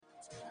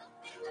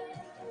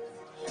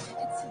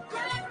It's a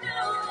brand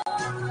new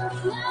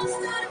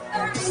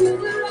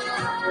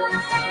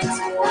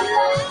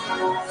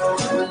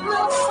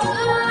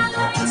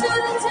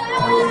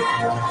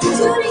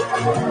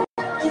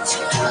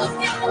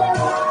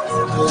world.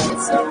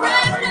 It's a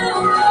brand new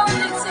world.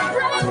 It's a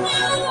brave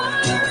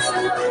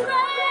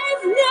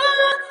new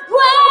world.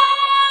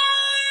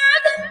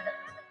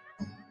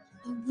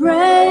 A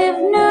brave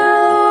new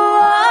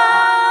world.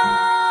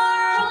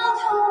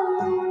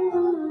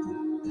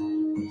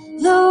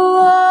 The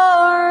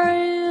war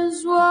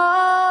is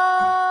won.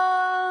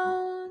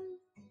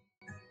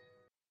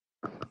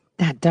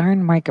 That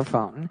darn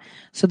microphone.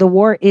 So the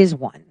war is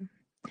won.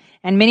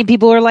 And many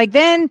people are like,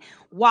 then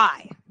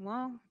why?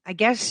 Well, I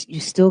guess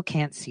you still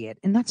can't see it,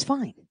 and that's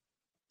fine.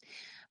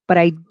 But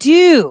I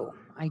do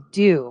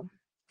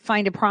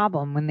find a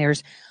problem when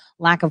there's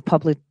lack of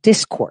public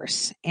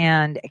discourse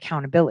and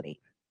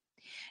accountability.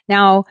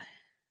 Now,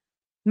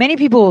 many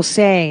people will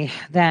say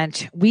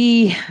that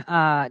we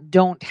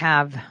don't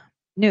have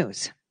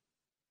news,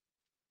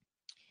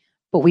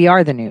 but we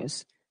are the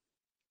news.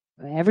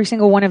 Every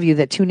single one of you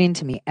that tune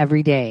into me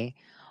every day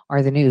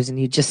are the news, and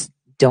you just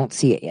don't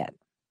see it yet.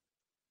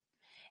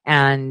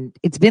 And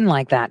it's been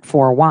like that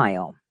for a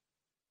while.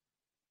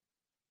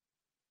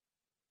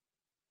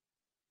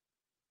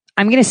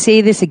 I'm going to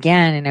say this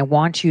again, and I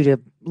want you to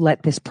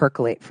let this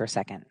percolate for a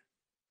second.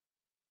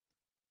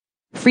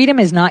 Freedom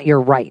is not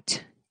your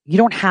right. You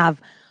don't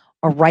have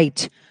a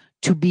right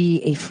to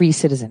be a free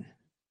citizen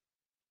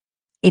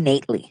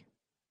innately.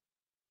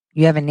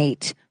 You have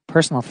innate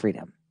personal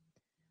freedom.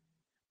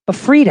 But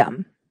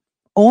freedom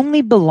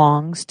only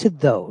belongs to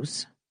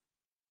those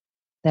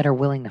that are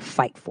willing to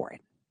fight for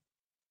it.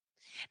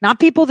 Not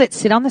people that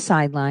sit on the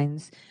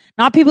sidelines.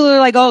 Not people that are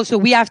like, oh, so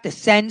we have to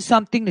send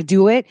something to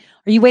do it.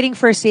 Are you waiting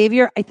for a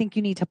savior? I think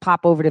you need to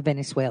pop over to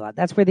Venezuela.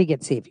 That's where they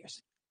get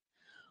saviors.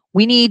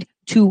 We need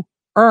to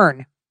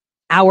earn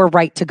our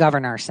right to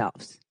govern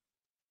ourselves.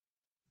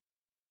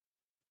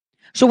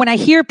 So when I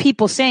hear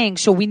people saying,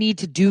 so we need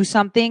to do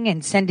something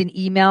and send an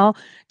email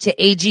to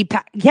AG,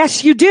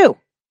 yes, you do.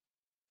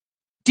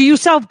 Do you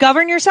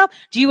self-govern yourself?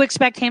 Do you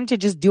expect him to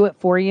just do it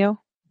for you?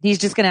 He's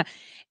just going to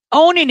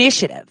own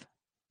initiative.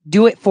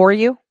 Do it for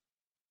you.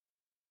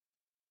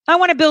 I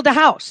want to build a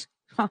house.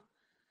 I'm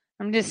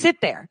going to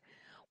sit there.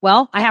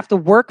 Well, I have to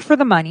work for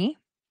the money,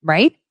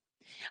 right?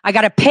 I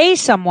got to pay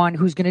someone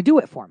who's going to do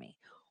it for me.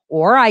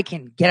 Or I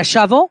can get a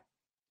shovel,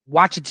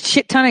 watch a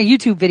shit ton of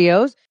YouTube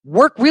videos,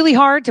 work really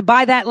hard to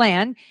buy that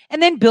land,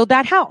 and then build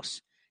that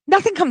house.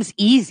 Nothing comes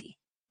easy.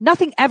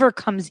 Nothing ever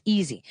comes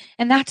easy.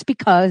 And that's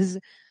because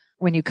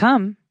when you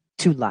come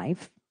to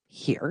life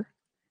here,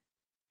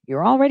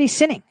 you're already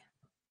sinning.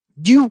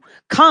 You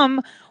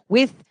come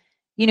with,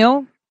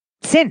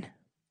 sin.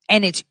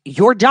 And it's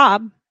your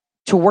job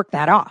to work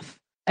that off.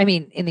 I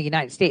mean, in the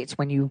United States,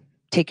 when you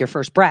take your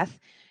first breath,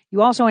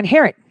 you also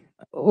inherit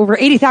over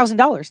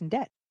 $80,000 in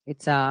debt.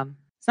 It's not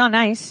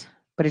nice,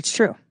 but it's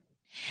true.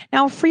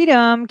 Now,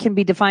 freedom can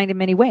be defined in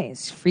many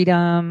ways.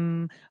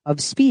 Freedom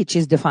of speech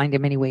is defined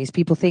in many ways.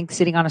 People think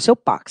sitting on a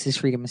soapbox is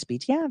freedom of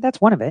speech. Yeah,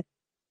 that's one of it.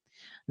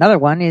 Another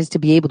one is to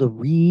be able to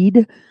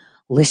read,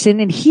 listen,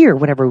 and hear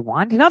whatever we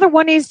want. Another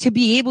one is to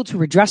be able to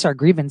redress our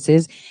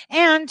grievances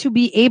and to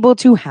be able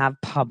to have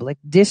public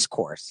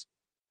discourse,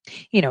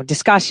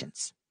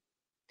 discussions.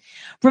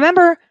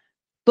 Remember,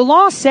 the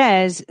law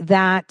says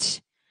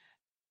that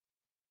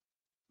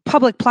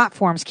public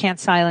platforms can't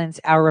silence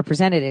our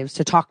representatives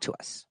to talk to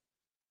us.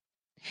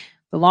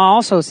 The law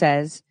also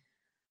says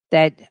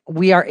that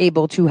we are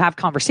able to have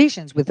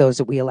conversations with those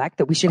that we elect,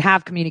 that we should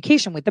have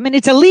communication with them, and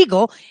it's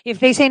illegal if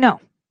they say no.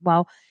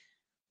 Well,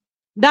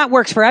 that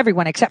works for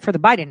everyone except for the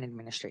Biden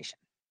administration.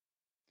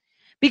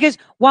 Because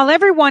while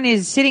everyone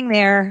is sitting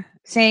there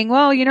saying,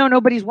 well,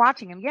 nobody's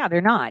watching them. Yeah,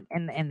 they're not.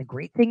 And the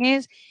great thing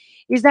is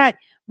that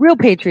real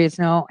patriots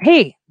know,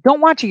 hey, don't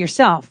watch it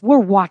yourself.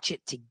 We'll watch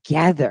it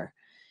together.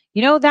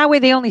 That way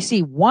they only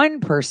see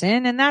one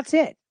person and that's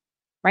it,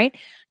 right?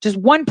 Just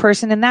one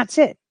person and that's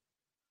it.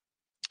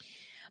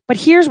 But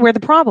here's where the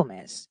problem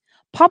is.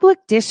 Public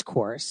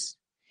discourse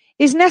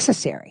is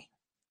necessary,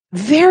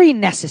 very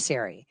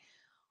necessary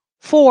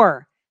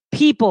for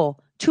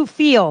people to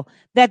feel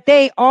that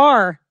they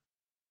are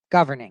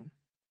governing,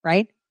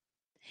 right?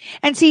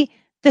 And see,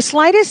 the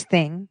slightest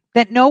thing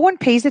that no one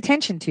pays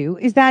attention to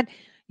is that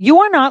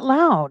you are not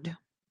allowed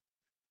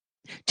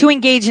to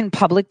engage in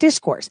public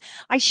discourse.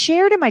 I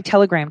shared in my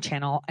Telegram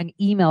channel an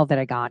email that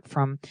I got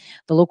from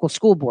the local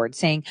school board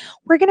saying,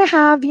 we're going to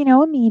have,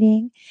 a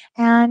meeting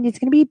and it's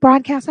going to be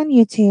broadcast on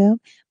YouTube,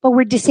 but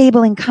we're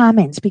disabling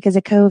comments because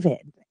of COVID.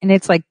 And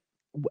it's like,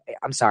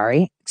 I'm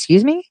sorry,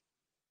 excuse me?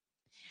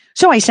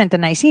 So I sent a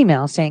nice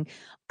email saying,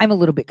 I'm a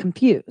little bit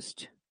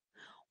confused.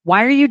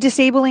 Why are you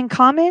disabling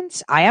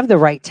comments? I have the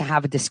right to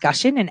have a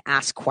discussion and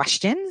ask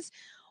questions.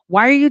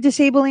 Why are you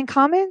disabling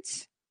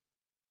comments?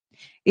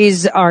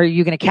 Are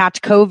you going to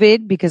catch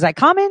COVID because I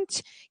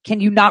comment?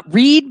 Can you not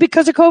read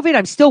because of COVID?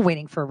 I'm still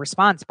waiting for a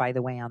response, by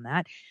the way, on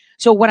that.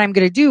 So what I'm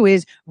going to do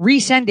is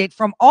resend it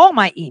from all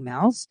my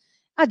emails,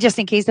 just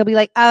in case they'll be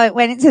like,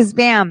 when it says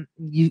spam,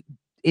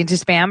 into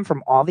spam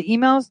from all the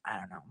emails? I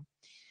don't know.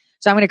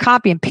 So I'm going to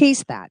copy and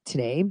paste that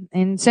today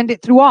and send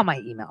it through all my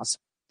emails.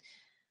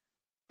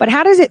 But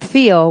how does it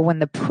feel when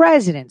the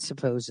president,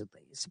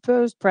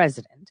 supposed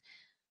president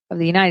of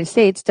the United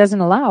States, doesn't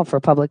allow for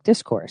public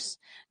discourse,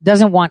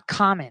 doesn't want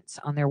comments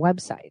on their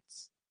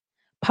websites?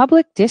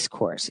 Public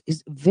discourse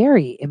is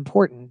very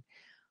important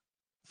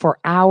for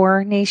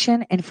our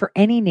nation and for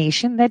any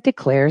nation that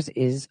declares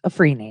is a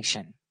free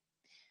nation.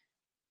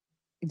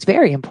 It's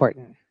very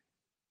important.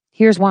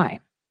 Here's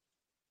why.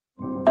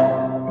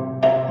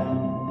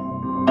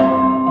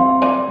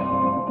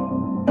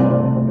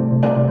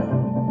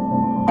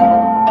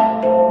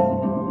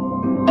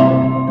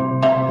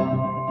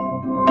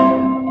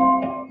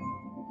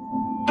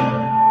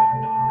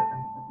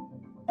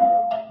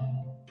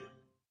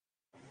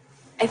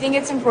 I think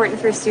it's important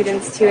for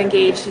students to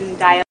engage in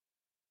dialogue.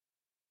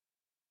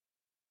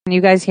 Can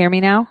you guys hear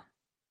me now?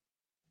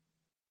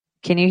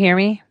 Can you hear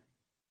me?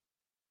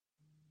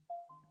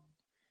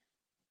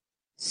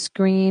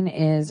 Screen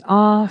is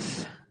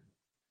off.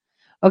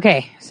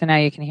 Okay, so now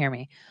you can hear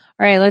me.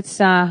 All right, let's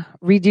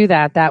redo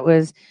that. That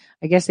was,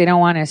 I guess they don't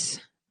want us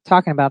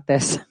talking about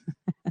this.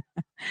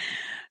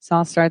 So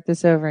I'll start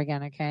this over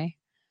again, okay?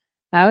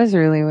 That was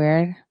really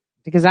weird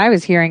because I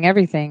was hearing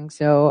everything.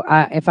 So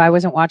if I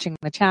wasn't watching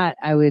the chat,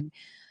 I would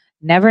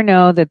never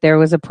know that there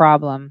was a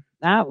problem.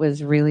 That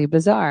was really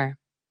bizarre.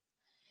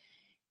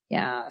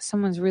 Yeah,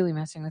 someone's really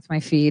messing with my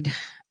feed.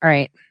 All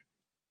right.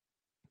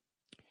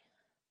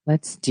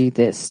 Let's do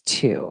this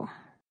too.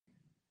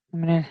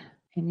 Can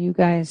you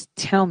guys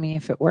tell me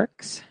if it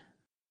works?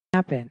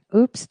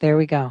 Oops, there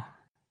we go.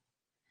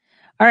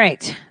 All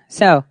right.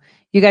 So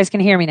you guys can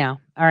hear me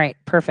now. All right,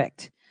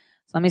 perfect.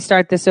 So let me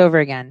start this over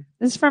again.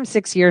 This is from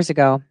 6 years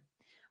ago,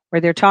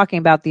 where they're talking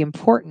about the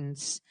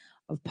importance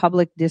of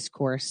public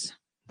discourse,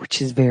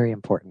 which is very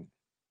important.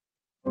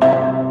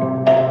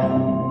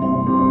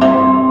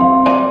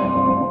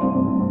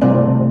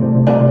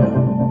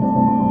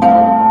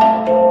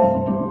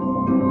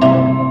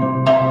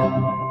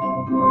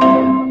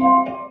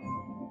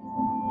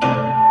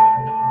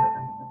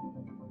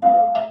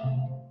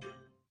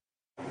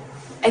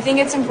 I think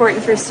it's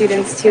important for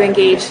students to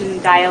engage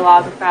in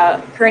dialogue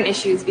about current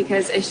issues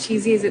because, as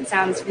cheesy as it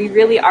sounds, we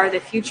really are the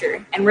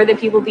future, and we're the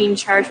people being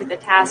charged with the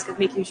task of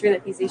making sure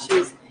that these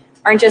issues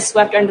aren't just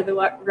swept under the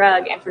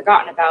rug and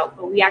forgotten about,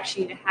 but we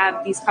actually need to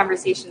have these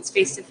conversations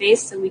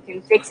face-to-face so we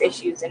can fix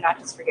issues and not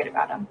just forget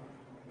about them.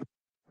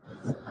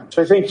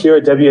 So I think here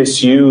at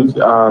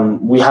WSU,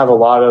 we have a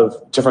lot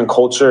of different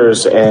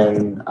cultures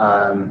and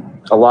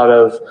a lot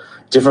of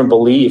different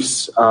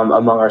beliefs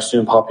among our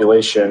student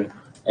population.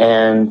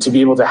 And to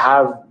be able to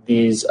have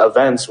these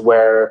events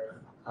where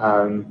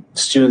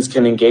students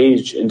can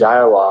engage in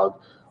dialogue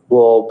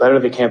will better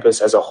the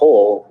campus as a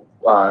whole,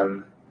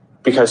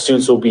 because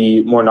students will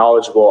be more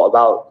knowledgeable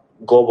about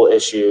global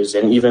issues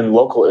and even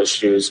local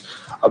issues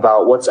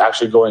about what's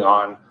actually going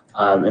on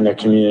in their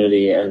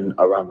community and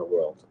around the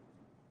world.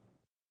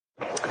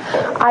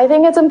 I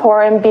think it's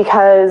important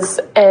because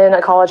in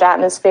a college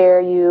atmosphere,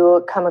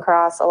 you come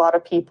across a lot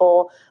of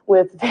people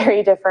with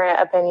very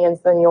different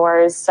opinions than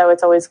yours. So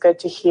it's always good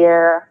to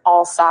hear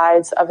all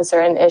sides of a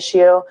certain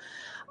issue.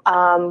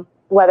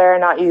 Whether or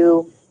not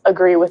you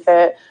agree with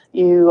it,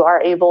 you are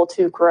able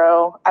to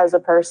grow as a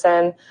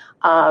person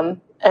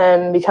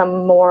and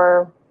become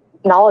more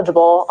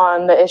knowledgeable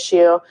on the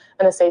issue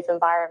in a safe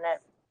environment.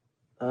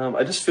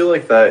 I just feel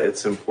like that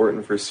it's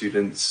important for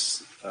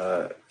students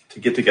to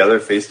get together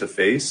face to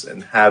face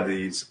and have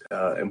these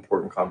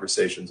important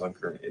conversations on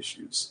current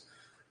issues.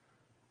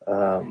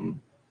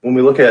 When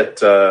we look at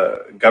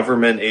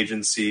government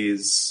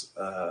agencies,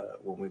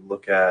 when we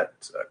look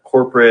at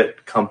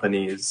corporate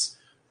companies,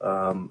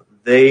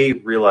 they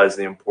realize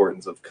the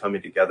importance of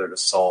coming together to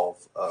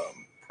solve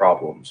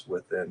problems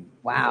within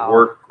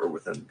work or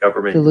within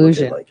government.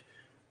 Delusion. Like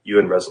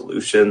UN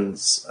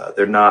resolutions,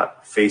 they're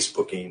not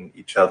Facebooking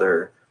each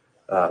other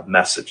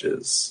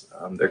messages.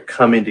 They're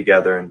coming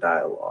together in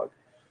dialogue.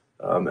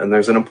 And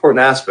there's an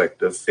important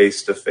aspect of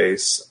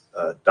face-to-face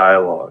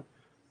dialogue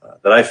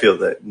that I feel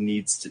that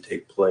needs to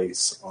take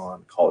place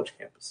on college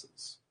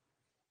campuses.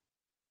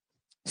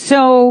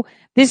 So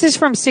this is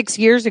from 6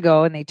 years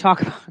ago, and they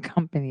talk about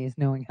companies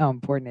knowing how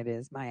important it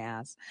is. My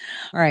ass.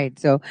 All right,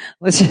 so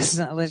let's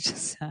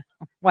just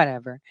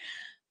whatever.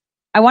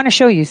 I want to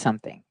show you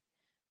something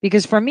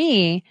because for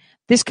me,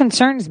 this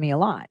concerns me a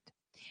lot.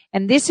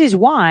 And this is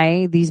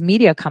why these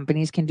media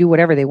companies can do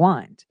whatever they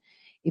want.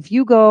 If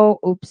you go,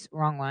 oops,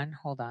 wrong one.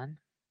 Hold on.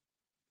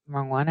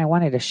 Wrong one. I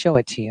wanted to show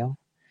it to you.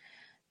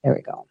 There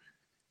we go.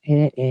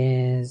 It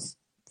is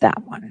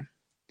that one.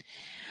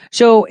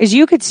 So as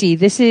you could see,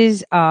 this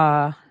is,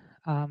 hold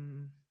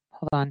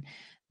on.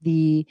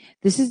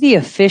 This is the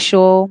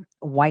official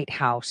White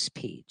House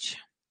page.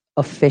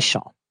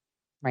 Official,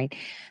 right?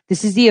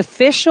 This is the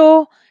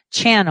official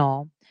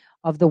channel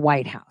of the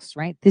White House,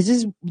 right? This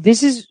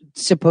is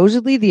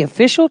supposedly the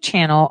official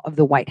channel of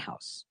the White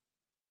House.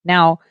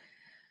 Now,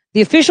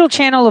 the official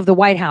channel of the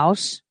White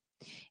House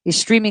is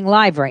streaming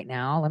live right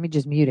now. Let me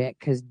just mute it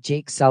because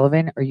Jake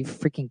Sullivan, are you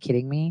freaking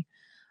kidding me?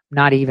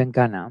 Not even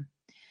gonna.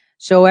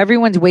 So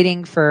everyone's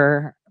waiting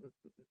for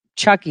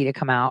Chucky to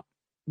come out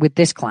with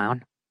this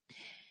clown.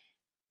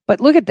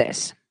 But look at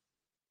this.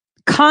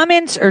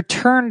 Comments are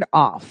turned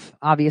off.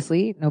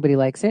 Obviously, nobody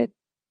likes it,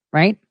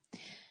 right?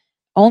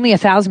 Only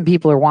 1,000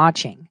 people are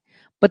watching,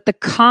 but the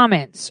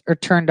comments are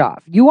turned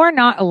off. You are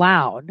not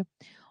allowed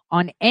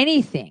on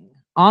anything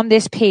on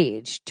this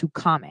page to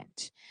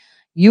comment.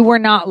 You are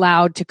not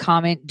allowed to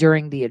comment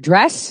during the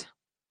address.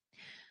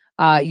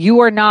 You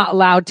are not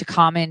allowed to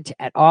comment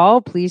at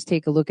all. Please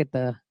take a look at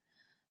the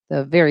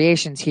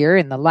variations here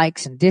in the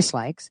likes and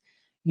dislikes.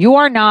 You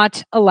are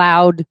not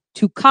allowed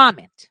to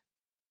comment.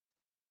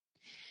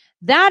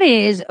 That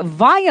is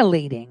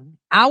violating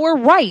our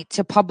right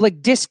to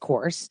public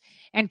discourse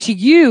and to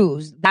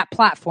use that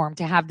platform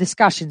to have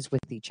discussions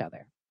with each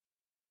other.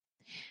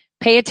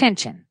 Pay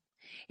attention.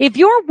 If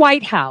your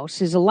White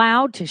House is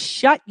allowed to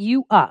shut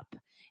you up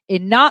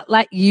and not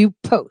let you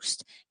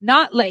post,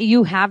 not let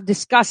you have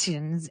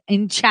discussions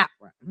in chat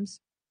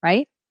rooms,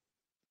 right?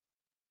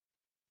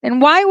 Then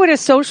why would a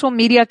social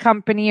media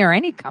company or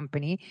any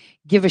company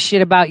give a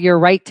shit about your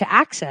right to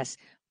access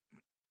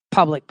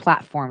public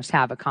platforms to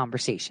have a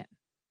conversation?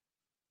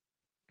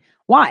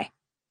 Why?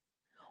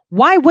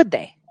 Why would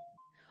they?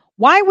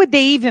 Why would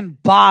they even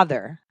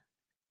bother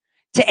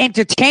to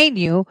entertain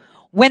you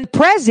when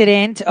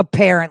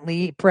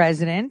apparently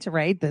president,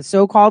 right, the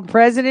so-called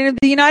president of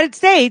the United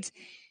States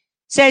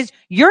says,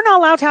 you're not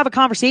allowed to have a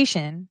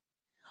conversation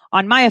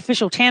on my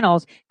official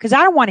channels because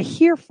I don't want to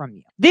hear from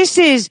you. This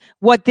is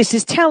what this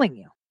is telling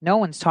you. No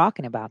one's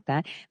talking about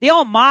that. They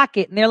all mock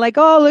it and they're like,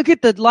 oh, look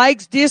at the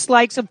likes,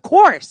 dislikes. Of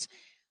course,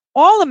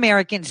 all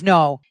Americans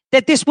know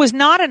that this was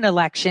not an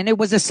election. It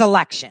was a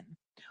selection.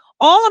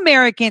 All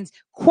Americans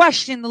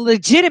question the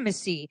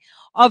legitimacy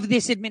of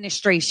this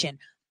administration.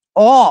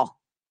 All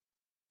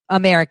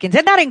Americans,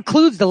 and that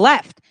includes the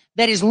left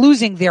that is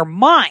losing their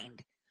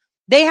mind.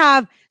 They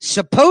have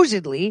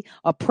supposedly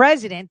a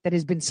president that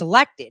has been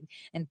selected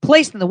and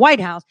placed in the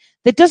White House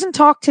that doesn't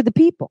talk to the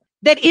people,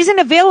 that isn't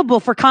available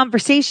for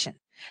conversation.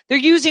 They're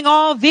using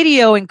all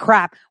video and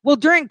crap. Well,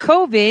 during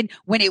COVID,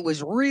 when it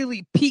was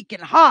really peaking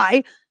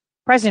high,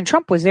 President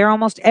Trump was there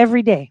almost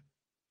every day.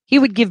 He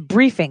would give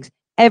briefings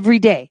every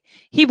day.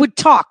 He would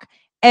talk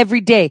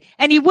every day,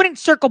 and he wouldn't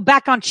circle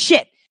back on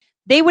shit.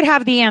 They would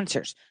have the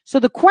answers. So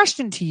the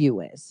question to you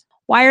is,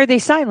 why are they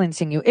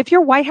silencing you? If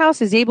your White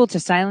House is able to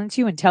silence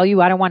you and tell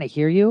you, I don't want to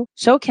hear you,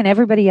 so can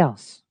everybody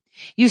else.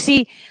 You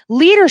see,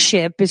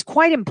 leadership is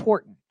quite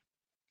important.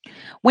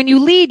 When you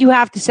lead, you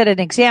have to set an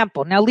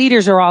example. Now,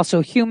 leaders are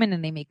also human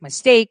and they make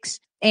mistakes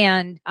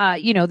and,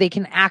 they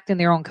can act in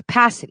their own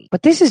capacity.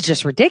 But this is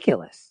just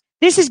ridiculous.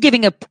 This is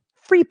giving a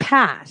free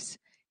pass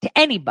to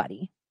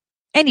anybody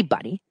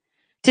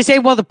to say,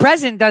 well, the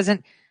president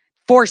doesn't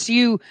force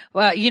you,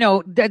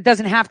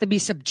 doesn't have to be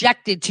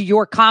subjected to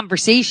your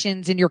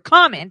conversations and your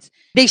comments.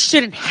 They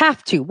shouldn't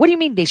have to. What do you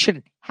mean they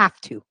shouldn't have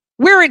to?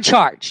 We're in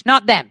charge,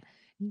 not them.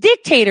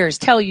 Dictators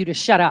tell you to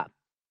shut up.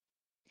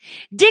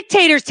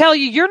 Dictators tell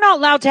you you're not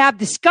allowed to have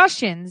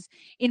discussions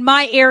in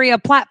my area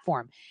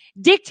platform.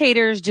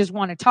 Dictators just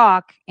want to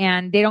talk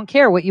and they don't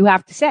care what you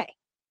have to say.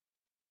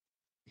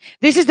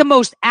 This is the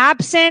most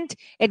absent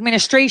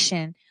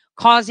administration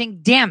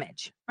causing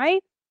damage,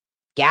 right?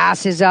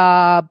 Gas is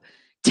up.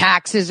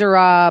 Taxes are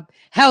up.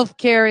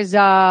 Healthcare is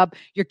up.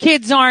 Your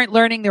kids aren't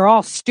learning. They're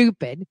all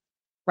stupid,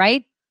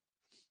 right?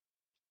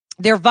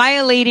 They're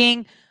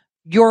violating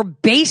your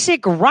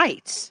basic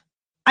rights.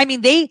 I mean,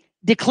 they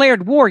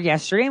declared war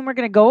yesterday, and we're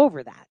going to go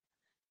over that.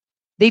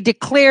 They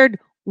declared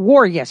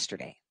war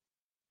yesterday.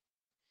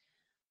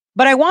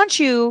 But I want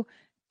you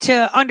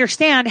to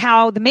understand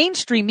how the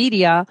mainstream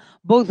media,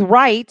 both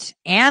right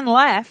and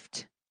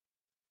left,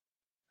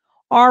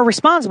 are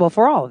responsible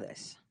for all of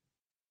this,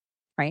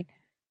 right?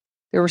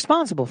 They're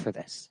responsible for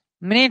this.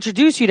 I'm going to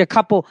introduce you to a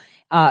couple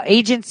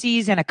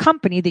agencies and a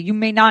company that you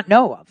may not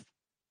know of.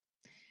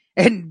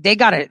 And they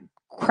got a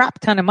crap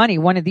ton of money,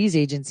 one of these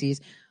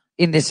agencies,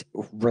 in this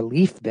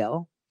relief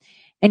bill.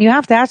 And you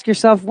have to ask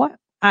yourself, what?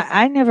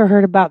 I never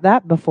heard about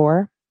that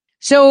before.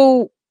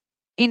 So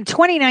in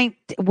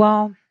 2019,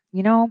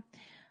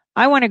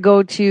 I want to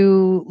go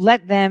to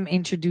let them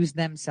introduce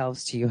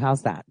themselves to you.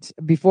 How's that?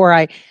 Before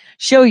I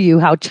show you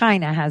how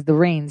China has the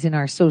reins in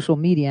our social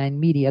media and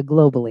media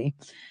globally,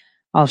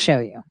 I'll show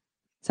you.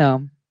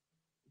 So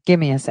give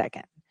me a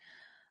second.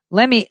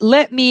 Let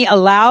me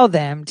allow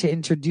them to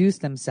introduce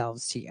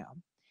themselves to you.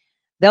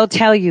 They'll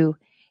tell you,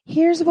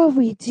 here's what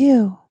we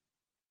do.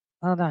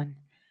 Hold on.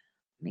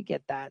 Let me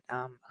get that.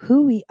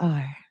 Who we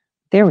are.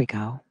 There we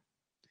go.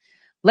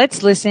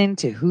 Let's listen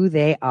to who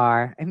they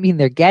are. I mean,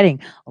 they're getting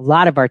a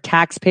lot of our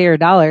taxpayer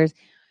dollars.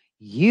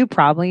 You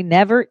probably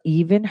never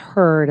even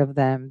heard of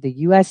them, the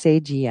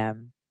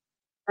USAGM.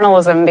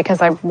 Journalism,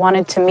 because I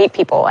wanted to meet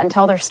people and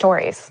tell their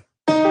stories.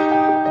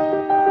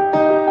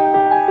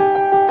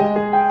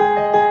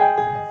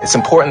 It's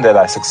important that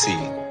I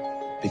succeed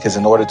because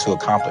in order to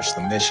accomplish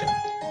the mission,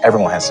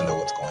 everyone has to know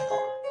what's going on.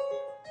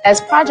 As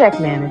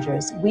project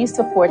managers, we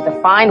support the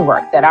fine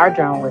work that our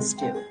journalists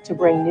do to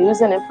bring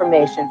news and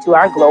information to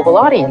our global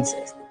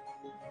audiences.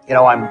 You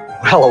know, I'm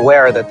well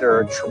aware that there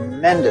are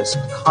tremendous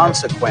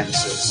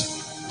consequences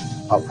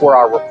for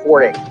our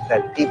reporting,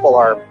 that people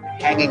are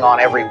hanging on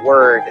every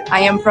word.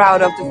 I am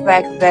proud of the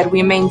fact that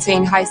we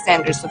maintain high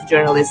standards of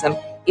journalism.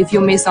 If you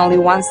miss only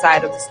one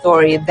side of the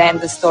story, then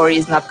the story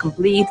is not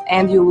complete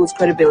and you lose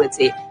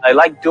credibility. I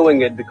like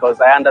doing it because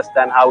I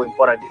understand how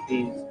important it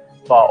is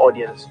for our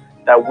audience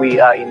that we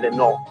are in the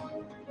know.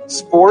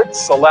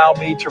 Sports allow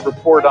me to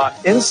report on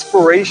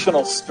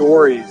inspirational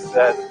stories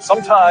that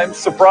sometimes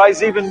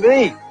surprise even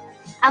me.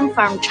 I'm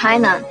from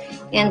China,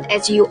 and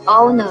as you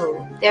all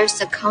know,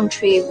 there's a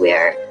country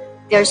where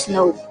there's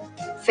no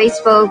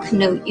Facebook,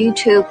 no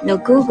YouTube, no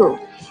Google,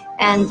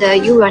 and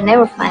you will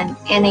never find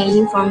any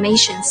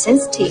information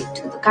sensitive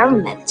to the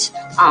government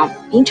on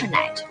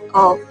internet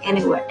or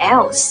anywhere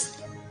else.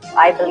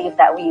 I believe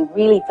that we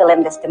really fill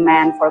in this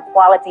demand for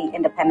quality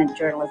independent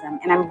journalism,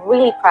 and I'm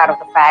really proud of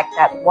the fact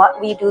that what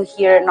we do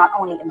here not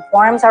only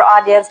informs our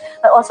audience,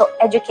 but also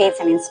educates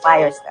and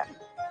inspires them.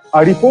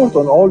 I report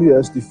on all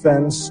U.S.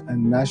 defense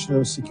and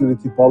national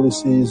security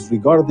policies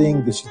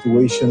regarding the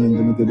situation in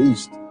the Middle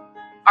East.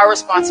 Our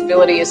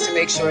responsibility is to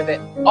make sure that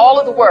all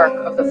of the work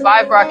of the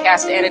 5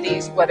 broadcast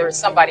entities, whether it's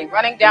somebody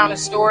running down a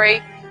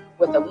story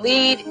with a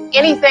lead,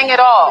 anything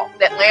at all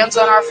that lands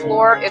on our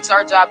floor, it's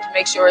our job to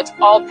make sure it's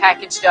all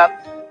packaged up,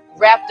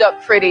 wrapped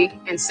up pretty,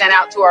 and sent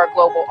out to our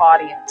global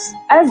audience.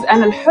 As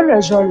an Al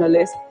Hurra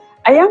journalist,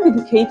 I am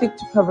dedicated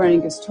to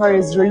covering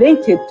stories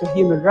related to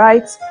human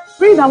rights,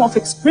 freedom of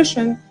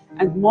expression,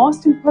 and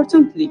most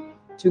importantly,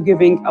 to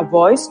giving a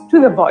voice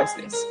to the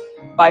voiceless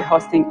by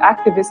hosting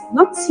activists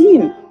not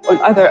seen on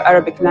other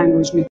Arabic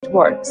language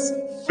networks.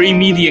 Free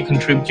media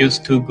contributes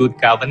to good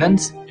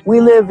governance.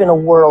 We live in a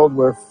world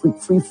where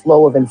free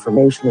flow of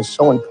information is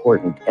so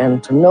important,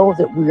 and to know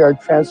that we are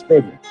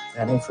transmitting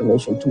that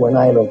information to an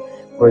island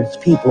where its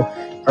people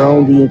are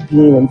only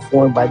being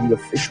informed by the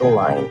official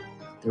line.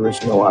 There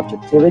is no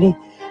objectivity,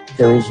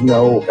 there is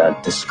no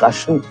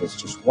discussion. It's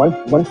just one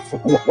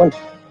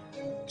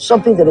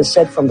something that is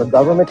said from the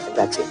government, and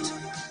that's it.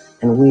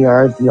 And we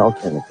are the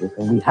alternative,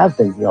 and we have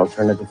been the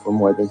alternative for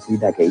more than 3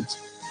 decades.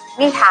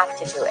 We have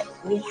to do it.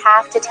 We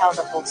have to tell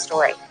the whole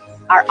story.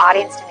 Our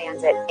audience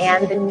demands it,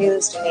 and the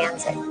news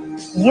demands it.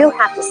 You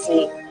have to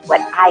see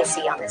what I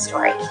see on this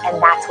story, and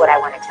that's what I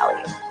want to tell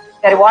you.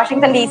 Dari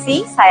Washington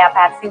DC, saya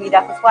Patsy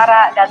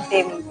Widakuswara dan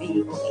tim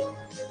VOA.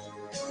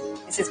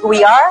 This is who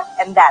we are,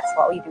 and that's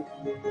what we do.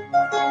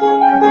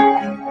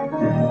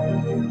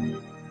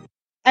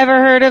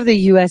 Ever heard of the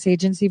U.S.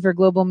 Agency for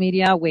Global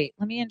Media? Wait,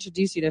 let me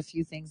introduce you to a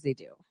few things they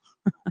do.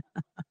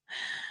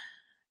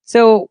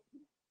 So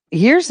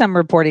here's some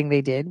reporting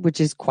they did, which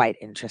is quite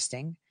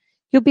interesting.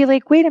 You'll be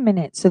like, wait a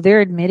minute. So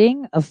they're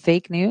admitting of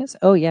fake news?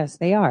 Oh, yes,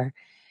 they are.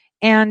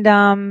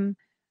 And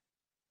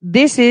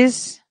this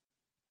is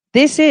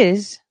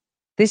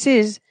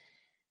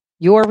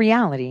your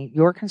reality,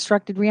 your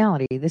constructed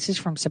reality. This is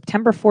from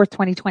September 4th,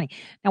 2020.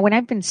 Now, when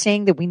I've been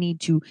saying that we need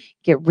to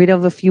get rid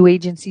of a few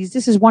agencies,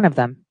 this is one of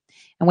them.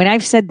 And when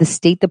I've said the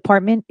State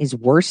Department is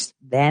worse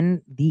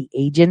than the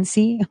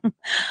agency,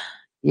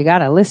 you got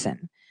to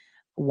listen.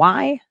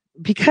 Why?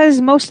 Because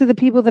most of the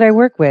people that I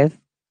work with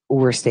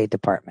were State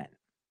Department.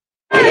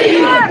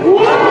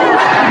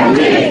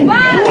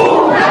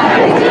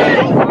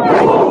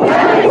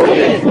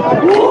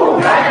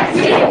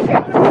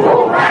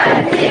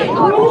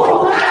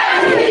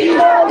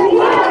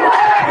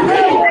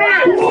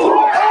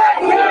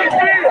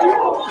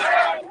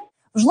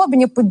 В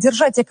Жлобине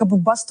поддержать якобы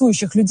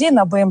бастующих людей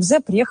на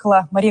БМЗ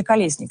приехала Мария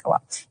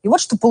Колесникова. И вот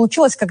что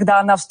получилось, когда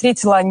она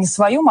встретила не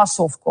свою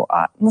массовку,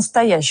 а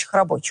настоящих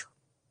рабочих.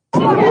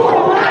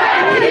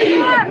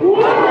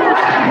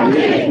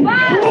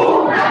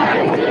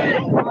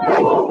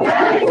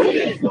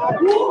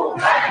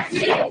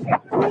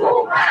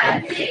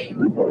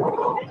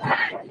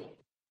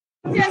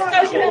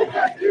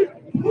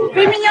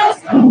 Вы меня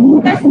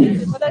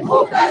указите.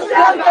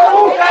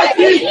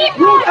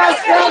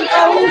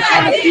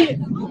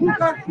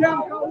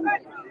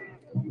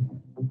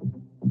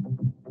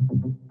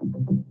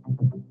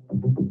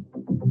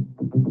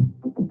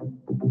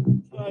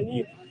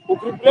 Они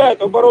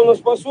укрепляют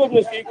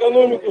обороноспособность и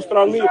экономику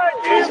страны.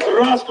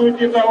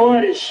 Здравствуйте,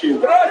 товарищи!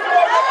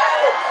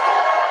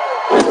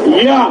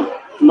 Я,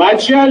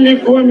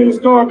 начальник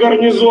Гомельского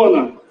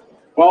гарнизона,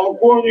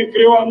 полковник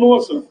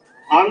Кривоносов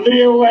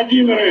Андрей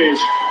Владимирович.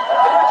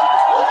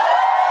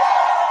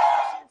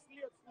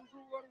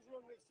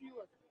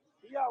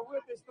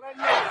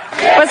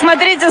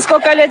 Посмотрите,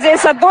 сколько людей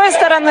с одной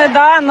стороны,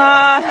 да,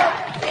 на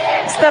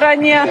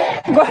стороне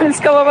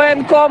Гомельского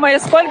военкома, и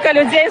сколько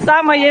людей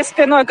за моей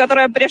спиной,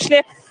 которые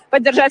пришли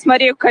поддержать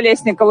Марию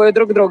Колесникову и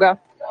друг друга.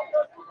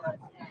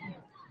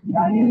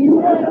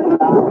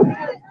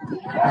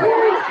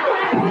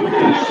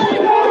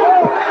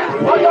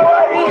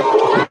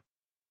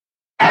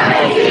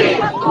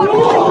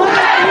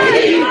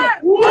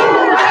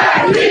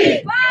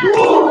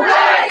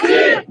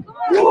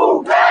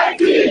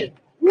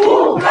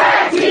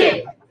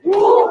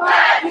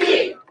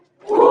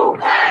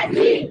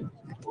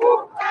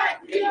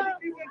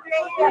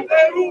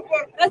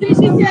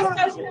 Разрешите, я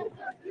скажу.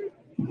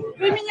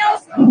 Вы меня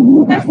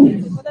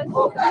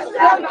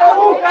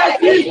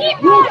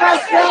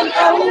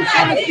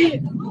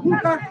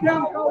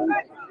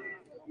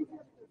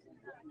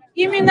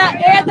Именно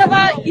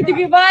этого и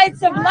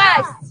добивается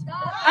власть.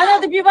 Она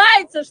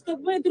добивается,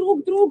 чтобы мы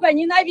друг друга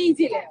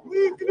ненавидели.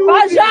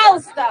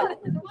 Пожалуйста,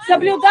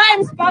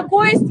 соблюдаем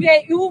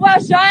спокойствие и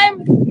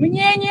уважаем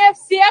мнение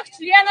всех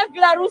членов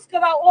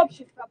белорусского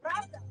общества.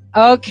 Правда?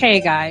 Okay,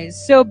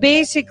 guys. So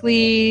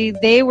basically,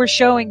 they were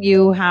showing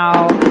you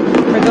how,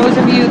 for those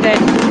of you that,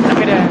 I'm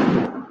going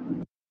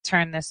to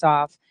turn this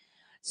off.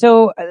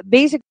 So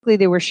basically,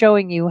 they were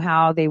showing you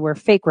how they were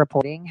fake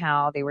reporting,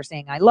 how they were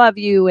saying, I love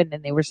you, and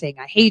then they were saying,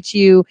 I hate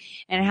you,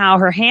 and how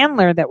her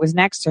handler that was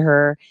next to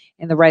her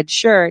in the red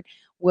shirt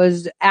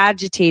was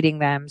agitating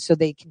them so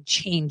they can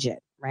change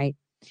it, right?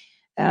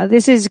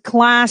 This is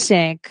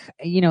classic,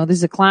 this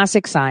is a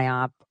classic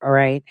PSYOP, all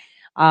right?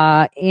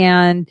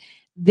 And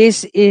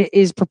this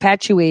is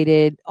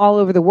perpetuated all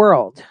over the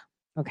world,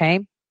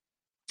 okay?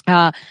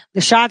 The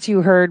shots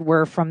you heard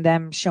were from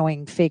them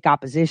showing fake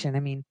opposition. I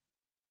mean,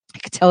 I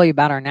could tell you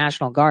about our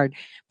National Guard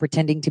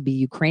pretending to be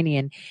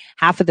Ukrainian,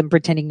 half of them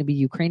pretending to be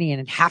Ukrainian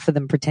and half of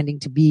them pretending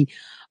to be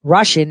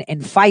Russian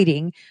and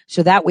fighting.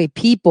 So that way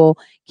people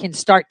can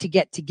start to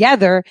get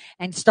together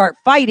and start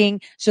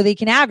fighting so they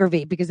can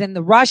aggravate, because then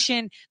the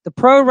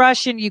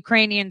pro-Russian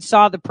Ukrainians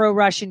saw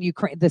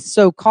the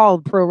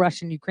so-called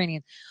pro-Russian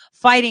Ukrainians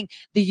fighting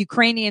the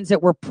Ukrainians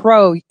that were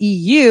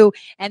pro-EU.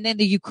 And then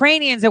the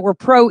Ukrainians that were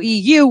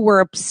pro-EU were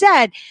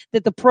upset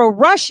that the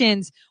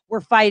pro-Russians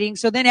were fighting.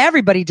 So then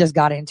everybody just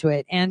got into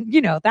it. And,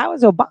 that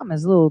was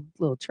Obama's little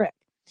trick.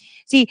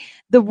 See,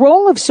 the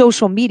role of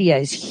social media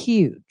is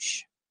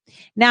huge.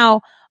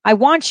 Now, I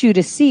want you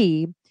to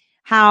see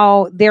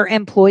how their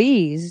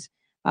employees,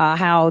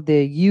 how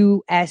the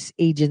U.S.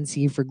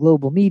 Agency for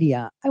Global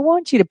Media, I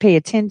want you to pay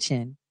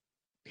attention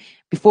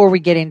before we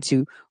get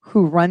into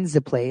who runs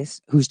the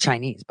place, who's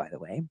Chinese, by the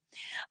way.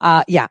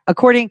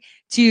 According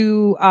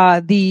to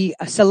the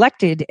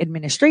selected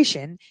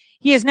administration,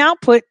 he has now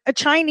put a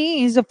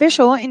Chinese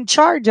official in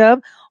charge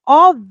of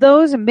all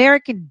those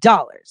American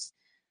dollars.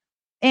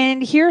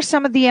 And here are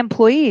some of the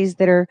employees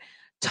that are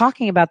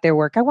talking about their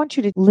work. I want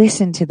you to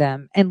listen to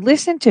them and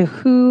listen to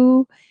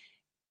who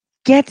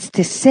gets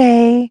to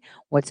say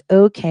what's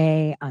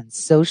okay on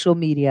social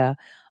media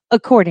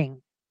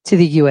according to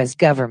the U.S.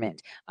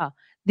 government,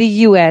 the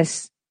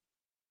U.S.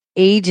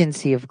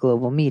 Agency of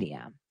Global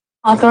Media.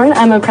 Hawthorne.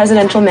 I'm a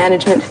Presidential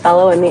Management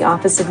Fellow in the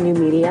Office of New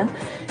Media,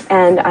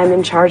 and I'm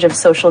in charge of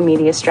social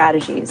media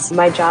strategies.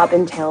 My job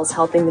entails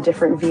helping the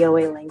different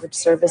VOA language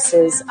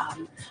services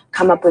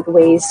come up with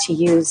ways to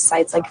use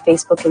sites like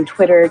Facebook and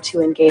Twitter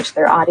to engage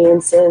their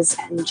audiences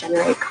and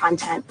generate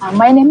content.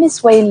 My name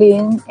is Wei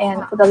Lin,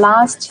 and for the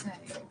last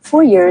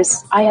 4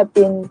 years, I have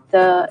been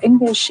the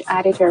English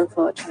editor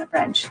for China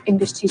Branch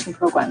English teaching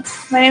programs.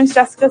 My name is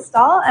Jessica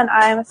Stahl, and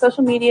I'm a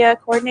social media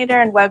coordinator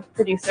and web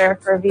producer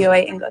for VOA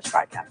English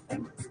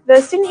Broadcasting.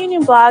 The Student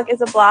Union blog is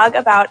a blog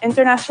about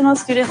international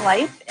student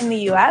life in the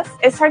U.S.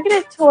 It's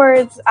targeted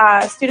towards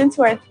students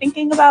who are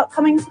thinking about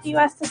coming to the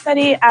U.S. to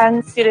study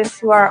and students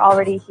who are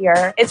already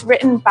here. It's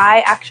written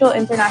by actual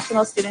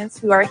international students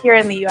who are here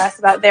in the U.S.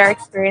 about their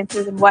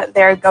experiences and what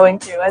they're going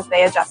through as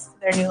they adjust to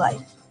their new life.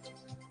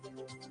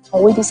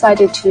 We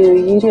decided to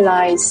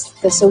utilize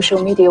the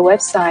social media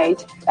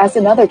website as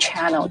another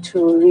channel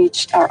to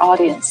reach our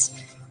audience.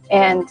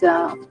 And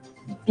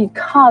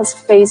because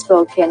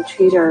Facebook and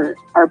Twitter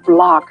are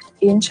blocked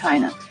in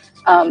China,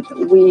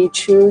 we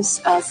choose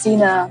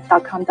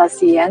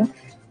Sina.com.cn.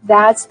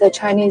 That's the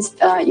Chinese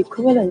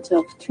equivalent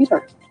of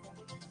Twitter.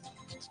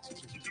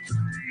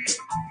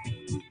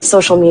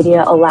 Social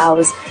media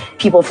allows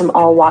people from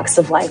all walks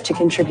of life to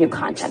contribute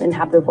content and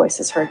have their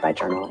voices heard by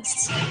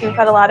journalists. We've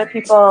had a lot of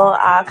people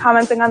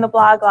commenting on the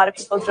blog, a lot of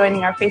people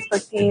joining our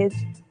Facebook page,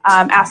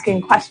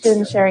 asking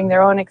questions, sharing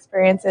their own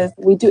experiences.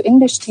 We do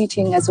English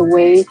teaching as a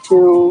way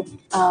to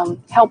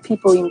help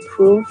people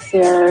improve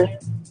their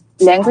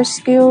language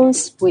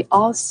skills. We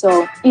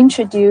also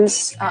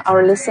introduce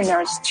our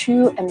listeners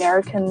to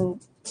American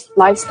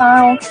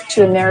lifestyle,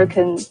 to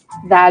American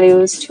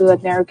values, to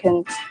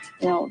American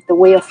the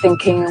way of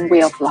thinking and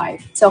way of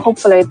life. So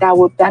hopefully that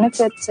will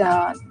benefit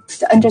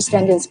the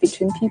understandings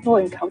between people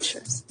and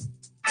cultures.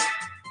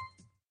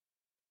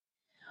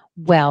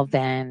 Well,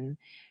 then,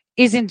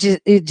 isn't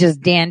it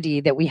just dandy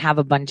that we have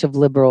a bunch of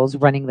liberals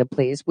running the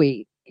place?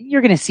 Wait,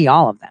 you're going to see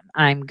all of them.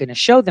 I'm going to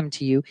show them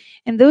to you.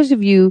 And those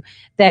of you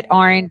that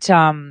aren't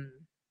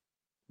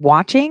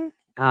watching,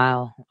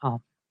 I'll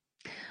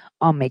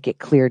make it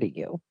clear to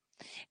you.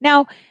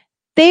 Now,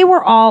 they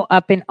were all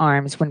up in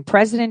arms when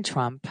President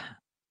Trump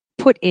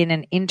put in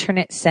an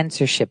internet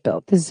censorship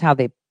bill. This is how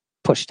they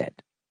pushed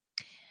it.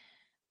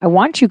 I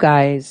want you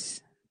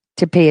guys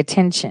to pay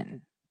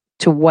attention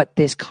to what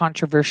this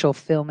controversial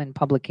film and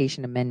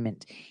publication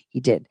amendment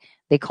he did.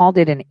 They called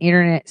it an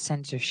internet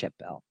censorship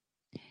bill.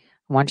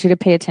 I want you to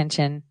pay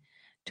attention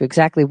to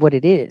exactly what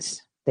it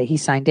is that he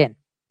signed in.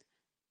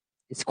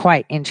 It's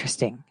quite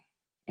interesting.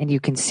 And you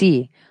can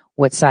see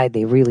what side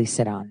they really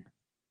sit on.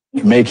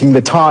 Making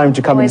the time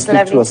to come and Always speak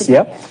to lovely us to be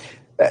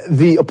here.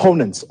 The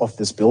opponents of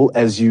this bill,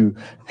 as you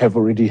have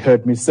already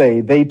heard me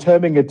say, they're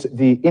terming it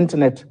the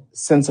Internet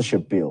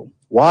Censorship Bill.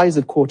 Why is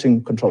it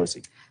courting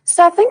controversy?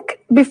 So I think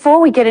before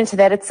we get into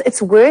that,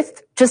 it's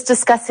worth just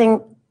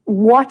discussing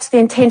what the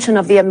intention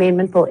of the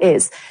amendment bill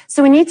is.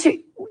 So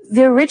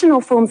the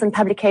original Films and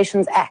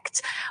Publications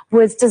Act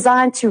was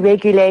designed to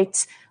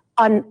regulate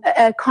on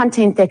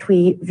content that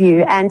we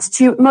view and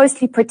to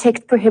mostly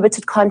protect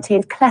prohibited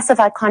content,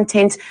 classified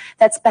content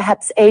that's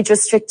perhaps age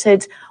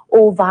restricted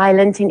or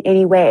violent in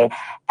any way.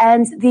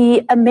 And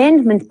the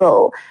amendment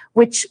bill,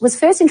 which was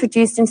first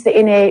introduced into the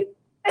NA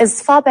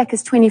as far back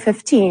as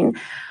 2015,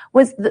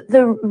 was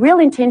the real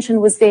intention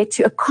was there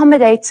to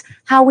accommodate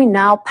how we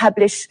now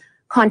publish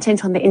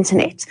content on the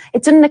internet.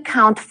 It didn't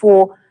account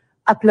for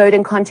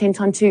uploading content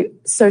onto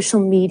social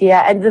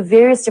media and the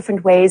various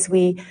different ways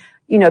we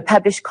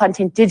publish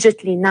content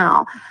digitally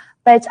now.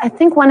 But I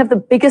think one of the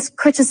biggest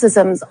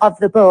criticisms of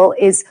the bill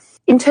is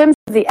in terms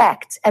of the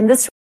act, and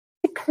this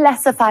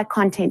classify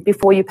content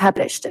before you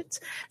published it.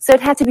 So it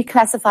had to be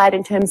classified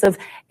in terms of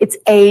its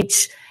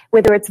age,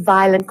 whether it's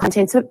violent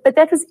content. But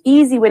that was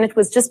easy when it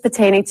was just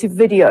pertaining to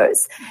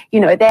videos.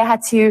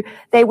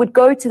 They would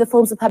go to the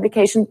Films and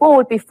Publication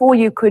Board before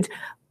you could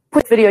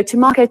put video to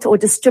market or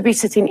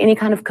distribute it in any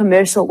kind of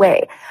commercial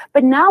way.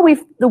 But now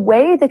the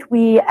way that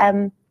we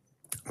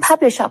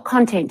publish our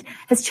content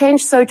has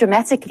changed so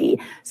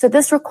dramatically. So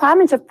this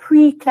requirement of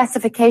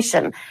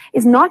pre-classification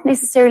is not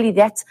necessarily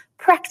that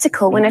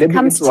practical when it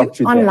comes to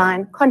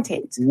online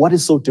content. What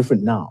is so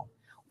different now?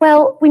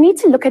 Well, we need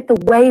to look at the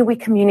way we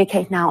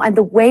communicate now and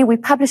the way we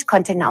publish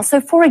content now. So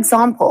for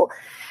example,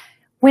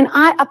 when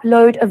I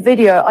upload a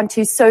video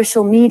onto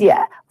social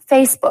media,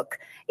 Facebook,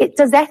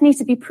 does that need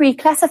to be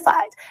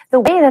pre-classified? The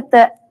way that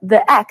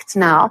the Act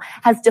now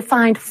has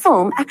defined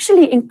film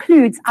actually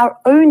includes our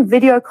own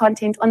video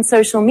content on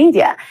social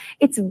media.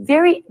 It's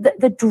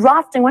the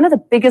drafting, one of the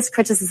biggest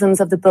criticisms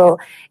of the bill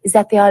is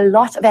that there are a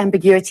lot of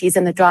ambiguities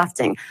in the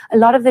drafting. A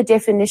lot of the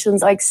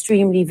definitions are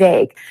extremely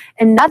vague.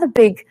 Another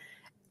big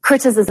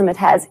criticism it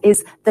has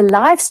is the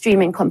live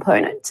streaming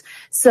component.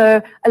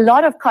 So a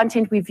lot of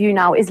content we view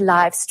now is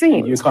live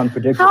streamed. You can't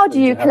predict. How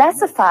do you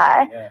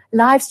classify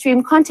live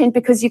stream content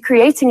because you're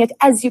creating it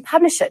as you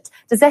publish it?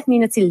 Does that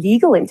mean it's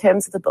illegal in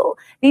terms of the bill?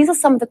 These are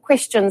some of the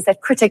questions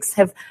that critics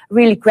have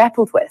really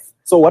grappled with.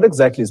 So what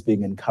exactly is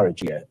being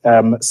encouraged here?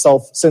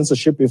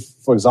 Self-censorship, if,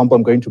 for example,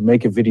 I'm going to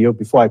make a video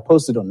before I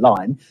post it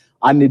online,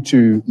 I need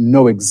to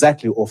know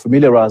exactly or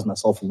familiarize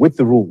myself with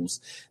the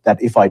rules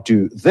that if I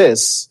do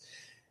this,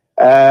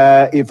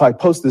 if I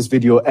post this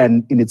video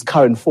and in its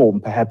current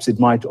form, perhaps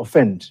it might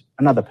offend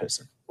another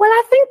person. Well,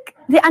 I think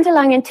the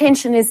underlying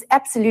intention is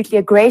absolutely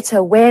a greater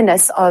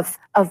awareness of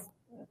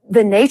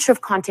the nature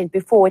of content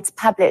before it's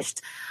published.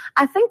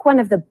 I think one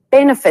of the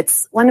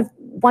benefits, one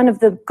of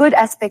the good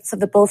aspects of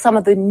the bill, some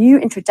of the new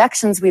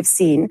introductions we've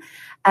seen,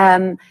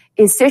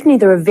 is certainly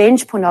the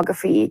revenge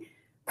pornography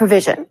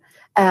provision.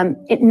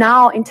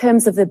 Now, in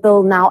terms of the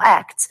Bill Now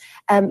Act,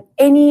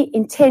 any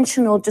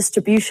intentional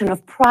distribution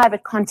of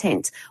private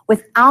content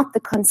without the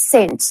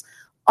consent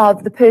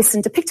of the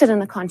person depicted in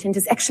the content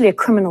is actually a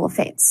criminal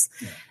offense.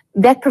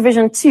 That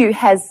provision, too,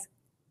 has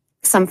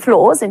some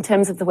flaws in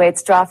terms of the way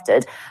it's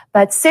drafted,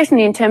 but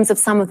certainly in terms of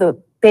some of the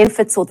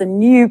benefits or the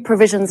new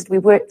provisions that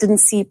we didn't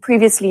see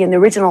previously in the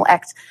original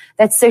Act,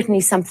 that's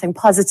certainly something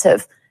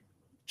positive.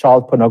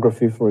 Child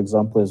pornography, for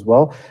example, as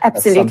well.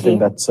 Absolutely.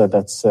 That's something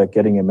that's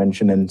getting a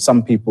mention, and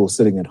some people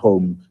sitting at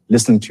home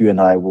listening to you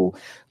and I will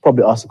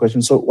probably ask the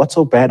question, so what's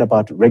so bad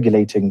about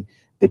regulating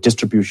the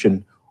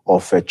distribution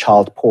of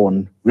child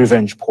porn,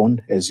 revenge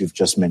porn, as you've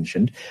just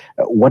mentioned?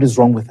 What is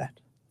wrong with that?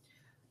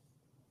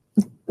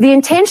 The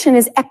intention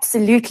is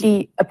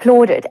absolutely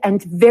applauded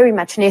and very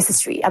much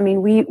necessary. I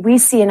mean, we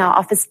see in our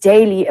office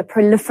daily a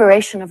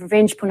proliferation of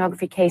revenge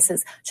pornography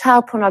cases,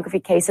 child pornography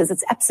cases.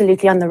 It's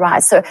absolutely on the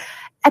rise. So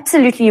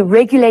absolutely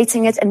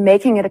regulating it and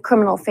making it a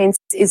criminal offense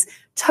is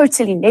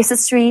totally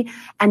necessary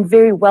and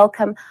very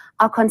welcome.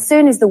 Our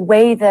concern is the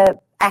way the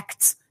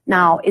Act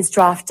now is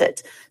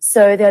drafted.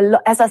 So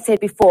as I said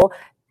before,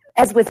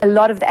 as with a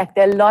lot of the Act,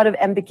 there are a lot of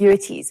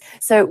ambiguities.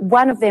 So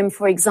one of them,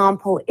 for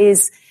example,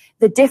 is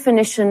the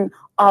definition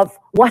of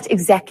what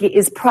exactly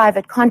is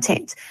private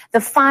content. The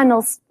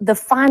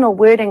final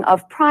wording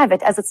of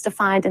private, as it's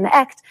defined in the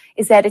Act,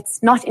 is that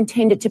it's not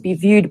intended to be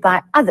viewed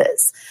by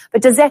others.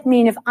 But does that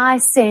mean if I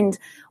send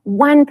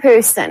one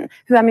person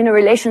who I'm in a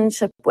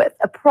relationship with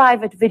a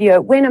private video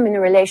when I'm in a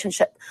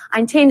relationship, I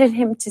intended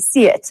him to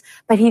see it,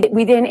 but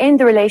we then end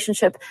the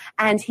relationship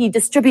and he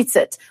distributes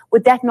it,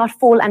 would that not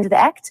fall under the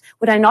Act?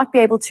 Would I not be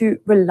able to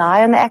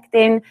rely on the Act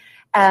then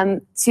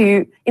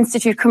to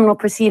institute criminal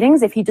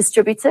proceedings if he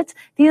distributes it?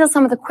 These are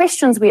some of the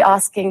questions we're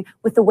asking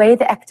with the way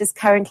the Act is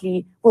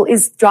currently,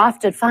 is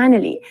drafted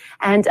finally.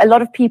 And a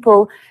lot of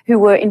people who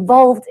were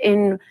involved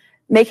in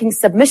making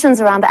submissions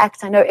around the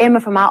Act, I know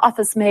Emma from our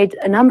office made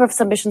a number of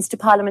submissions to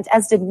Parliament,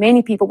 as did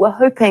many people, were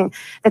hoping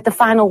that the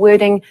final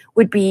wording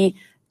would be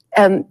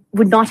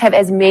would not have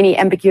as many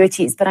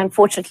ambiguities. But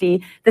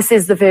unfortunately, this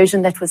is the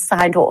version that was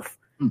signed off.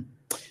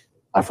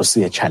 I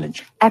foresee a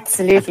challenge.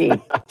 Absolutely.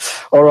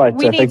 All right.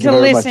 We need thank you to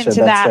very listen much.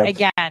 to that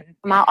again.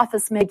 Our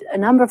office made a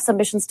number of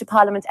submissions to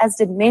Parliament, as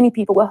did many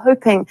people. We're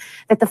hoping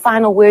that the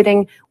final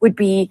wording would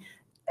be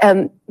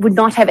would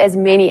not have as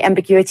many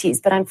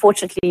ambiguities. But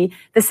unfortunately,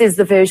 this is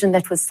the version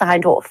that was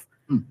signed off.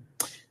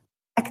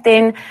 Back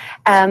then,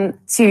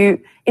 to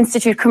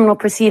institute criminal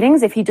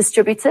proceedings if he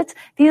distributes it.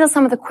 These are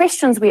some of the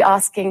questions we're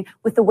asking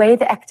with the way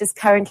the Act is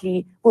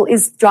currently,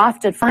 is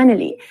drafted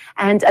finally.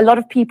 And a lot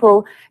of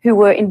people who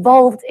were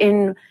involved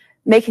in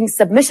making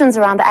submissions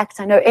around the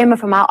Act, I know Emma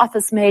from our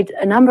office made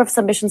a number of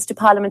submissions to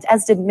Parliament,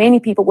 as did many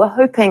people. We're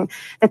hoping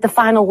that the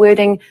final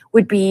wording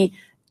would be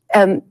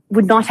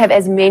would not have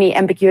as many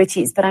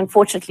ambiguities. But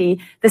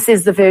unfortunately, this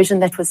is the version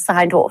that was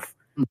signed off.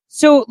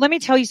 So let me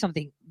tell you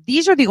something.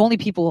 These are the only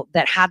people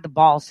that had the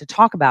balls to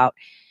talk about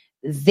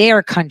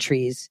their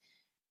country's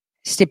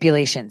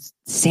stipulations.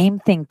 Same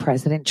thing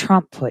President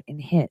Trump put in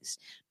his.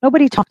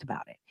 Nobody talked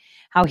about it.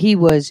 How he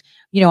was,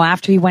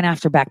 after he went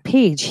after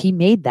Backpage, he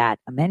made that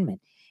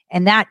amendment.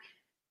 And that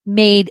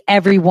made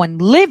everyone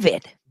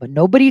livid, but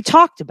nobody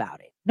talked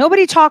about it.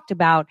 Nobody talked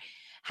about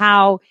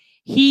how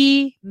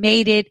he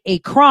made it a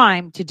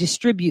crime to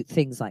distribute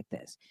things like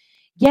this.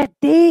 Yet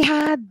they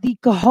had the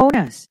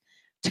cojones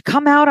to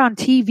come out on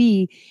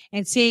TV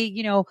and say,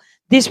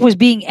 this was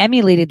being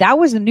emulated. That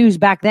was the news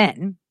back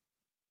then,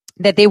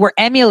 that they were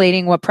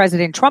emulating what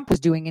President Trump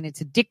was doing, and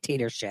it's a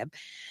dictatorship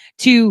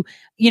to,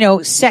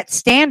 set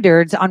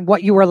standards on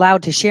what you were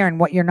allowed to share and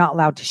what you're not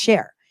allowed to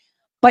share.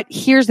 But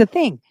here's the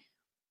thing.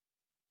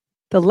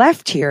 The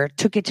left here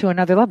took it to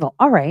another level.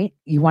 All right,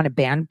 you want to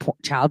ban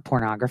child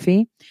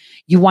pornography.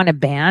 You want to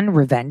ban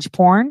revenge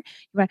porn.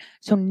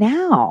 So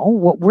now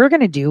what we're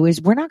going to do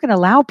is we're not going to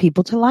allow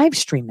people to live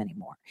stream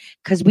anymore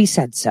because we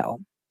said so.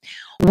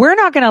 We're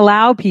not going to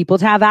allow people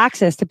to have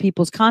access to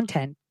people's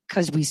content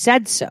because we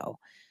said so.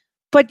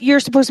 But you're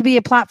supposed to be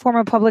a platform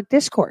of public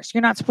discourse.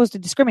 You're not supposed to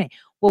discriminate.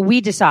 Well,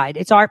 we decide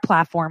it's our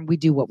platform. We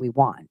do what we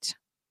want.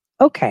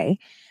 Okay.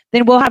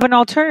 Then we'll have an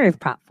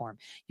alternative platform.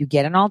 You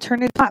get an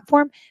alternative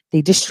platform,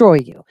 they destroy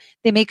you.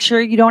 They make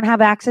sure you don't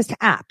have access to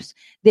apps.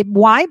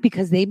 Why?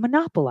 Because they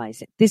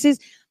monopolize it. This is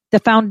the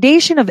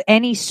foundation of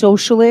any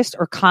socialist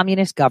or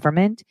communist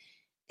government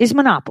is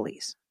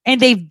monopolies. And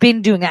they've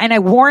been doing that. And I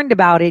warned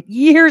about it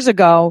years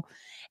ago.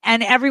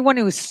 And everyone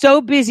who was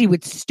so busy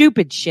with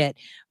stupid shit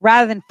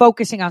rather than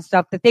focusing on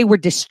stuff that they were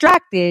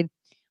distracted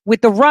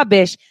with the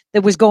rubbish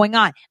that was going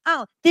on.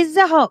 Oh, this is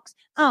a hoax.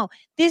 Oh,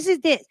 this is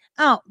this.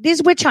 Oh,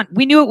 this witch hunt.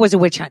 We knew it was a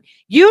witch hunt.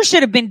 You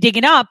should have been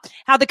digging up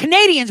how the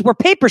Canadians were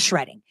paper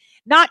shredding,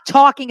 not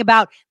talking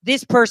about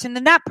this person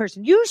and that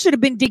person. You should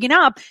have been digging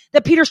up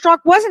that Peter Strzok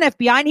wasn't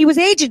FBI and he was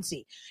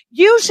agency.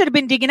 You should have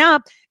been digging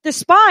up the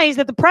spies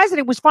that the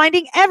president was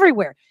finding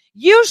everywhere.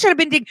 You should have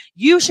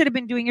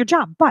been doing your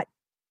job. But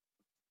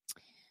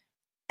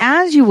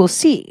as you will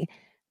see,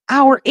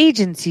 our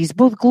agencies,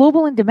 both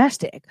global and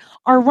domestic,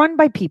 are run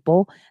by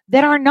people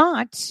that are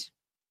not,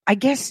 I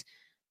guess,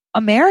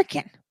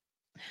 American.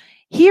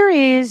 Here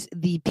is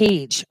the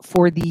page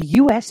for the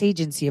U.S.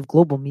 Agency of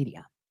Global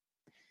Media.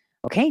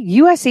 Okay,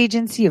 U.S.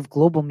 Agency of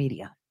Global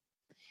Media.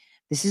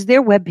 This is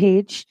their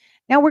webpage.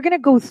 Now we're going to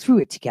go through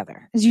it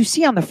together. As you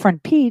see on the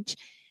front page,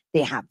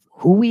 they have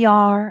who we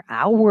are,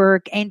 our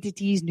work,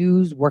 entities,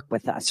 news, work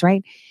with us,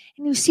 right?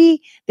 And you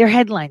see their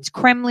headlines.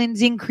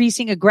 Kremlin's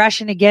increasing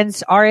aggression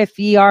against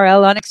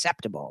RFE-RL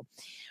unacceptable.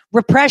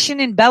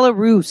 Repression in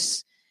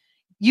Belarus.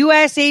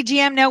 U.S.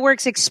 AGM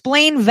networks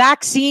explain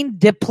vaccine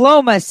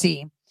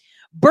diplomacy.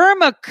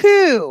 Burma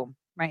coup.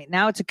 Right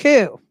now it's a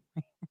coup.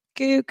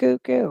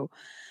 coup.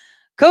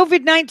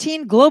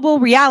 COVID-19 global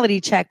reality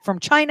check from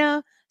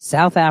China,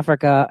 South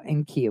Africa,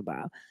 and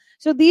Cuba.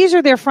 So these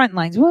are their front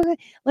lines. Well,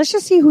 let's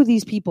just see who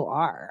these people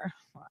are.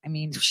 I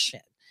mean,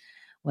 shit.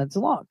 Let's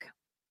look.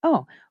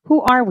 Oh,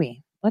 who are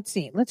we? Let's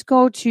see. Let's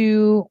go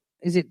to,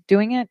 is it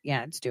doing it?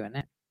 Yeah, it's doing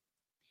it.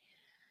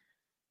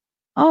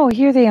 Oh,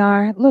 here they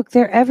are. Look,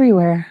 they're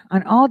everywhere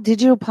on all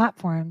digital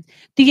platforms.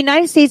 The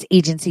United States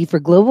Agency for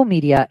Global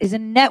Media is a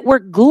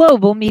network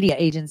global media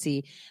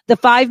agency. The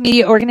 5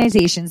 media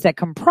organizations that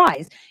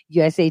comprise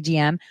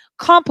USAGM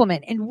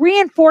complement and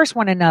reinforce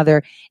one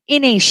another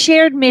in a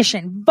shared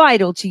mission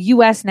vital to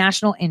U.S.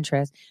 national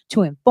interest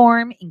to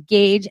inform,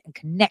 engage, and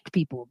connect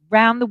people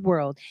around the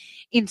world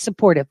in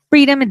support of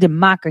freedom and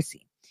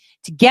democracy.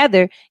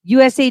 Together,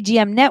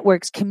 USAGM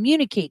networks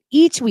communicate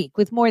each week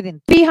with more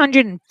than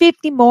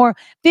 54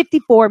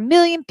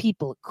 million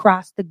people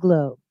across the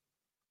globe.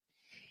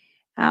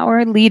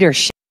 Our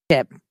leadership.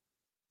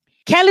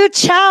 Kelu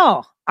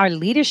Chao. Our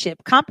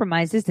leadership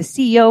compromises the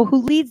CEO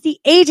who leads the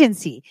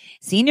agency,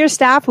 senior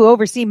staff who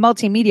oversee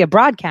multimedia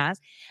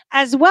broadcasts,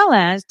 as well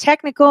as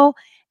technical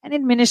and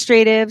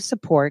administrative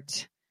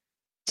support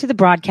to the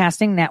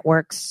broadcasting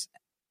networks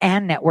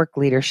and network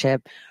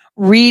leadership.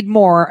 Read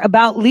more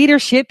about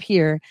leadership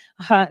here.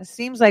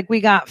 Seems like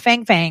we got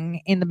Fang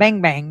Fang in the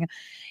Bang Bang.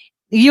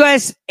 The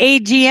U.S.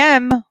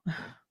 AGM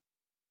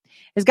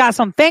has got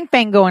some Fang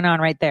Fang going on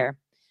right there.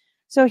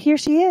 So here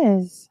she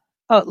is.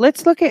 Oh,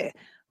 let's look at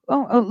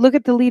look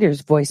at the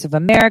leaders. Voice of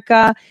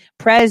America,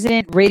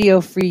 President,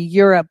 Radio Free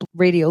Europe,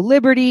 Radio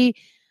Liberty,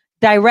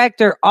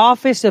 Director,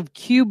 Office of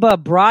Cuba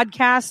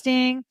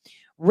Broadcasting,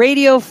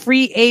 Radio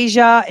Free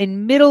Asia,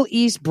 and Middle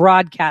East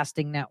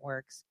Broadcasting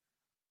Networks.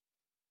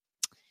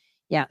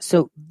 Yeah,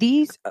 so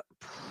these,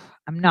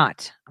 I'm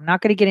not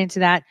going to get into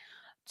that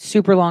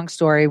super long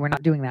story. We're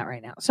not doing that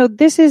right now. So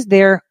this is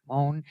their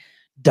own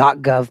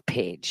 .gov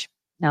page.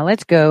 Now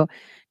let's go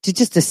to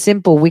just a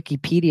simple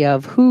Wikipedia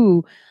of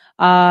who,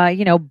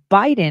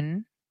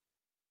 Biden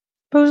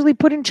supposedly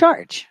put in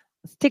charge.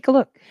 Let's take a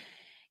look.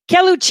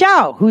 Kelu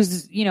Chao,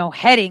 who's,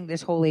 heading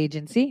this whole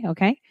agency.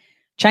 Okay.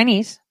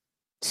 Chinese,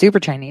 super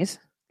Chinese,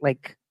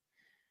 like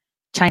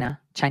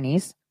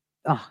Chinese.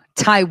 Oh,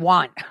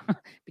 Taiwan,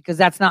 because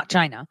that's not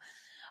China.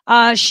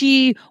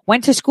 She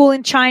went to school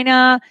in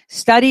China,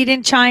 studied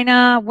in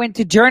China, went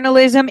to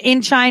journalism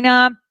in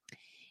China,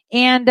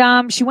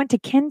 and she went to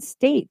Kent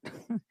State.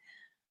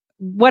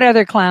 What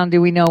other clown do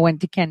we know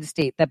went to Kent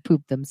State that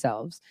pooped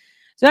themselves?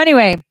 So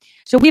anyway,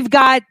 so we've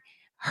got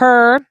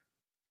her,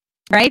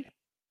 right,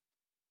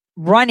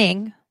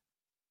 running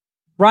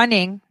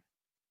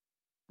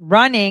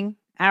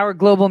our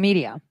global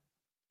media.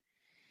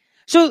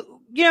 So,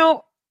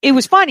 it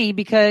was funny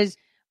because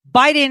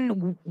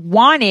Biden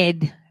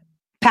wanted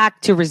Pak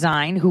to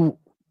resign, who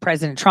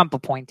President Trump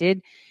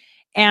appointed,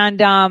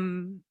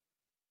 and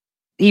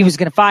he was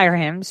going to fire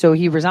him, so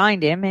he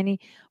resigned him, and he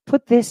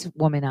put this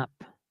woman up.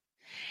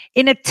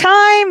 In a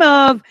time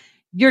of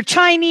you're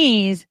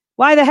Chinese,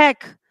 why the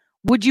heck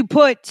would you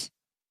put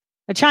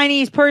a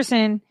Chinese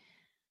person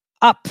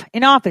up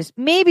in office?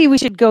 Maybe we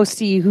should go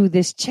see who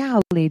this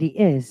Chow lady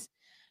is.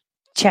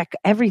 Check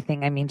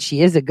everything. I mean,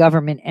 she is a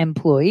government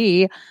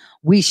employee.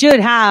 We should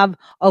have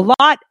a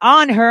lot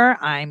on her.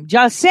 I'm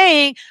just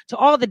saying to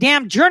all the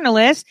damn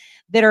journalists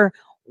that are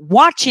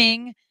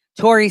watching,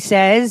 Tori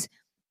says,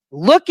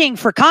 looking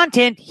for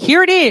content,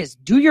 here it is.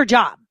 Do your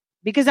job.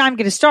 Because I'm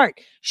going to start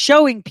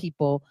showing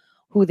people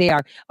who they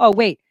are. Oh,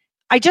 wait.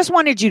 I just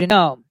wanted you to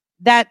know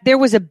that there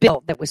was a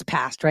bill that was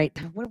passed, right?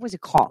 What was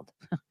it called?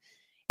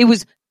 It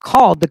was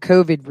called the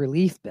COVID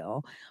relief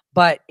bill,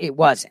 but it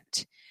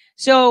wasn't.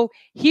 So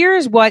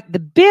here's what the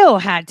bill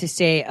had to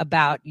say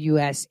about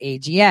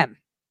USAGM.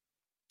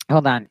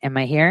 Hold on. Am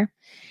I here?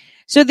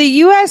 So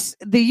the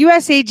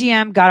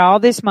USAGM got all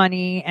this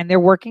money and they're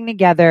working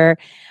together,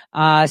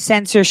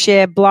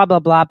 censorship, blah, blah,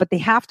 blah, but they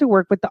have to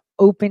work with the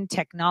Open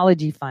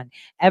Technology Fund.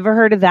 Ever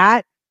heard of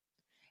that?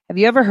 Have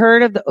you ever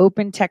heard of the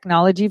Open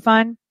Technology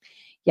Fund?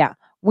 Yeah.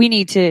 We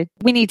need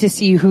to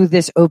see who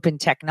this Open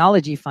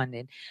Technology Fund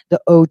is,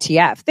 the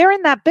OTF. They're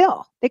in that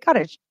bill. They got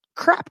a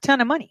crap ton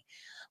of money.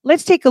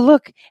 Let's take a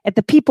look at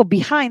the people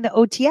behind the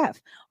OTF.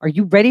 Are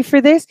you ready for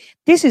this?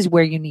 This is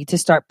where you need to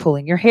start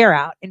pulling your hair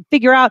out and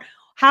figure out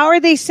how are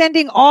they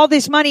sending all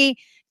this money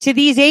to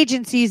these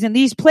agencies and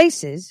these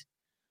places,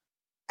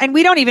 and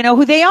we don't even know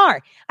who they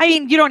are. I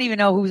mean, you don't even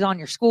know who's on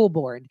your school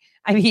board.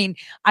 I mean,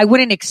 I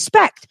wouldn't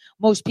expect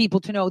most people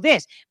to know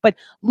this. But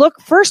look,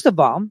 first of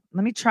all,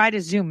 let me try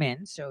to zoom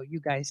in so you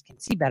guys can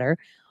see better.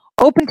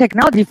 Open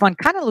Technology Fund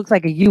kind of looks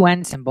like a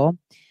UN symbol.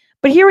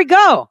 But here we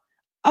go.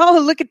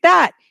 Oh, look at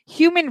that.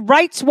 Human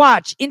Rights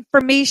Watch,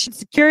 Information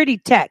Security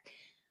Tech,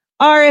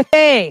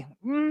 RFA,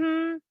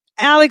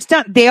 Alex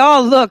Dunn. They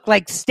all look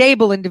like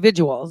stable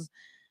individuals.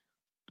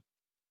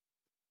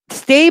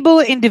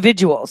 Stable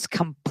individuals,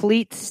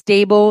 complete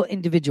stable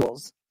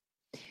individuals.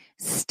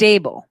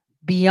 Stable,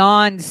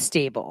 beyond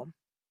stable.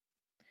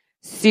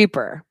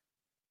 Super.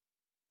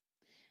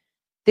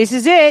 This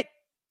is it.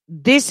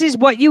 This is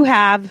what you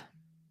have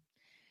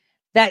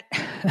that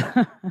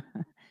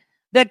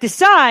that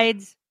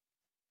decides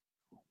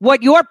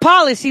what your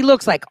policy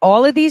looks like.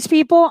 All of these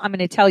people, I'm going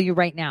to tell you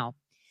right now,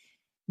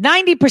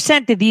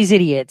 90% of these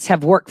idiots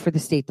have worked for the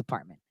State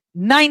Department.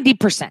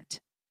 90%.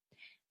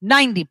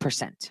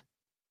 90%.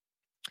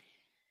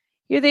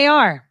 Here they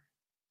are.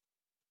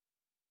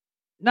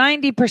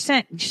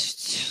 90%.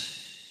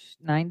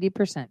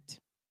 90%.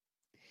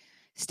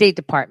 State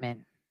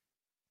Department.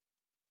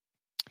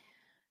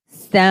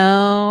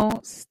 So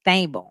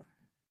stable.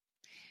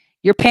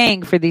 You're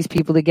paying for these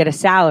people to get a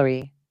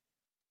salary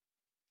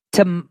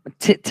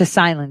to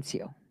silence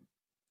you.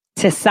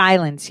 To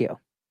silence you.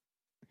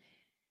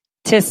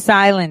 To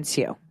silence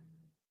you.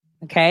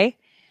 Okay?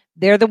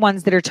 They're the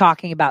ones that are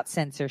talking about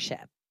censorship.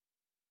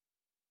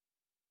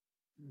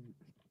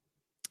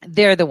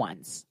 They're the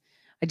ones.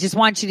 I just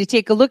want you to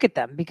take a look at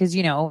them because,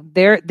 you know,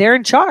 they're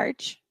in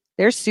charge.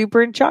 They're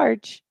super in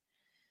charge.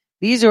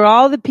 These are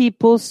all the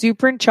people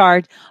super in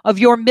charge of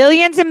your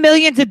millions and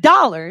millions of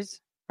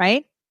dollars,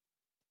 right?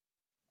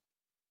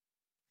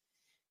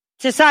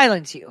 To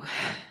silence you.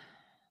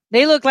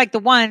 They look like the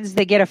ones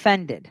that get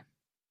offended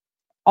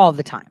all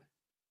the time.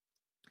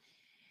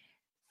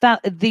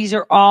 These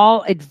are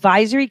all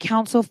advisory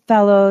council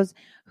fellows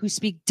who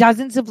speak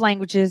dozens of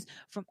languages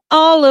from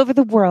all over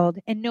the world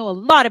and know a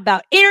lot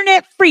about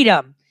internet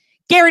freedom.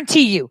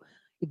 Guarantee you,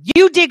 if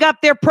you dig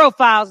up their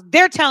profiles,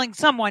 they're telling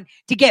someone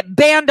to get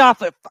banned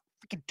off of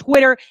freaking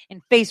Twitter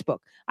and Facebook.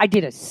 I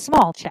did a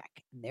small check,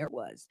 and there it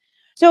was.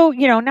 So,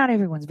 not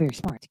everyone's very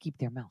smart to keep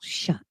their mouth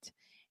shut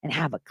and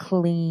have a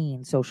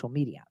clean social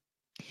media.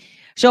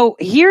 So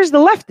here's the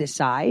leftist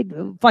side,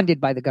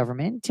 funded by the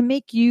government, to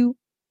make you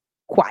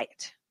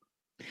quiet.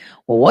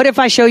 Well, what if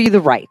I show you the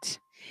right?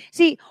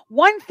 See,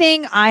 one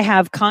thing I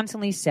have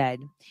constantly said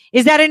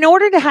is that in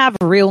order to have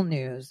real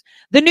news,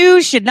 the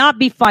news should not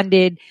be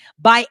funded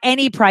by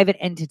any private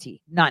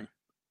entity. None.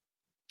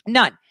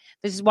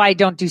 This is why I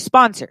don't do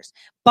sponsors.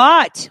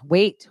 But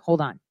wait, hold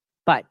on.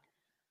 But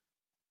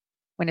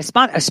when a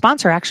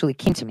sponsor actually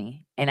came to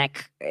me, and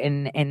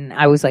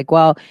I was like,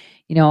 well,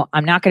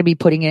 I'm not going to be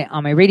putting it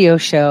on my radio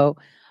show,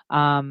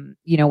 when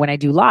I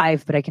do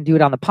live, but I can do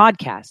it on the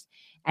podcast.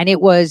 And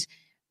it was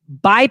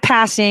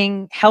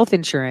bypassing health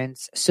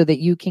insurance so that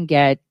you can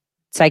get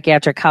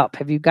psychiatric help.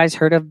 Have you guys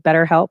heard of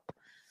BetterHelp?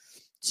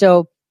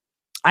 So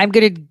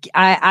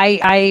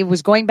I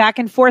was going back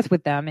and forth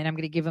with them, and I'm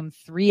going to give them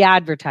 3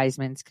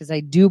 advertisements because I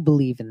do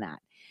believe in that.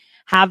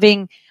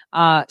 Having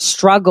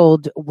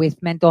struggled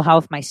with mental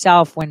health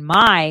myself when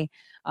my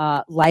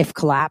life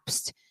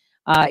collapsed,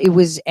 it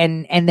was,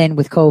 and then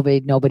with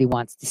COVID, nobody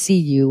wants to see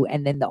you.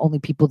 And then the only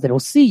people that will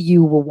see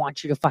you will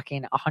want you to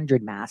fucking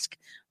 100 mask,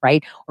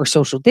 right? Or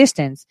social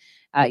distance.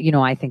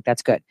 I think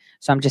that's good.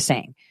 So I'm just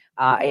saying,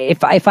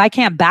 if I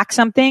can't back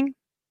something,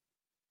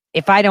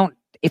 if I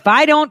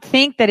don't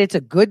think that it's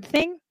a good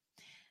thing,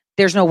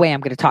 there's no way I'm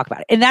going to talk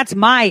about it. And that's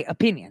my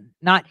opinion,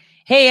 not,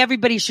 hey,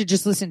 everybody should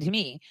just listen to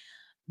me.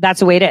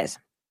 That's the way it is.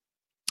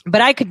 But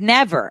I could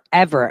never,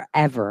 ever,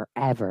 ever,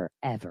 ever,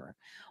 ever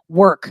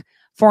work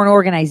for an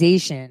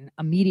organization,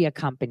 a media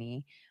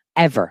company,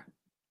 ever.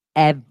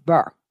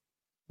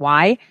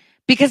 Why?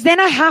 Because then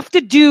I have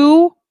to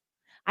do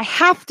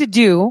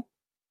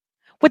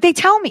what they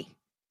tell me.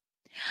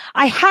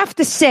 I have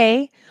to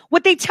say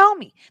what they tell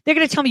me. They're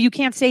going to tell me, you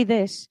can't say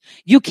this.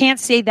 You can't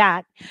say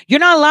that. You're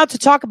not allowed to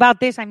talk about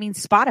this. I mean,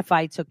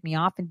 Spotify took me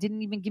off and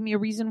didn't even give me a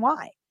reason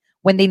why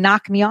when they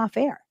knocked me off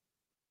air.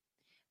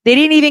 They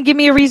didn't even give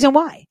me a reason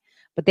why,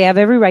 but they have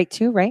every right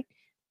to, right?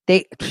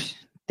 They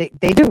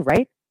do,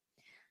 right?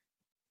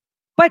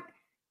 But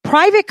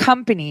private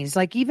companies,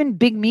 like even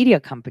big media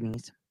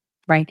companies,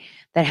 right,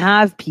 that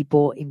have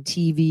people in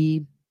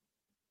TV,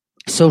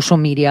 social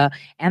media,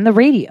 and the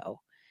radio,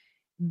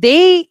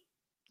 they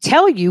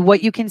tell you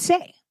what you can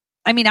say.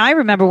 I mean, I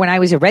remember when I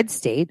was at Red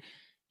State,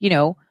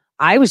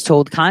 I was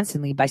told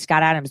constantly by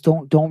Scott Adams,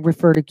 don't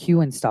refer to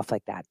Q and stuff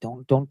like that.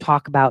 Don't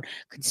talk about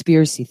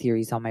conspiracy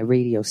theories on my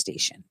radio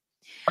station.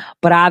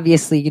 But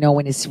obviously,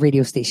 when his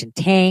radio station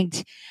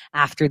tanked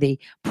after they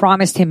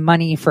promised him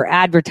money for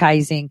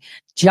advertising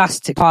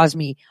just to cause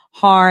me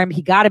harm,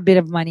 he got a bit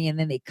of money and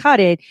then they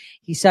cut it.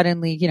 He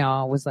suddenly,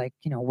 was like,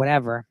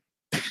 whatever.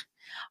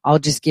 I'll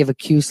just give a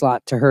Q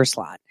slot to her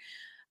slot.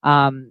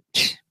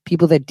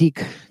 People that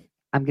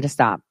I'm going to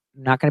stop.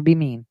 I'm not going to be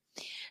mean.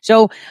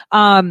 So,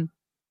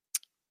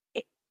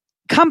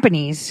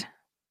 companies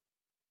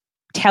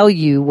tell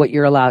you what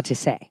you're allowed to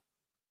say.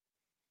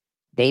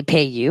 They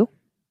pay you.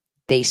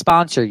 They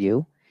sponsor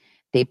you.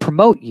 They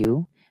promote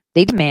you.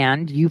 They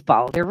demand you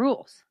follow their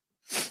rules.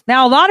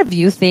 Now, a lot of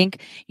you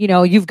think,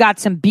 you've got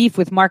some beef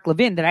with Mark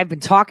Levin that I've been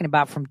talking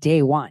about from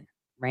day one,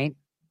 right?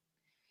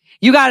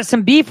 You got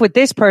some beef with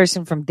this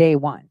person from day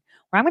one.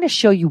 Well, I'm going to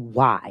show you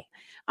why.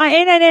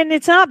 And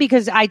it's not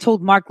because I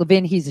told Mark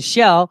Levin he's a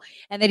shill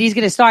and that he's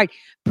going to start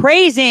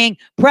praising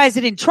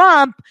President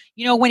Trump,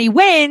 when he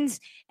wins,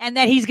 and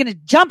that he's going to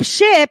jump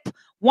ship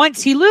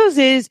once he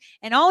loses,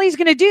 and all he's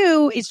going to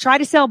do is try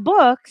to sell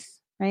books,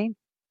 right?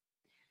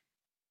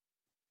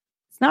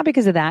 It's not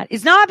because of that.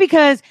 It's not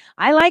because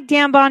I like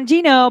Dan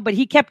Bongino, but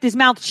he kept his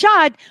mouth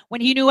shut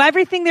when he knew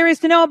everything there is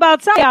to know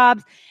about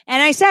psyops.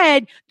 And I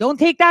said, don't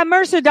take that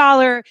Mercer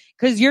dollar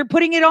because you're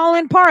putting it all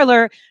in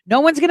Parler.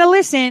 No one's going to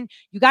listen.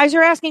 You guys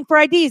are asking for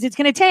IDs. It's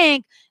going to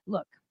tank.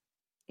 Look,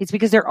 it's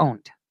because they're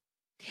owned.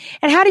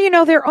 And how do you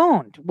know they're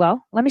owned?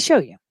 Well, let me show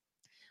you.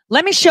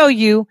 Let me show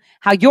you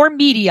how your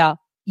media,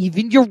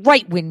 even your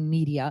right-wing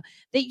media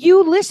that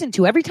you listen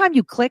to, every time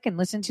you click and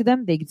listen to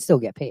them, they can still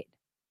get paid.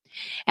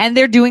 And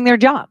they're doing their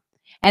job.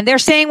 And they're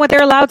saying what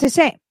they're allowed to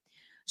say.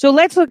 So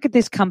let's look at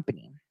this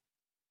company.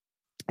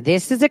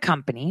 This is a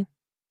company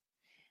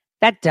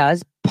that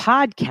does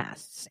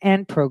podcasts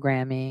and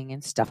programming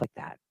and stuff like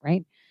that,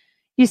 right?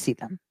 You see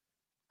them.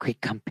 Great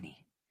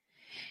company.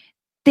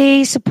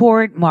 They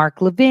support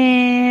Mark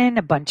Levin,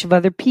 a bunch of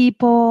other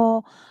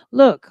people.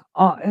 Look,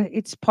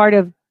 it's part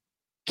of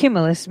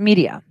Cumulus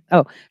Media.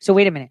 Oh, so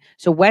wait a minute.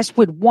 So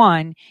Westwood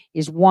One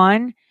is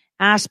one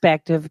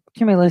aspect of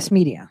Cumulus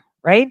Media,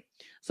 right?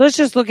 So let's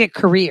just look at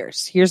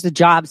careers. Here's the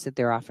jobs that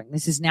they're offering.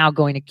 This is now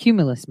going to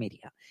Cumulus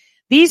Media.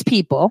 These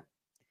people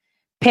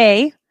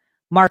pay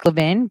Mark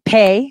Levin,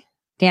 pay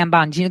Dan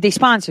Bongino. They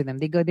sponsor them.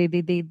 They go.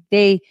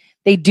 They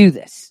do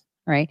this,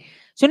 right?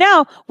 So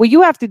now what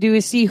you have to do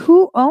is see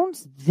who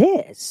owns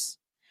this,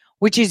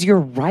 which is your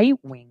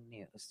right-wing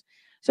news.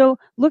 So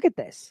look at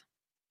this.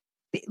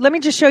 Let me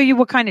just show you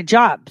what kind of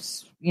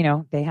jobs,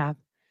 they have.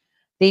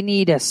 They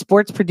need a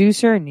sports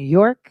producer in New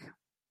York.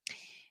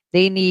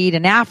 They need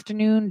an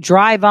afternoon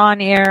drive on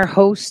air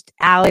host,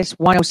 Alice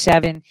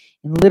 107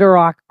 in Little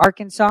Rock,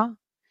 Arkansas.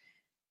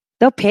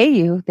 They'll pay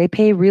you. They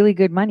pay really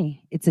good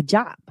money. It's a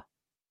job.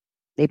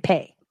 They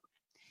pay.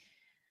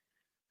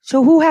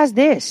 So who has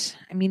this?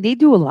 I mean, they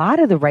do a lot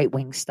of the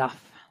right-wing stuff.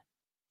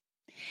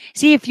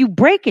 See, if you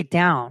break it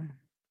down,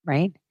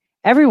 right,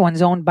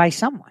 everyone's owned by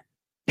someone.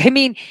 I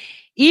mean,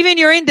 even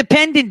your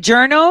independent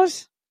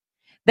journals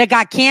that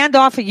got canned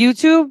off of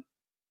YouTube,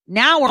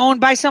 now are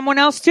owned by someone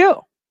else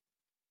too.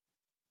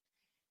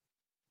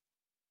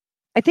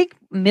 I think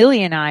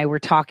Millie and I were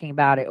talking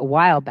about it a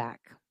while back,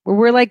 where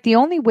we're like, the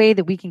only way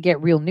that we can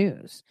get real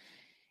news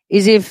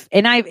is if,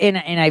 and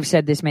I've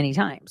said this many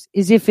times,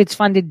 is if it's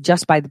funded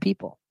just by the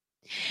people.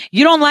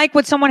 You don't like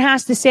what someone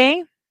has to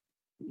say,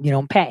 you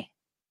don't pay.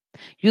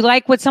 You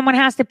like what someone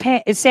has to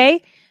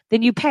say,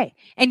 then you pay.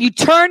 And you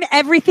turn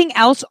everything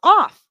else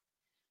off.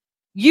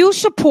 You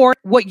support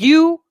what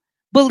you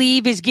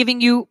believe is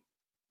giving you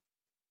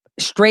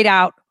straight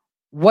out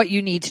what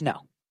you need to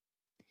know.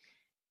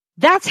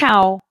 That's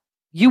how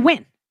you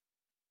win.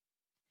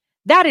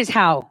 That is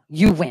how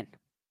you win.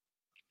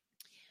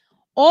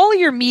 All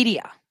your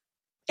media,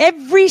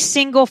 every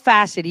single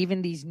facet,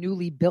 even these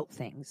newly built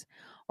things,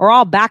 are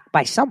all backed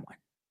by someone,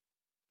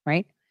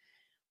 right?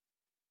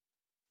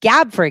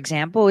 Gab, for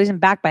example, isn't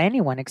backed by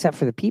anyone except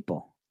for the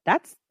people.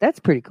 That's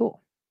pretty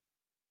cool.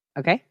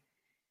 Okay?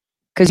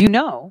 Because you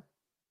know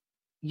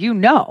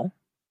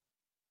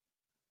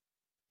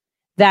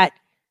that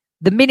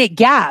the minute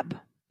Gab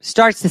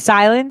starts to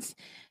silence,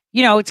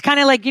 it's kind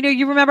of like,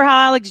 you remember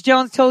how Alex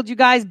Jones told you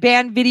guys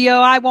ban video?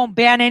 I won't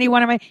ban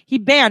anyone. He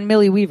banned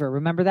Millie Weaver.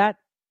 Remember that?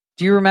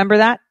 Do you remember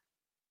that?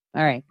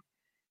 All right.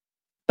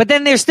 But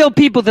then there's still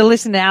people that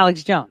listen to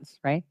Alex Jones,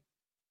 right?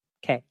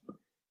 Okay.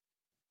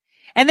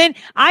 And then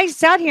I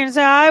sat here and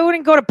said, I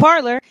wouldn't go to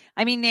Parler.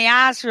 I mean, they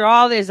asked for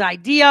all this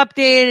ID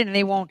updated and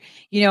they won't,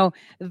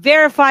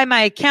 verify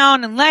my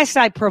account unless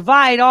I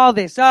provide all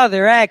this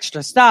other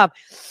extra stuff.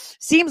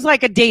 Seems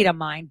like a data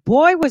mine.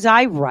 Boy, was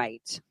I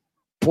right.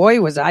 Boy,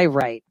 was I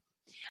right.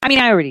 I mean,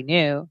 I already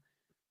knew.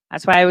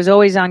 That's why I was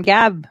always on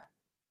Gab.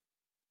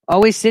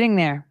 Always sitting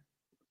there.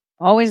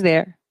 Always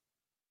there.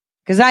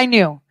 Because I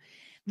knew.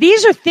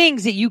 These are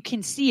things that you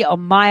can see a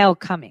mile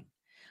coming.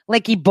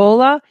 Like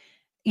Ebola,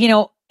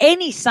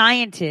 any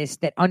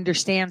scientist that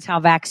understands how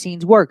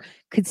vaccines work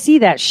could see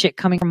that shit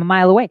coming from a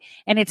mile away.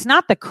 And it's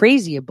not the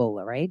crazy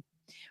Ebola, right?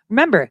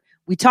 Remember,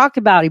 we talked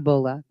about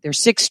Ebola. There's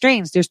 6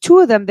 strains. There's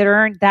 2 of them that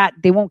aren't that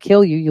they won't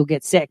kill you. You'll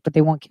get sick, but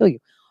they won't kill you.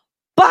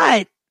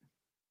 But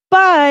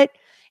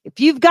if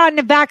you've gotten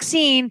a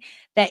vaccine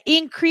that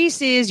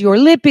increases your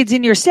lipids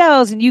in your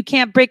cells and you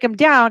can't break them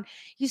down,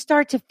 you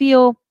start to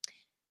feel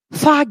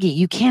foggy.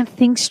 You can't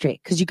think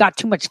straight because you got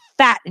too much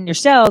fat in your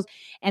cells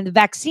and the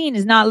vaccine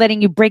is not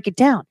letting you break it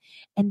down.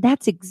 And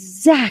that's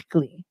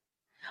exactly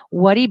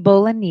what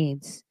Ebola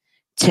needs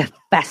to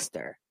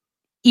fester,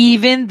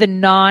 even the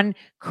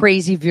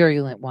non-crazy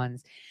virulent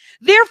ones.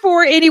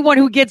 Therefore, anyone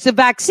who gets a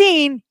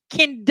vaccine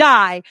can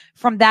die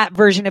from that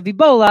version of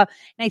Ebola.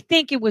 And I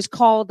think it was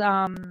called,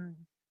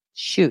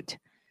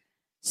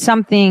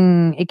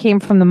 something, it came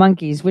from the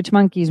monkeys. Which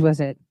monkeys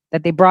was it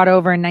that they brought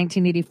over in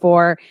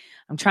 1984?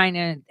 I'm trying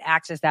to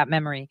access that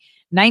memory.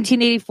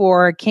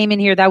 1984 came in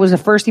here. That was the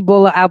first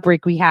Ebola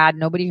outbreak we had.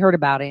 Nobody heard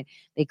about it.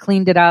 They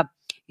cleaned it up,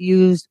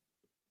 used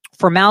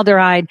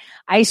formaldehyde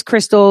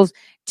crystals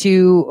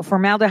to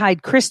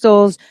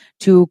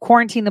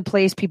quarantine the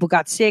place. People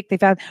got sick. They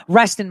found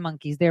restin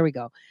monkeys. There we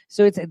go.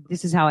 So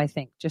this is how I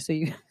think, just so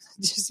you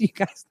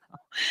guys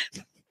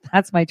know.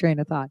 That's my train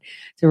of thought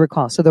to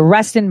recall. So the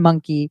restin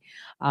monkey,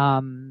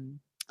 Ebola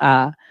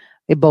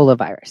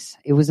virus.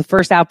 It was the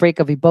first outbreak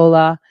of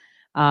Ebola,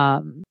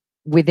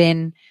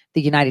 within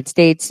the United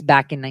States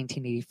back in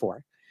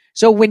 1984.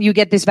 So when you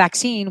get this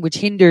vaccine, which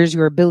hinders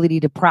your ability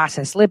to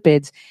process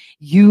lipids,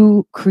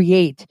 you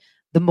create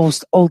the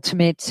most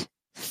ultimate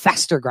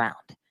fester ground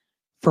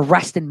for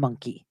restin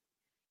monkey,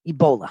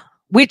 Ebola,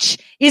 which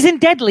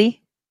isn't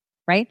deadly,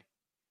 right?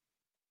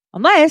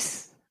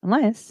 Unless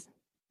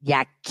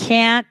you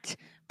can't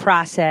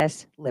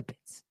process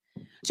lipids.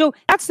 So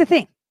that's the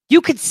thing.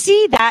 You could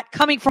see that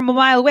coming from a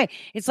mile away.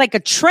 It's like a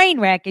train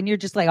wreck and you're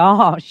just like,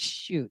 oh,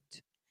 shoot.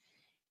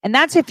 And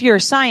that's if you're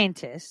a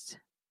scientist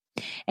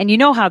and you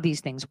know how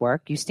these things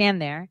work. You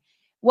stand there.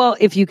 Well,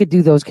 if you could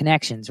do those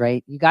connections,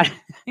 right? You got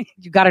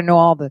to know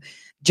all the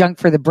junk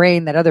for the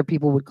brain that other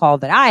people would call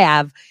that I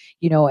have,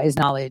 as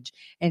knowledge,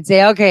 and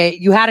say, okay,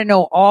 you had to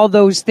know all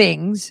those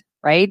things,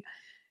 right?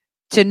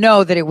 To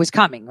know that it was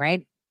coming,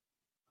 right?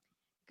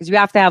 Because you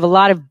have to have a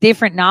lot of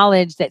different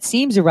knowledge that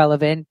seems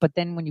irrelevant, but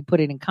then when you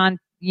put it in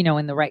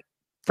in the right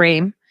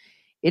frame,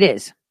 it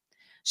is.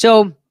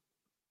 So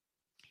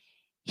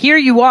here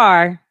you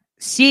are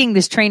seeing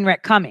this train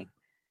wreck coming.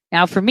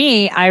 Now, for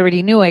me, I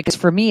already knew it because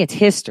for me, it's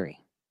history.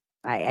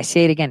 I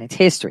say it again, it's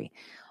history.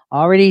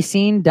 Already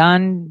seen,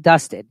 done,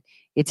 dusted.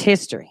 It's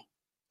history.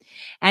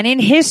 And in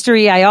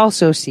history, I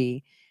also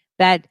see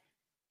that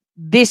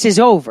this is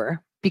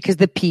over because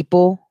the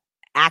people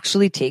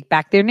actually take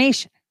back their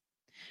nation.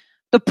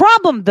 The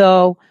problem,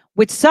 though,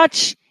 with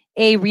such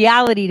a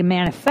reality to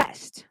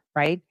manifest,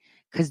 right?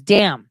 Because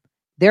damn,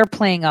 they're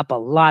playing up a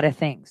lot of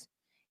things,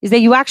 is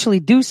that you actually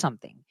do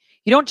something.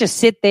 You don't just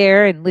sit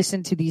there and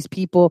listen to these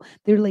people.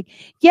 They're like,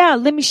 yeah,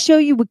 let me show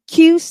you what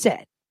Q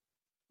said.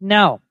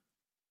 No,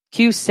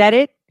 Q said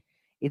it.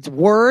 It's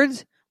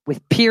words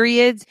with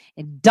periods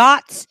and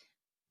dots,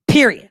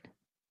 period.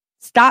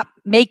 Stop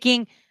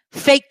making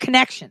fake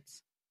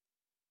connections.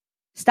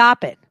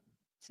 Stop it.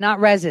 It's not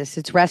resist,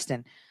 it's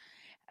resting.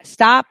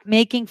 Stop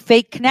making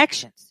fake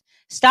connections.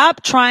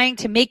 Stop trying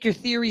to make your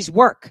theories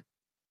work.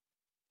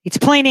 It's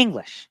plain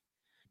English.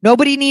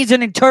 Nobody needs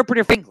an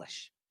interpreter for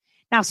English.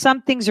 Now,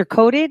 some things are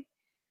coded,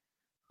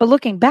 but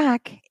looking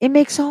back, it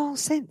makes all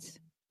sense.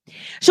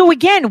 So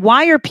again,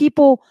 why are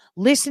people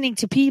listening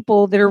to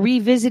people that are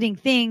revisiting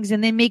things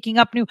and then making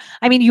up new?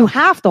 I mean, you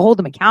have to hold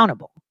them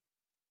accountable,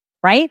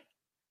 right?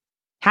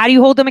 How do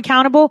you hold them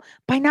accountable?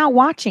 By not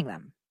watching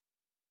them.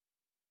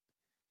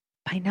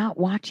 By not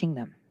watching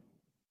them.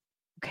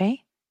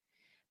 Okay?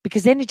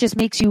 Because then it just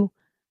makes you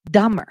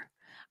dumber.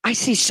 I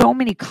see so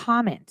many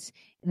comments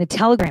in the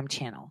Telegram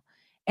channel,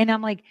 and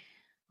I'm like,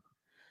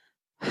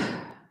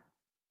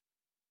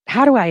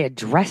 how do I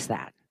address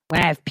that?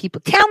 When I have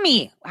people, tell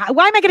me,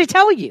 why am I going to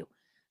tell you?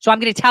 So I'm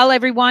going to tell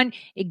everyone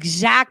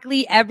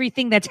exactly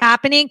everything that's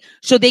happening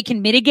so they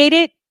can mitigate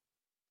it.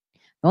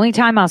 The only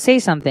time I'll say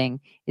something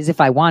is if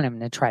I want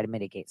them to try to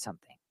mitigate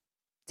something.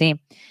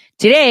 See,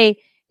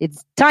 today,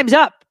 it's time's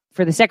up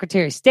for the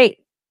Secretary of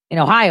State in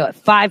Ohio at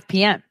 5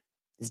 p.m.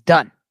 It's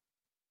done.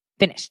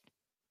 Finished.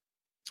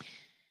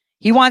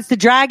 He wants to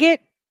drag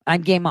it.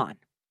 I'm game on.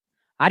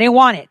 I didn't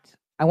want it.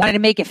 I wanted to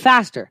make it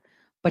faster.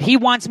 But he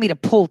wants me to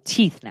pull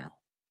teeth now.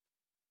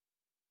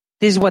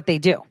 This is what they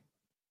do.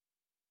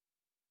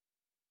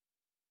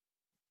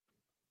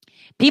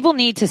 People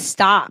need to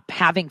stop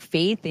having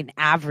faith in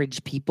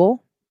average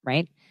people,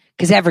 right?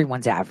 Because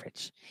everyone's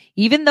average.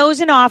 Even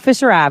those in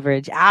office are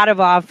average, out of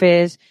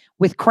office,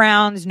 with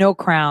crowns, no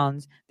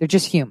crowns. They're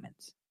just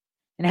humans.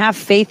 And have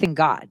faith in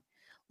God.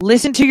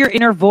 Listen to your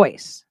inner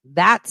voice.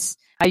 That's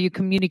how you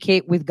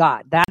communicate with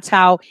God. That's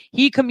how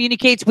he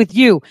communicates with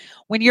you.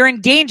 When you're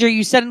in danger,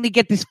 you suddenly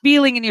get this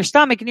feeling in your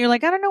stomach and you're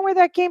like, I don't know where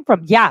that came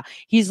from. Yeah.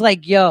 He's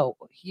like, yo,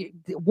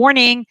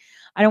 warning.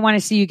 I don't want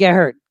to see you get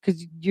hurt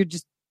because you're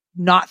just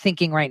not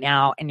thinking right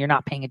now and you're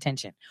not paying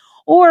attention.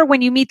 Or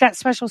when you meet that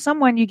special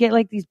someone, you get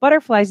like these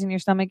butterflies in your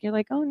stomach. You're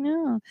like, oh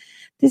no,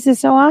 this is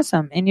so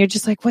awesome. And you're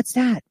just like, what's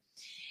that?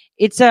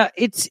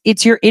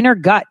 It's your inner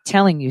gut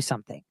telling you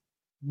something.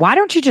 Why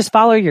don't you just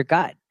follow your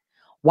gut?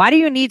 Why do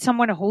you need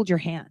someone to hold your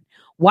hand?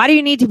 Why do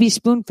you need to be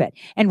spoon-fed?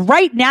 And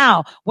right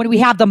now, when we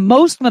have the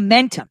most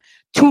momentum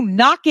to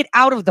knock it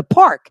out of the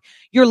park,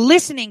 you're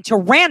listening to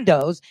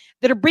randos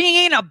that are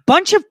bringing in a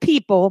bunch of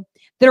people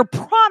that are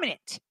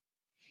prominent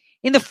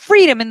in the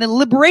freedom and the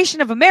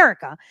liberation of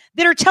America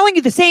that are telling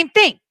you the same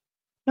thing.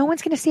 No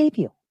one's going to save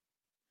you.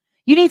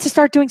 You need to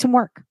start doing some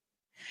work.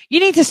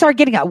 You need to start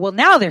getting out. Well,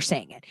 now they're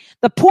saying it.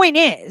 The point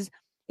is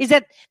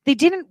that they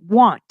didn't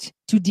want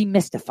to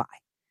demystify.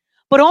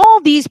 But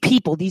all these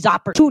people, these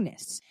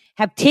opportunists,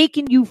 have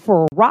taken you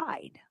for a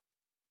ride.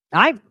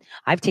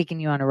 I've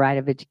taken you on a ride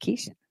of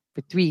education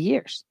for 3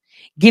 years,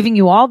 giving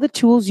you all the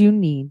tools you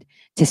need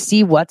to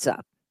see what's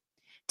up,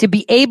 to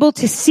be able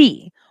to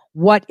see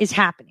what is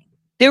happening.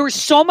 There is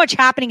so much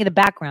happening in the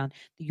background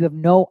that you have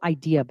no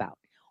idea about.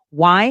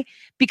 Why?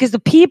 Because the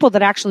people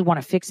that actually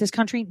want to fix this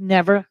country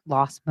never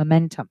lost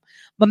momentum.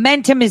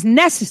 Momentum is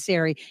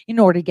necessary in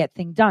order to get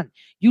things done.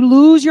 You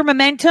lose your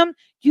momentum,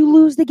 you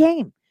lose the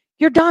game.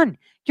 You're done.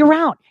 You're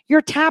out.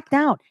 You're tapped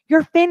out.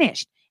 You're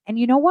finished. And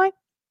you know what?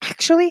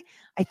 Actually,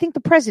 I think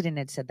the president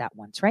had said that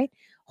once, right?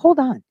 Hold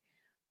on.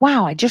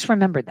 Wow, I just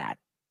remembered that.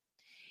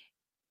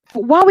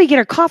 While we get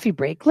our coffee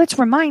break, let's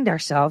remind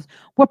ourselves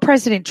what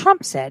President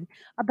Trump said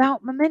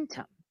about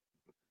momentum.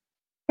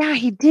 Yeah,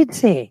 he did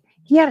say,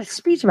 he had a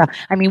speech about,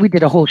 we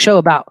did a whole show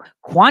about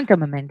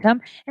quantum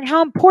momentum and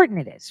how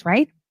important it is,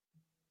 right?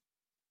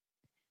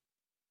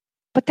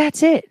 But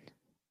that's it.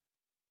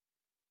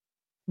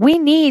 We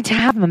need to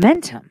have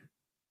momentum.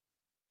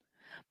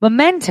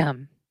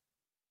 Momentum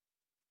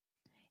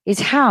is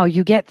how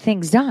you get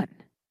things done.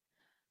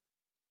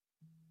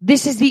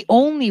 This is the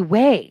only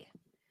way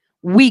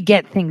we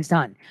get things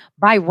done,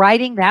 by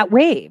riding that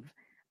wave.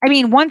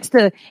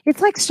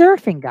 It's like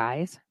surfing,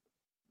 guys.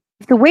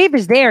 If the wave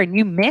is there and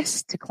you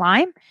miss to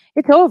climb,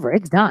 it's over.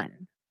 It's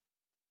done.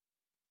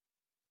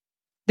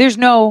 There's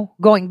no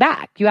going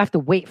back. You have to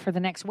wait for the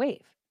next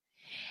wave.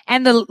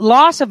 And the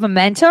loss of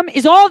momentum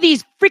is all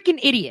these freaking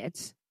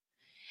idiots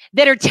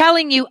that are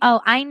telling you,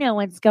 oh, I know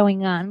what's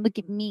going on. Look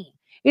at me.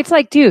 It's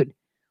like, dude,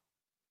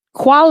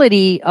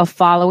 quality of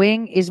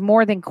following is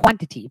more than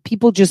quantity.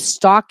 People just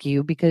stalk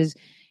you because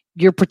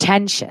you're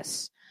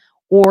pretentious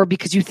or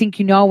because you think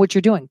you know what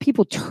you're doing.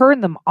 People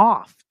turn them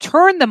off.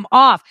 Turn them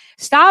off.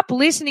 Stop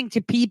listening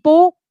to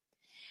people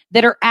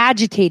that are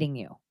agitating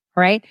you,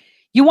 right?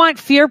 You want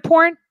fear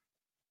porn?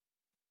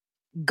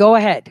 Go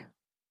ahead.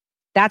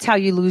 That's how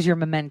you lose your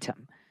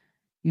momentum.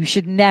 You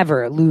should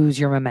never lose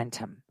your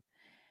momentum.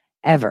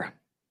 Ever.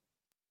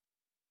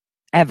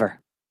 ever.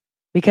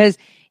 Because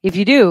if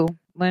you do,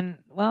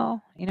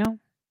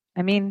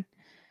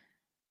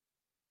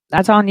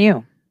 that's on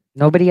you.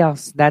 Nobody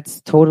else.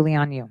 That's totally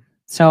on you.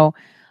 So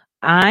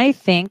I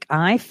think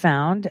I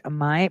found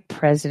my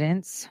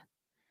president's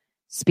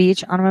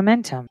speech on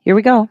momentum. Here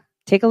we go.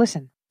 Take a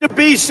listen. To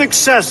be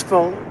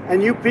successful,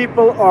 and you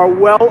people are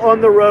well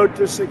on the road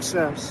to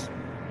success,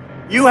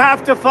 you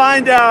have to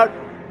find out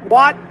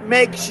what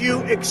makes you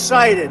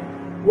excited,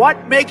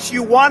 what makes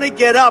you want to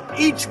get up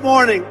each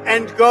morning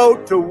and go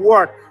to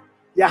work.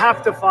 You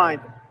have to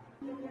find it.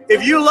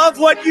 If you love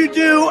what you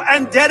do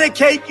and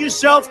dedicate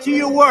yourself to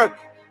your work,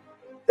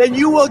 then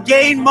you will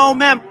gain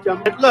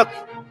momentum. And look,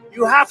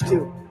 you have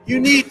to. You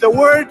need the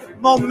word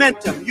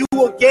momentum. You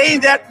will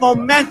gain that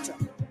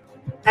momentum.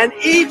 And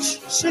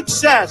each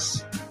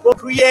success will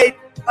create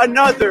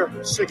another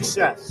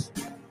success.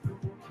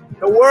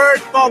 The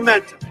word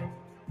momentum.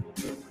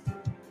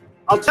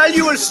 I'll tell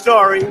you a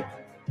story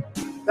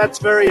that's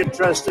very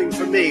interesting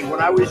for me.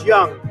 When I was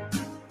young,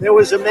 there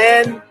was a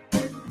man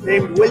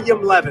named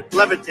William Levitt,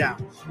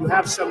 Levittown. You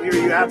have some here,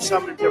 you have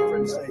some in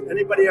different states.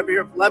 Anybody ever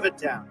hear of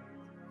Levittown?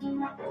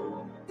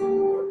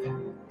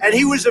 And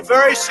he was a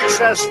very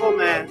successful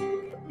man.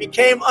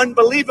 Became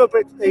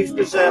unbelievable. He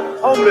was a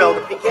home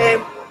builder.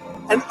 Became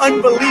an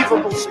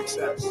unbelievable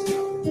success.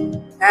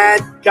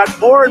 And got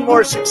more and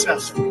more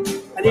successful.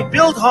 And he'd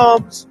build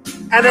homes.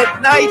 And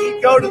at night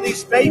he'd go to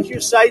these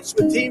major sites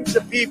with teams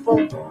of people.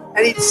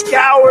 And he'd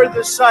scour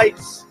the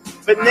sites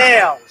for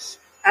nails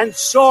and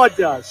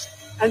sawdust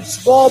and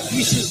small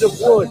pieces of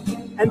wood.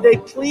 And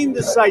they'd clean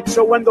the site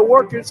so when the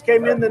workers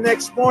came in the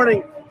next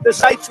morning, the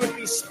sites would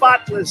be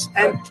spotless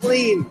and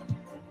clean.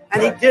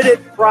 And he did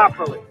it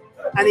properly.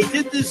 And he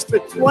did this for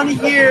 20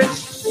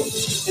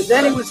 years. And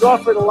then he was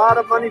offered a lot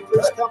of money for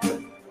his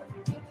company.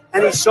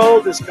 And he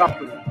sold his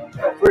company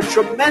for a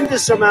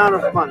tremendous amount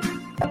of money.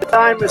 At the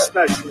time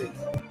especially.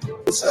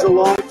 This is a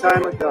long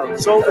time ago. He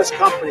sold his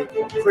company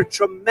for a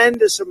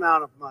tremendous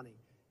amount of money.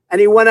 And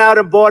he went out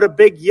and bought a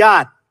big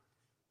yacht.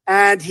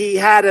 And he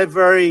had a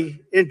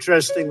very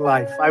interesting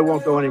life. I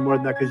won't go any more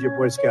than that because you're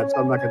Boy Scouts.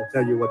 I'm not going to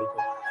tell you what he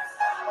did.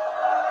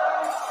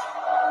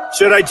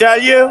 Should I tell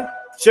you?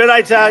 Should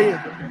I tell you?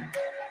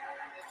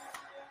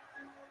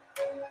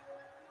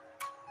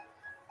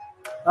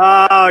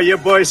 Oh, you're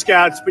Boy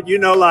Scouts, but you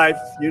know life.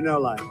 You know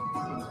life.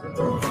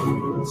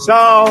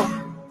 So,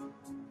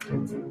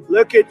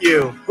 look at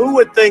you. Who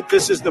would think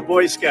this is the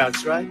Boy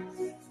Scouts, right?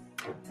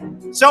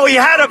 So he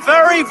had a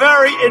very,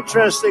 very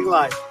interesting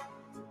life.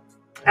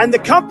 And the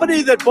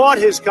company that bought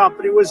his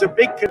company was a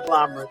big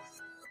conglomerate.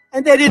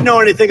 And they didn't know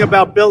anything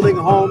about building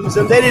homes,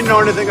 and they didn't know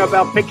anything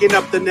about picking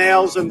up the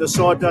nails and the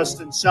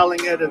sawdust and selling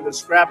it and the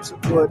scraps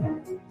of wood.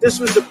 This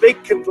was a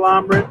big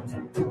conglomerate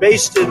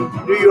based in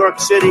New York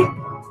City.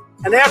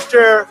 And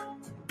after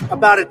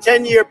about a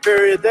 10-year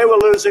period, they were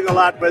losing a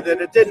lot with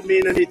it. It didn't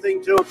mean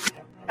anything to them.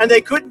 And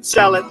they couldn't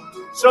sell it.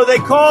 So they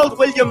called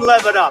William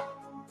Levitt up.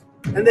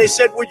 And they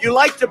said, would you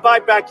like to buy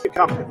back your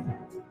company?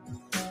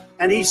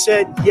 And he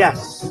said,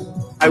 yes,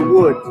 I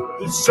would.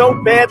 He so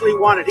badly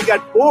wanted. He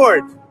got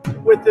bored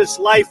with this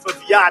life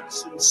of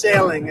yachts and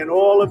sailing and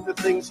all of the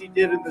things he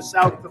did in the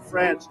south of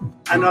France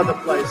and other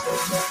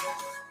places.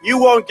 You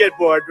won't get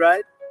bored,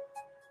 right?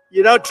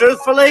 You know,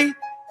 truthfully,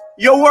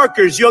 your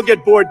workers, you'll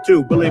get bored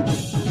too, believe me.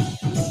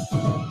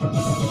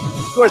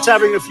 Of course,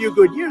 having a few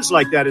good years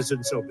like that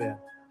isn't so bad.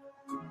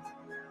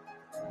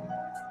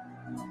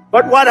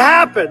 But what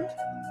happened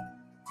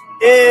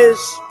is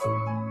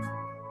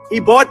he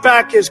bought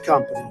back his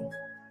company,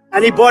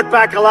 and he bought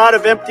back a lot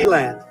of empty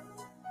land.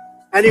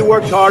 And he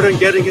worked hard on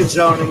getting it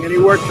zoning, and he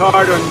worked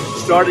hard on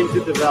starting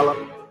to develop.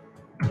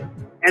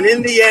 And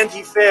in the end,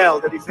 he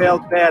failed, and he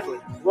failed badly.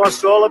 He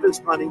lost all of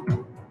his money.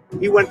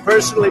 He went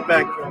personally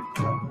bankrupt.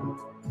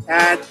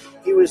 And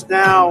he was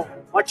now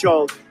much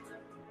older.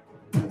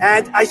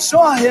 And I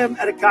saw him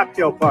at a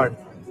cocktail party.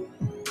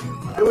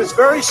 It was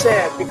very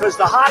sad because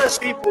the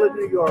hottest people in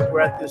New York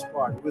were at this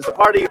party. It was the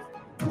party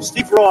of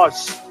Steve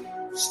Ross.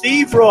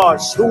 Steve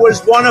Ross, who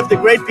was one of the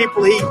great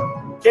people he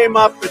came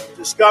up and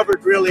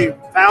discovered, really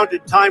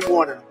founded Time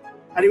Warner.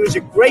 And he was a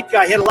great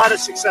guy. He had a lot of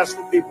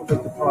successful people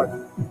at the party.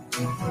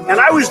 And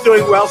I was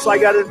doing well, so I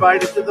got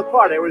invited to the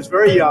party. I was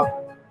very young.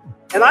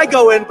 And I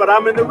go in, but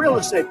I'm in the real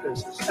estate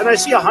business. And I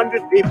see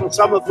 100 people,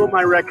 some of whom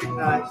I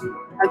recognize.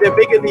 And they're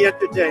big in the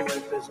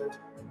entertainment business.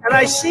 And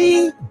I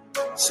see,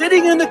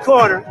 sitting in the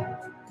corner,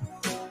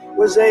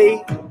 was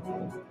a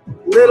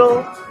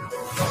little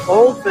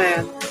old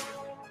man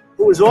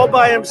who was all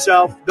by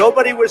himself.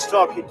 Nobody was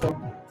talking to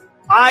him.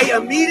 I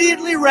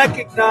immediately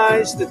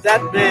recognized that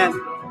that man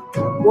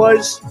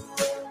was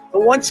the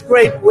once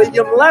great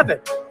William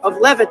Levitt of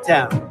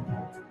Levittown.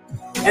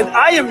 And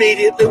I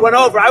immediately went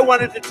over. I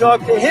wanted to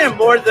talk to him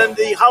more than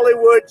the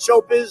Hollywood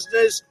show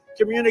business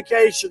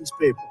communications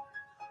people.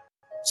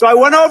 So I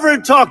went over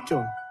and talked to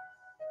him.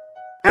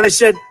 And I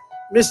said,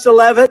 Mr.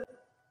 Levitt,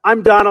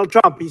 I'm Donald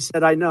Trump. He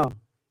said, I know.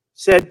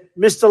 Said,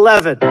 Mr.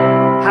 Levitt,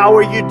 how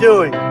are you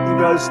doing? He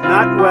goes,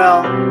 not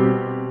well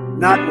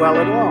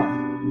at all.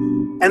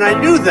 And I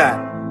knew that.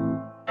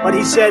 but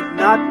he said,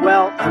 not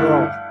well at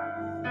all.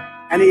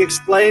 And he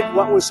explained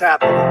what was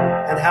happening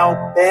and how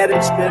bad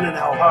it's been and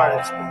how hard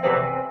it's been.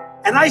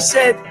 And I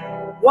said,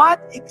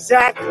 what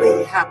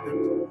exactly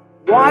happened?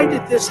 Why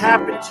did this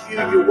happen to you?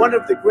 You're one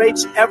of the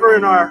greats ever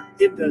in our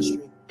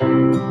industry.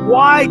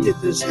 Why did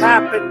this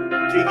happen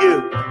to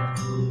you?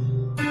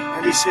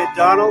 And he said,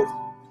 Donald,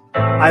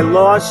 I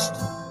lost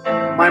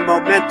my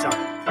momentum.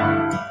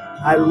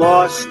 I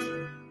lost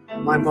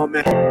my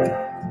momentum.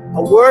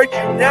 A word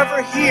you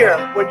never hear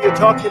when you're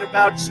talking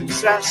about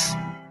success.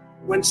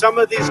 When some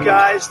of these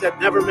guys that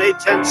never made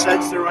 10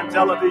 cents, they're on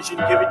television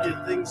giving you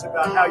things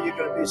about how you're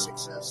going to be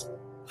successful.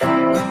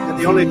 And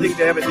the only thing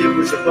they ever did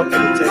was a book and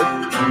a tape.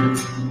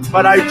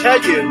 But I'll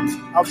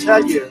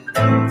tell you,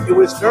 it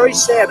was very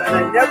sad, and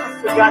I never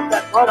forgot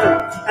that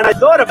moment. And I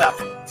thought about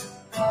it,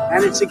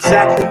 and it's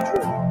exactly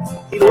true.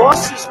 He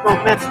lost his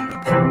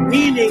momentum,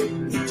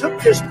 meaning he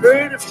took this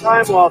period of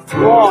time off,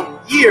 long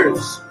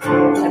years,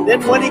 and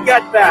then when he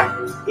got back,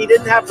 he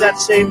didn't have that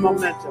same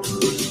momentum.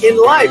 In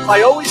life,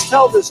 I always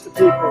tell this to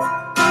people,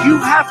 you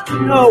have to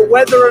know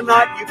whether or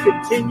not you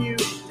continue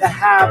to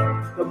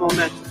have the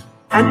momentum.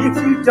 And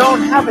if you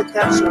don't have it,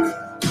 that's okay.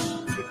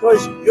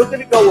 Because you're going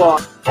to go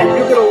on, and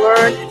you're going to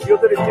learn, and you're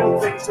going to do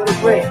things that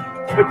are great.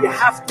 But you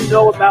have to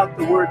know about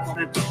the word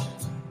momentum.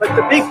 But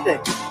the big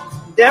thing,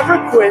 never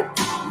quit,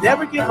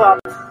 never give up,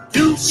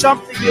 do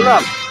something you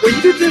love. When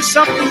you do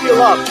something you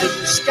love, as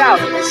a scout,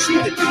 I see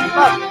that you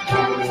love it.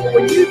 But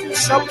when you do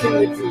something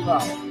that you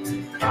love,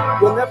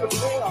 you'll never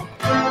fail.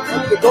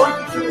 What you're going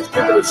to do is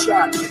give it a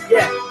shot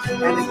again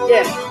and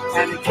again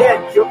and again.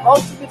 You're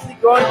ultimately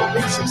going to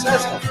be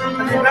successful.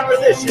 And remember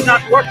this, you're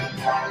not working.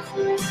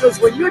 Because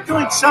when you're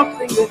doing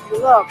something that you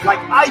love, like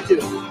I do,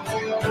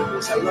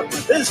 because I love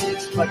my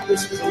business, but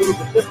this is a little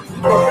bit different.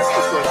 This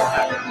is what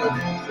happened.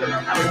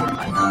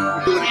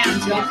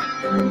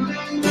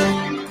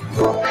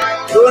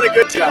 Doing a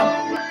good job.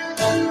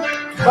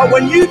 But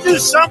when you do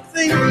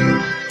something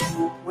that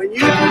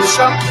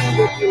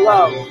you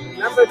love,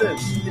 remember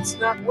this, it's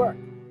not work.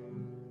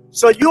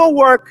 So you'll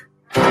work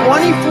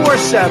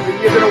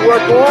 24/7, you're going to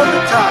work all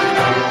the time.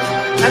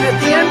 And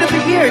at the end of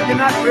the year, you're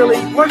not really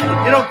working.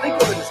 You don't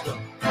think of it as work.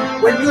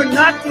 When you're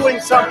not doing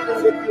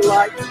something that you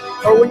like,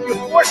 or when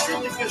you're forced to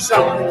do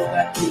something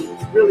that you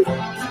really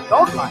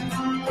don't like,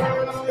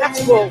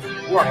 that's called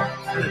work.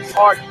 And it's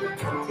hard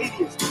work, and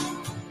tedious work.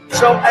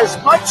 So as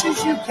much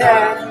as you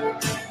can,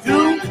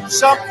 do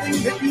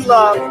something that you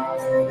love,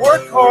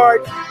 work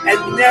hard,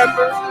 and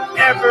never,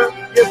 ever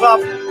give up,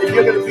 and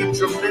you're going to be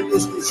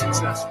tremendously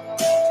successful.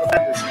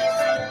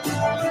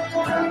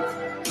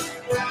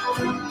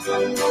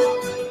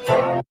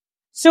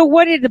 So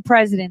what did the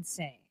president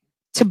say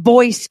to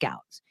Boy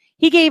Scouts?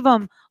 He gave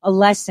them a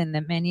lesson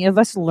that many of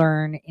us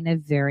learn in a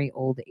very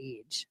old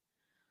age,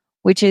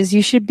 which is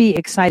you should be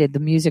excited. The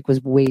music was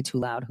way too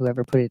loud,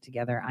 whoever put it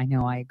together. I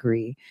know, I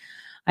agree.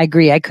 I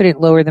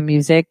couldn't lower the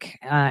music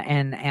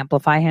and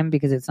amplify him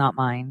because it's not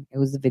mine. It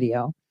was the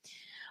video.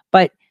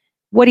 But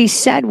what he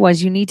said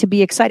was you need to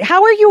be excited.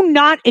 How are you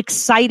not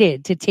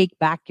excited to take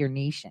back your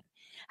nation?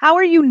 How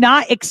are you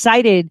not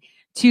excited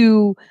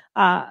to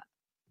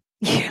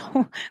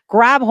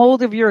grab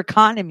hold of your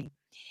economy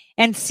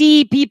and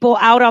see people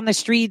out on the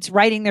streets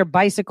riding their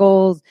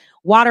bicycles,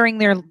 watering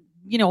their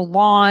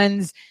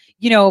lawns,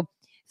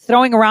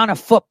 throwing around a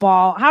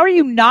football? How are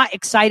you not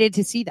excited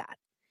to see that?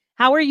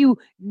 How are you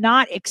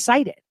not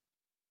excited?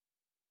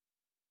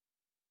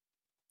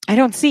 I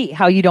don't see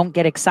how you don't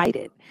get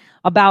excited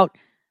about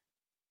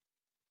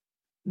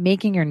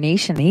making your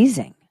nation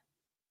amazing.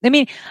 I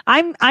mean,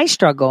 I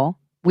struggle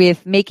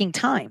with making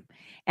time,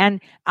 and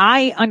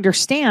I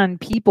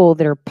understand people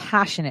that are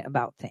passionate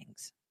about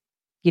things.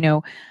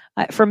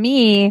 For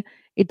me,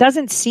 it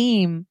doesn't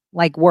seem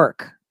like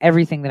work,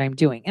 everything that I'm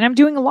doing, and I'm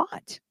doing a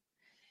lot.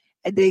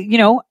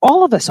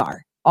 All of us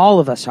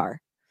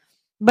are.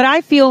 But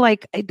I feel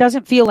like it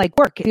doesn't feel like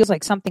work. It feels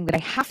like something that I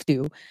have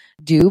to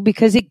do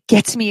because it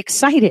gets me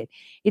excited.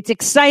 It's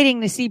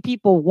exciting to see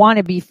people want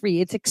to be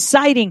free. It's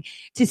exciting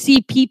to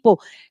see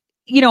people,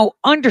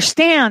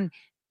 understand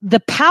the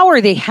power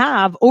they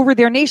have over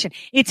their nation.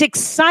 It's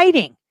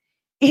exciting.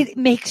 It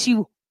makes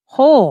you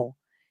whole.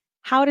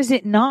 How does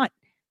it not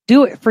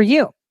do it for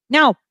you?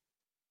 Now,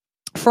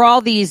 for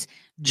all these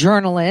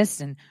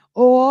journalists and,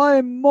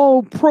 I'm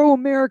more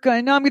pro-America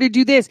and I'm going to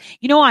do this.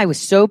 I was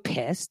so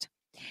pissed.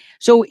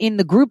 So in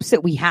the groups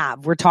that we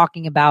have, we're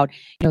talking about,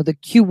 the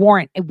Q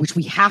warrant, which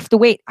we have to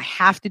wait. I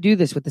have to do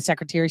this with the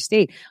Secretary of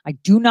State. I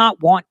do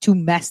not want to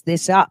mess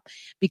this up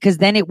because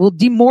then it will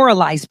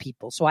demoralize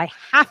people. So I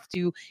have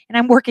to, and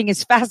I'm working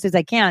as fast as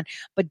I can,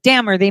 but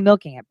damn, are they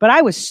milking it? But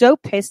I was so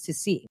pissed to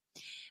see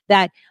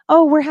that,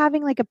 we're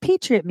having like a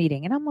Patriot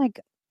meeting. And I'm like,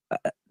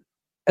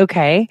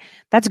 okay,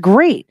 that's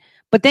great.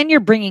 But then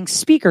you're bringing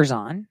speakers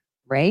on,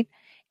 right?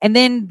 And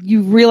then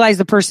you realize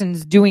the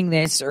person's doing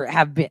this or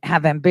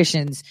have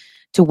ambitions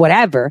to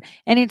whatever.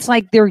 And it's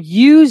like they're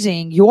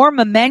using your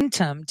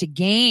momentum to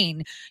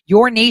gain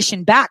your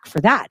nation back for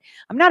that.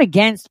 I'm not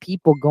against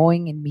people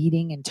going and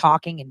meeting and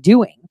talking and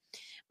doing.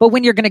 But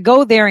when you're going to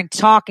go there and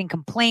talk and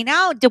complain,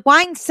 oh,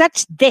 DeWine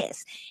such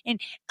this, and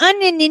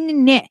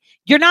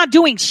you're not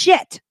doing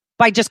shit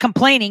by just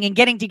complaining and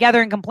getting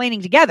together and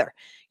complaining together.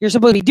 You're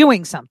supposed to be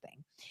doing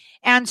something.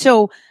 And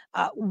so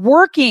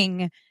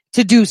working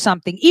to do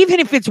something, even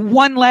if it's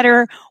one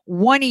letter,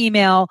 one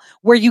email,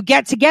 where you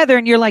get together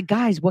and you're like,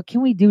 guys, what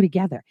can we do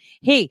together?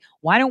 Hey,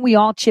 why don't we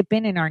all chip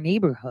in our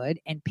neighborhood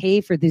and pay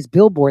for this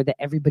billboard that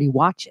everybody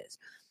watches?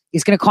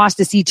 It's going to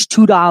cost us each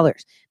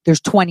 $2. There's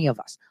 20 of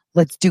us.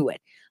 Let's do it.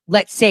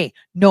 Let's say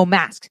no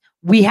masks.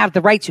 We have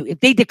the right to. If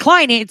they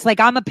decline it, it's like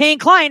I'm a paying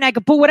client. I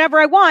can put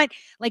whatever I want.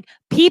 Like,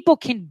 people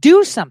can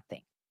do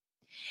something.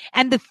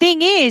 And the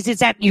thing is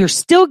that you're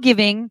still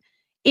giving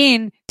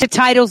in to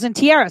titles and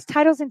tiaras.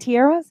 Titles and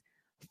tiaras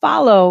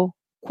follow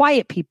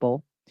quiet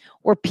people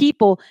or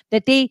people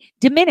that they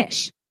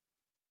diminish.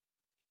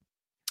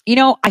 You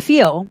know, I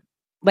feel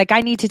like I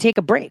need to take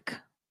a break.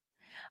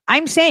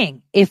 I'm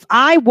saying if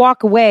I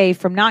walk away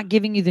from not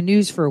giving you the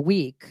news for a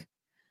week,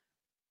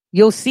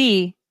 you'll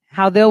see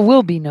how there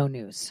will be no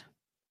news.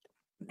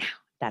 Now,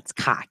 that's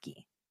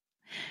cocky.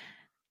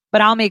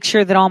 But I'll make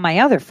sure that all my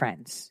other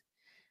friends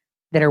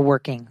that are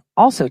working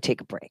also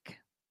take a break.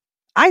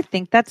 I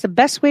think that's the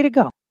best way to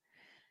go.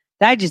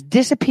 That I just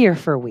disappear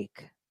for a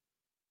week.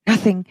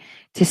 Nothing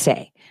to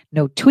say.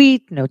 No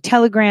tweet, no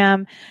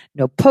telegram,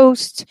 no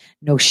post,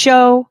 no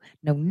show,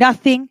 no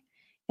nothing.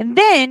 And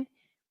then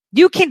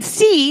you can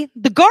see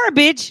the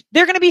garbage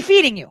they're going to be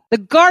feeding you. The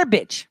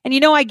garbage. And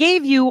you know, I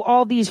gave you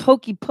all these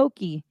hokey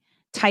pokey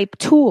type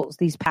tools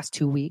these past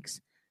 2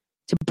 weeks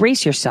to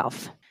brace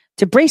yourself.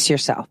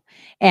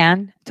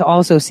 And to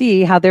also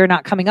see how they're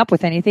not coming up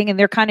with anything and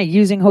they're kind of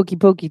using hokey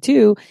pokey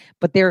too,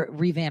 but they're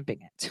revamping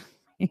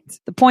it.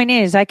 The point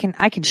is, I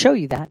can show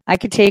you that. I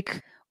could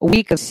take a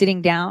week of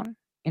sitting down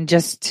and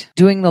just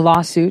doing the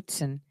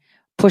lawsuits and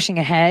pushing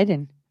ahead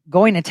and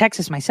going to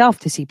Texas myself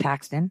to see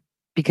Paxton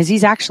because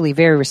he's actually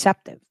very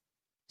receptive.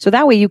 So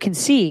that way you can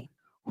see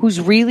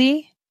who's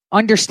really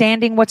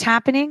understanding what's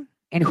happening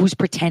and who's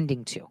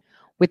pretending to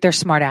with their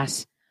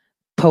smartass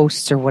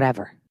posts or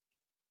whatever.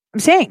 I'm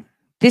saying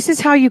this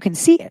is how you can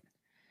see it.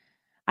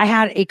 I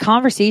had a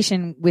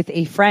conversation with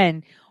a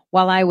friend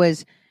while I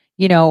was,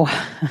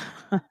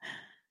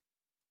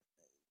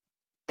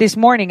 this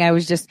morning I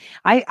was just,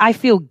 I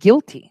feel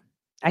guilty.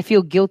 I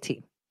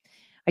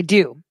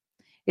do.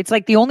 It's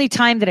like the only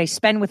time that I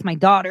spend with my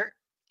daughter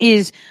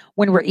is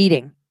when we're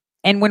eating.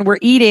 And when we're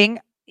eating,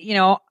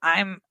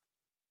 I'm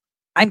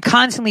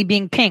constantly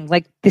being pinged.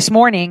 Like this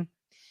morning,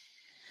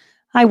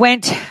 I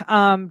went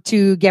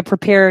to get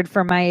prepared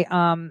for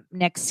my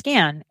next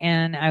scan,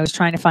 and I was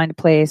trying to find a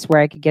place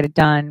where I could get it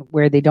done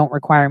where they don't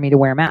require me to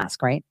wear a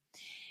mask, right?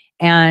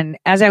 And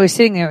as I was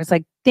sitting there, it was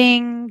like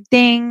ding,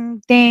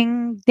 ding,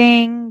 ding,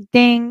 ding,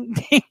 ding,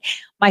 ding.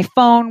 My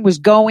phone was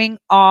going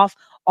off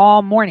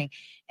all morning.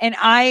 And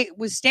I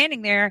was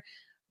standing there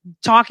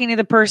talking to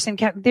the person.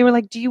 They were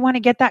like, do you want to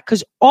get that?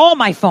 Because all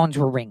my phones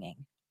were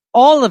ringing.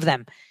 All of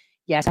them.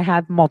 Yes, I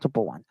have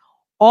multiple ones.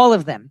 All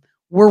of them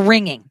were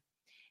ringing,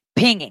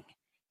 pinging,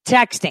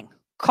 texting,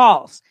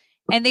 calls.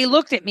 And they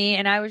looked at me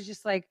and I was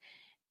just like,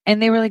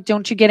 and they were like,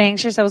 don't you get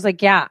anxious? I was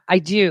like, yeah, I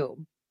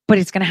do. But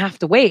it's going to have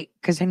to wait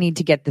because I need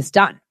to get this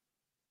done.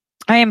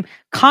 I am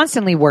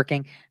constantly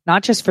working,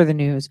 not just for the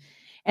news.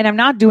 And I'm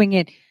not doing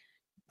it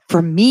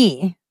for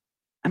me.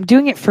 I'm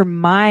doing it for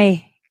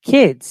my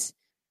kids,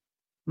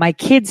 my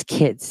kids'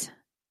 kids.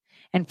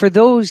 And for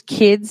those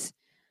kids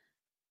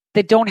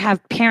that don't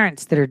have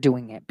parents that are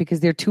doing it because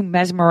they're too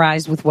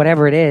mesmerized with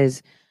whatever it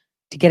is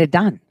to get it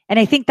done. And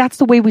I think that's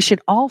the way we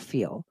should all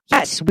feel.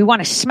 Yes, we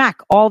want to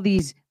smack all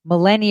these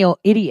millennial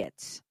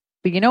idiots.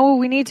 But you know what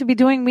we need to be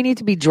doing? We need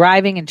to be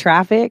driving in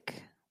traffic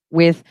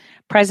with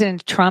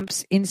President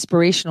Trump's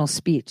inspirational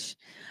speech.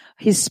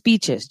 His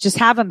speeches, just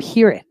have them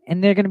hear it.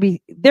 And they're going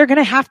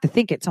to have to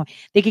think it. So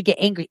they could get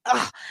angry.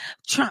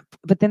 Trump.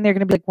 But then they're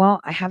going to be like,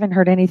 well, I haven't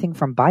heard anything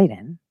from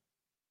Biden.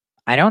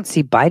 I don't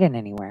see Biden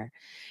anywhere.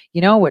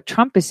 What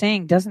Trump is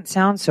saying doesn't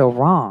sound so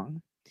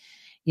wrong.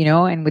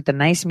 And with the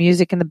nice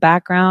music in the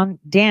background,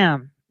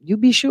 damn, you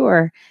be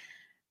sure.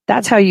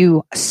 That's how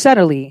you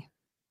subtly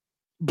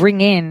bring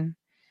in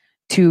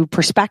to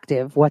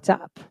perspective what's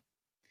up.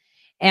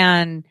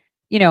 And,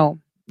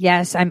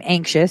 yes, I'm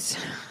anxious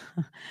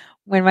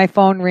when my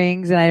phone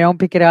rings and I don't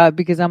pick it up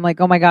because I'm like,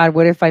 oh my God,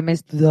 what if I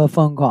missed the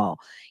phone call,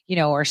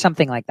 or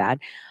something like that.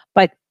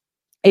 But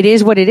it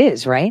is what it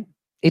is, right?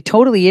 It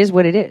totally is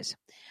what it is.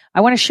 I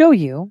want to show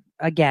you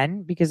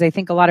again, because I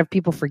think a lot of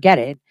people forget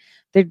it,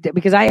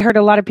 because I heard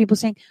a lot of people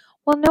saying,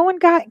 well, no one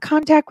got in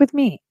contact with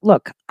me.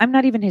 Look, I'm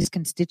not even his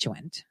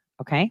constituent.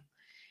 Okay.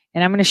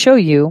 And I'm going to show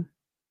you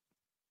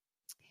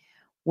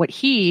what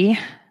he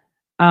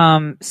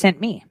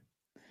sent me.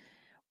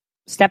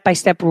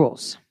 Step-by-step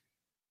rules.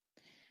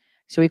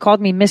 So he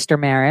called me Mr.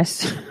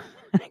 Maris.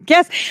 I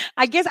guess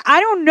I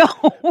don't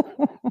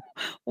know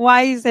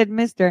why he said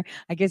Mr.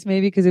 I guess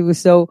maybe because it was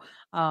so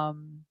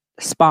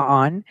spot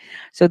on.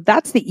 So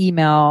that's the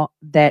email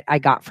that I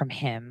got from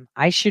him.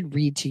 I should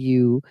read to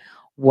you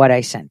what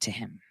I sent to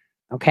him.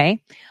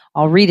 Okay.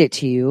 I'll read it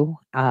to you.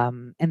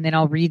 And then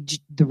I'll read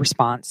the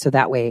response. So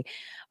that way,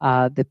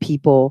 the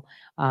people,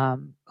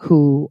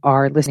 who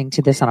are listening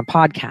to this on a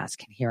podcast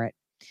can hear it.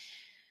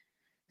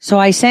 So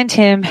I sent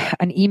him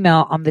an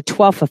email on the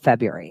 12th of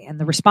February, and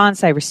the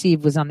response I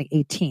received was on the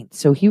 18th.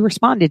 So he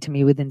responded to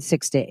me within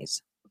 6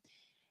 days.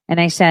 And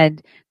I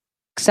said,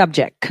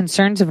 subject,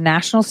 concerns of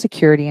national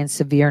security and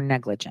severe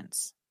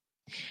negligence.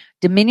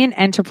 Dominion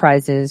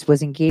Enterprises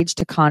was engaged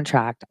to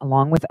contract,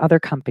 along with other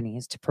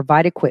companies, to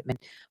provide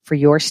equipment for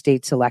your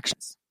state's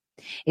elections.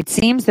 It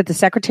seems that the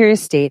Secretary of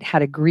State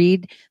had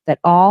agreed that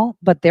all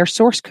but their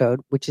source code,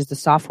 which is the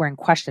software in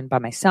question by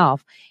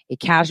myself, a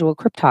casual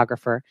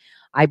cryptographer,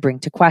 I bring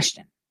to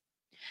question.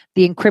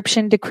 The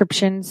encryption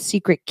decryption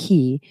secret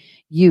key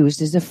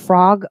used is a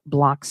frog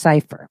block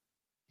cipher.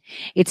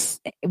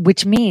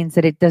 Which means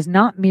that it does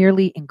not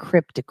merely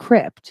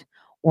decrypt,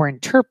 or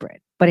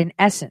interpret, but in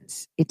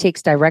essence, it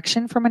takes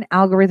direction from an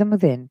algorithm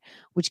within,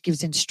 which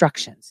gives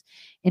instructions.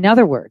 In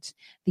other words,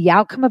 the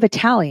outcome of a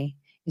tally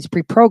is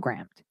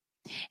pre-programmed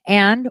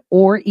and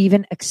or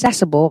even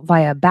accessible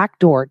via a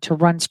backdoor to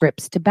run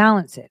scripts to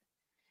balance it.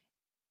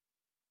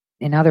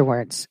 In other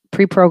words,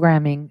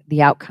 pre-programming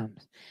the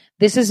outcomes.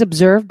 This is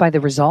observed by the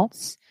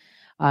results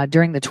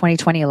during the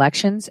 2020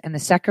 elections and the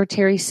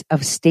Secretary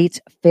of State's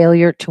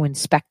failure to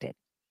inspect it.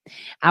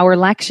 Our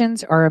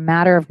elections are a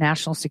matter of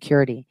national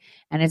security,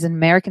 and as an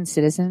American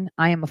citizen,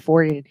 I am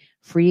afforded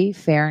free,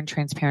 fair, and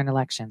transparent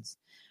elections.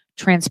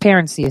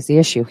 Transparency is the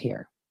issue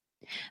here.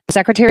 The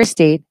Secretary of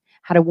State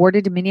had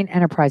awarded Dominion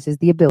Enterprises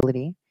the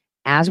ability,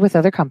 as with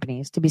other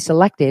companies, to be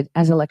selected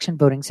as election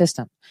voting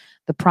system.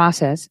 The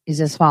process is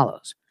as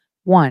follows.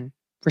 1,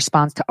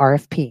 response to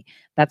RFP.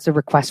 That's the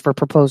request for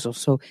proposals.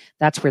 So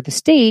that's where the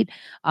state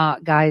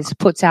guys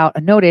puts out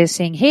a notice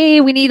saying,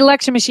 hey, we need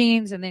election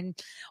machines. And then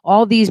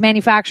all these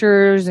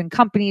manufacturers and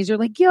companies are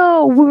like,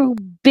 yo, we're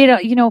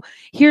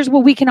here's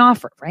what we can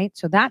offer, right?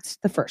 So that's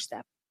the first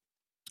step.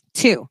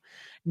 2,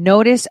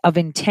 notice of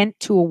intent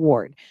to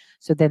award.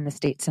 So then the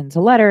state sends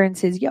a letter and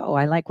says, yo,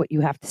 I like what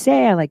you have to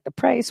say. I like the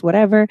price,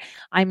 whatever.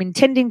 I'm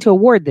intending to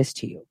award this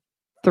to you.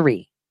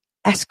 3,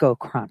 escrow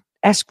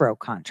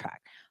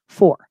contract.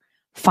 4,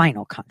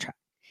 final contract.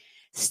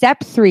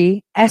 Step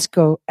 3,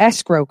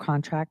 escrow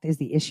contract is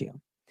the issue.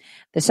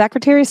 The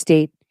Secretary of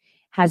State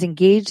has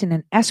engaged in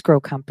an escrow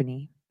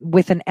company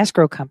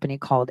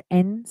called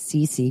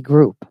NCC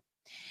Group.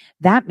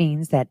 That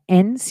means that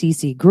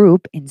NCC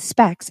Group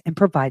inspects and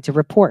provides a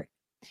report.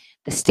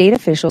 The state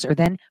officials are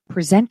then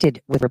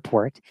presented with a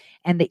report,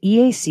 and the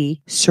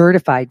EAC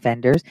certified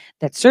vendors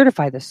that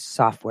certify the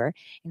software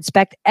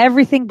inspect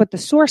everything but the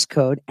source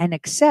code and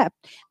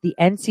accept the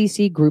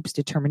NCC Group's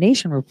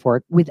determination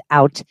report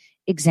without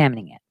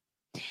examining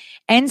it.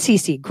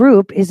 NCC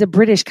Group is a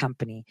British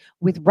company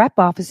with rep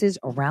offices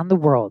around the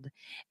world.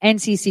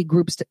 NCC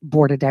Group's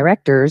board of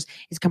directors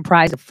is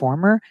comprised of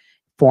former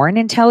foreign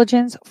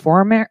intelligence,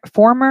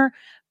 former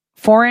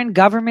foreign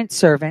government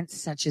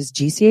servants such as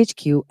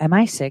GCHQ,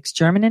 MI6,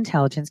 German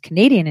intelligence,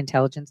 Canadian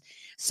intelligence,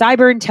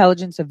 cyber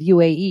intelligence of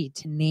UAE,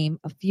 to name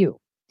a few.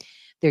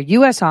 Their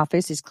U.S.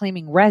 office is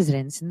claiming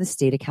residence in the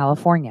state of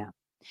California.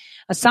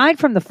 Aside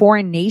from the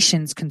foreign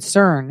nations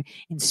concerned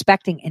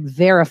inspecting and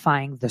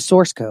verifying the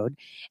source code,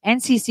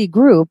 NCC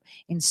Group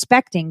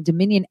inspecting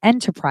Dominion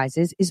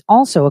Enterprises is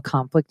also a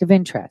conflict of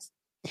interest.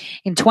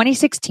 In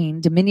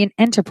 2016, Dominion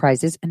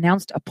Enterprises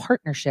announced a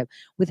partnership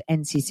with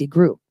NCC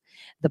Group.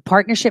 The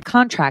partnership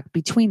contract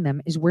between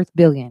them is worth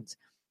billions.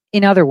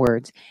 In other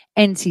words,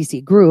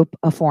 NCC Group,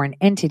 a foreign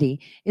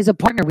entity, is a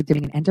partner with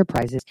Dominion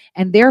Enterprises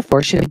and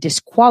therefore should be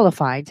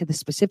disqualified to the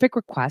specific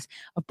request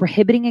of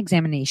prohibiting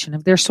examination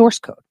of their source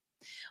code.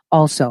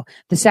 Also,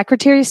 the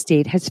Secretary of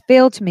State has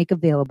failed to make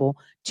available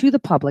to the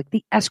public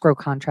the escrow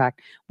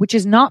contract, which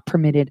is not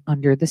permitted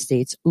under the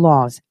state's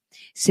laws.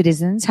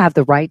 Citizens have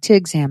the right to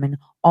examine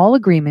all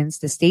agreements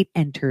the state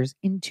enters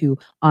into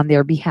on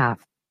their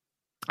behalf.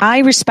 I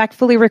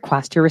respectfully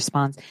request your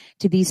response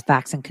to these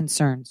facts and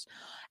concerns.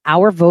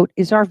 Our vote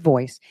is our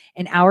voice,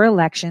 and our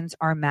elections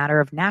are a matter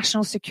of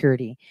national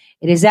security.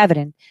 It is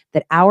evident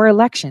that our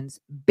elections,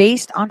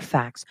 based on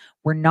facts,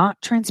 were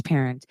not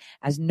transparent,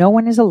 as no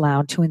one is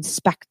allowed to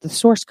inspect the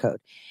source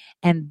code.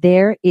 And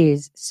there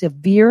is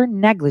severe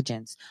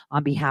negligence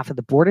on behalf of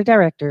the board of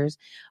directors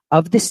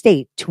of the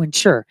state to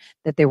ensure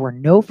that there were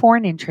no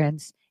foreign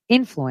interests,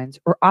 influence,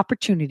 or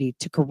opportunity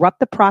to corrupt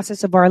the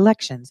process of our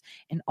elections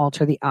and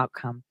alter the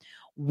outcome.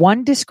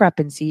 One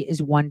discrepancy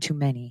is one too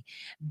many.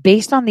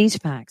 Based on these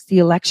facts, the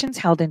elections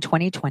held in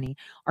 2020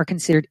 are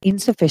considered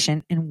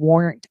insufficient and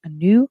warrant a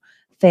new,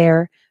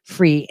 fair,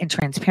 free, and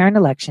transparent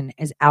election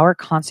as our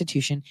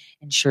Constitution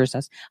ensures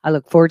us. I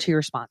look forward to your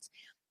response.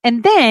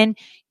 And then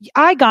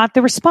I got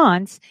the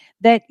response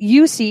that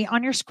you see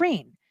on your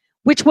screen,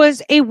 which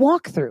was a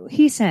walkthrough.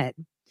 He said,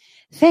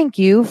 "Thank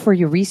you for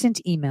your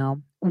recent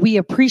email. We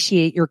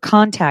appreciate your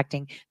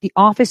contacting the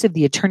Office of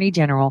the Attorney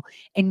General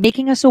and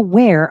making us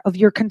aware of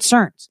your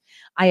concerns.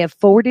 I have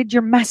forwarded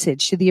your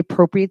message to the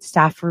appropriate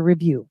staff for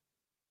review.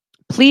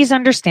 Please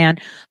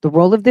understand the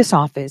role of this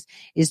office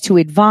is to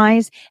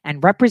advise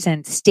and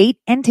represent state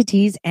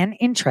entities and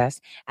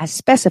interests as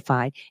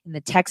specified in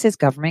the Texas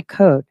Government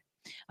Code.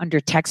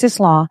 Under Texas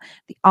law,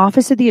 the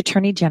Office of the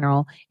Attorney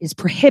General is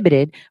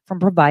prohibited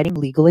from providing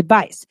legal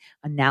advice,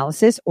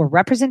 analysis, or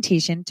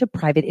representation to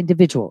private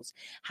individuals.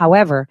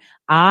 However,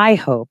 I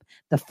hope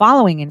the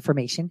following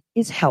information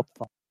is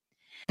helpful.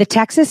 The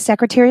Texas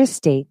Secretary of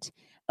State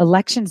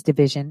Elections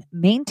Division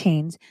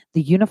maintains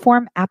the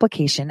uniform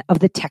application of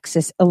the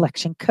Texas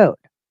Election Code.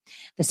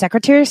 The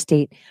Secretary of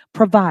State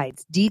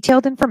provides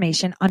detailed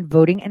information on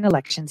voting and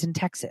elections in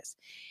Texas,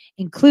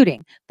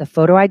 including the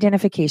photo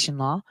identification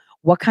law,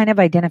 what kind of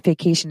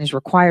identification is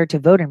required to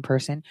vote in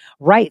person,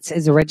 rights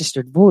as a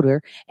registered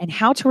voter, and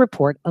how to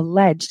report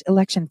alleged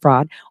election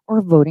fraud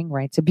or voting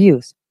rights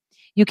abuse.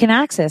 You can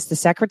access the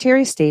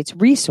Secretary of State's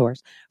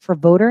resource for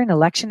voter and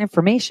election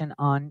information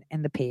on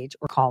and the page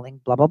or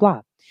calling blah, blah,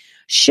 blah.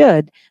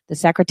 Should the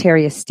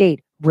Secretary of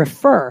State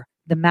refer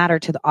the matter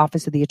to the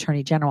Office of the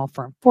Attorney General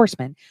for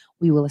enforcement,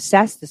 we will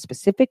assess the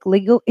specific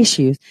legal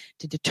issues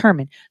to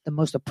determine the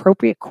most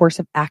appropriate course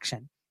of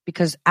action,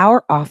 because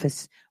our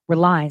office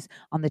relies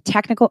on the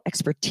technical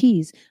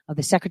expertise of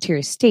the Secretary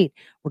of State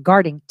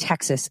regarding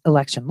Texas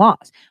election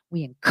laws.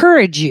 We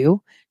encourage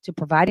you to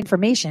provide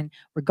information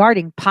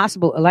regarding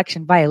possible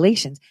election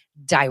violations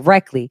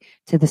directly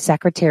to the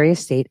Secretary of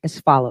State as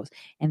follows.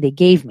 And they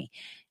gave me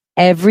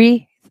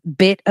every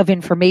bit of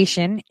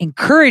information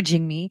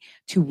encouraging me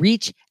to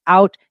reach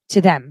out to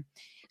them.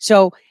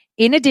 So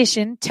in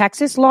addition,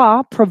 Texas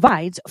law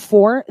provides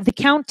for the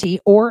county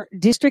or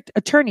district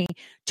attorney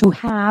to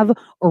have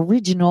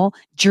original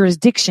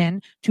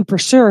jurisdiction to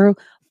pursue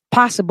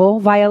possible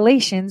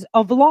violations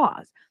of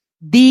laws.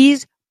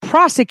 These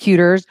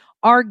prosecutors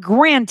are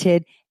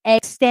granted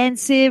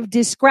extensive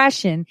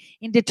discretion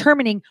in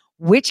determining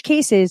which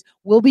cases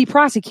will be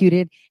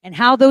prosecuted and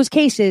how those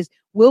cases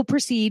will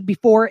proceed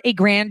before a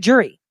grand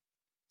jury.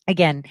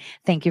 Again,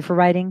 thank you for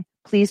writing.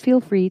 Please feel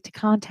free to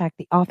contact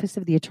the Office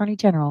of the Attorney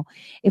General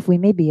if we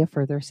may be of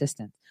further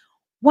assistance.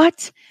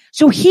 What?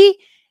 So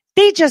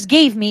they just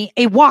gave me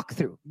a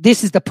walkthrough.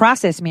 This is the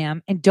process,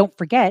 ma'am. And don't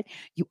forget,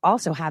 you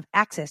also have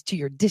access to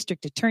your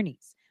district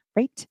attorneys,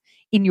 right?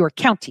 In your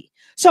county.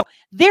 So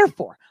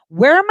therefore,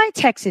 where are my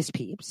Texas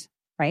peeps,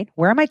 right?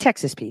 Where are my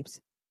Texas peeps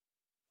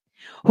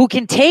who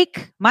can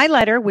take my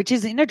letter, which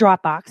is in a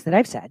Dropbox that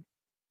I've said?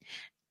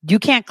 You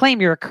can't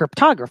claim you're a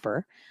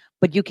cryptographer,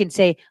 but you can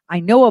say, I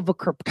know of a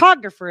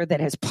cryptographer that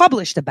has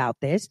published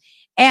about this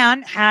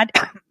and had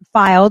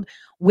filed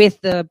with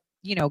the,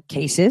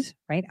 cases,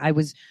 right? I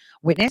was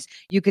witness.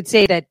 You could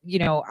say that,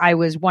 I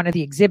was one of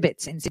the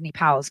exhibits in Sidney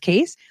Powell's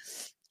case.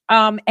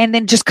 And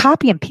then just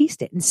copy and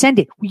paste it and send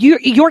it.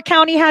 Your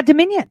county had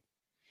Dominion.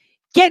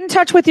 Get in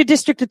touch with your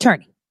district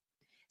attorney.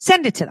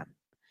 Send it to them.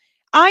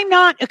 I'm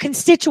not a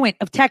constituent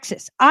of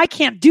Texas. I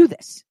can't do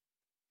this.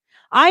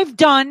 I've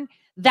done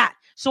that.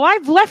 So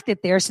I've left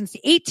it there since the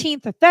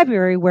 18th of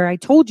February, where I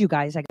told you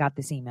guys I got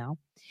this email,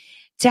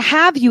 to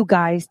have you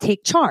guys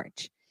take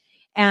charge.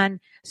 And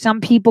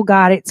some people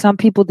got it. Some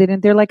people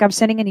didn't. They're like, I'm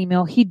sending an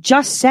email. He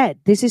just said,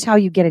 this is how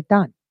you get it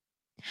done.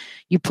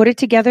 You put it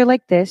together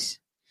like this.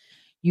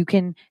 You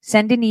can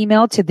send an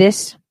email to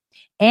this.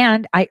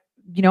 And I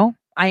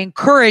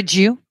encourage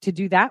you to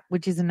do that,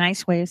 which is a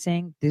nice way of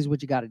saying this is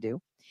what you got to do.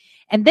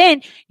 And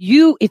then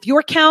if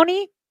your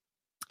county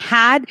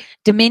had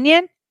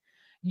Dominion,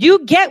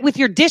 you get with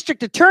your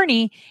district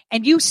attorney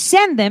and you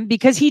send them,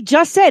 because he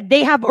just said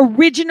they have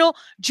original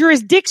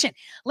jurisdiction.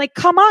 Like,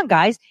 come on,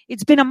 guys.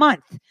 It's been a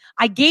month.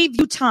 I gave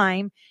you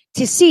time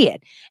to see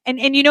it. And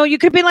you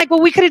could have been like,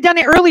 well, we could have done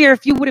it earlier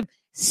if you would have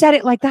said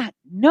it like that.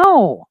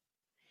 No,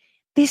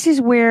 this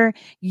is where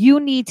you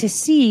need to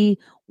see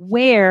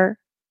where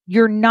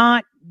you're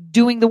not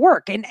doing the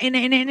work. And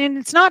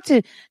it's not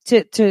to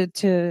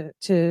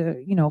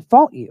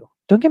fault you.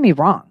 Don't get me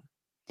wrong.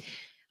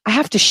 I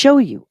have to show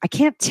you. I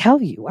can't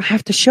tell you. I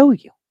have to show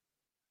you.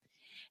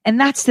 And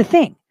that's the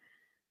thing.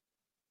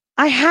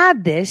 I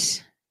had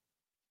this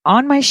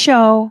on my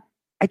show.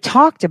 I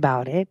talked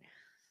about it.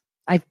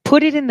 I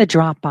put it in the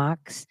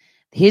Dropbox.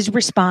 His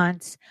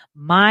response,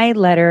 my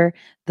letter,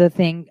 the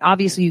thing.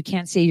 Obviously, you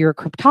can't say you're a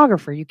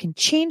cryptographer. You can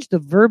change the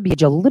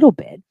verbiage a little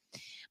bit,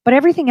 but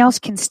everything else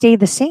can stay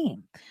the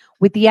same.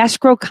 With the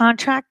escrow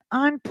contract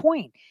on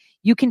point,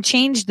 you can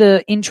change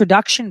the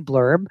introduction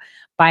blurb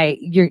by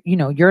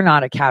you're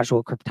not a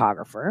casual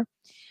cryptographer,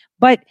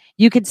 but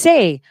you could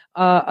say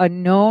a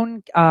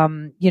known,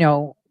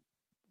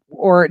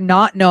 or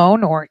not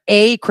known, or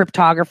a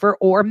cryptographer,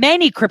 or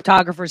many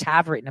cryptographers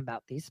have written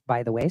about these,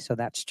 by the way. So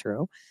that's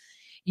true.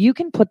 You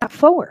can put that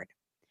forward.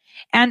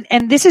 And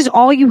this is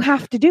all you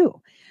have to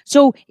do.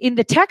 So in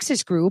the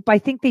Texas group, I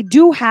think they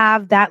do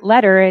have that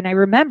letter. And I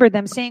remember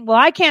them saying, well,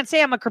 I can't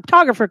say I'm a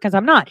cryptographer because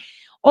I'm not.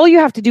 All you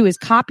have to do is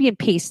copy and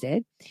paste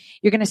it.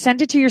 You're going to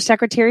send it to your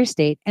Secretary of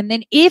State. And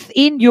then if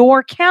in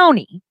your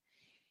county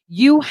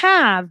you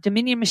have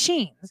Dominion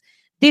machines,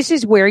 this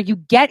is where you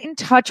get in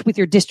touch with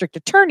your district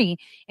attorney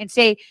and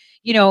say,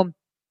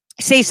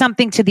 say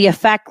something to the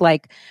effect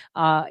like,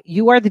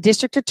 you are the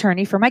district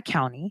attorney for my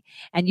county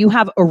and you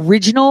have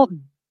original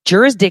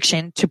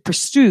jurisdiction to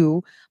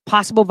pursue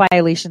possible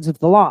violations of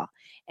the law.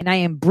 And I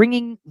am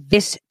bringing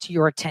this to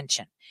your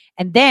attention.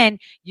 And then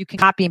you can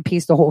copy and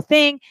paste the whole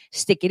thing,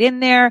 stick it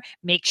in there,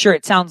 make sure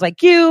it sounds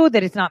like you,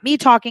 that it's not me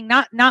talking,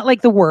 not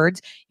like the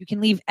words. You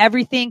can leave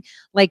everything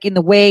like in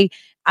the way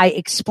I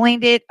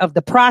explained it of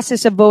the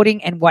process of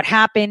voting and what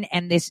happened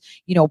and this,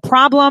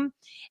 problem.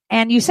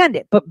 And you send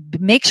it, but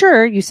make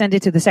sure you send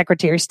it to the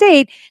Secretary of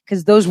State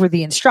because those were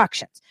the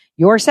instructions.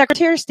 Your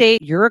Secretary of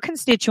State, you're a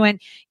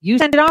constituent, you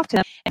send it off to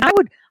them. And I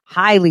would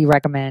highly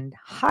recommend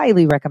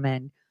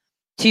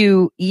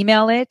to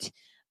email it,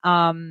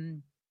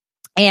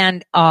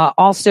 and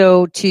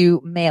also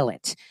to mail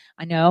it.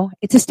 I know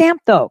it's a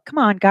stamp though. Come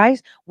on,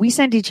 guys. We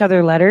send each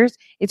other letters.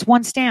 It's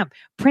one stamp.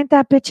 Print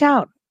that bitch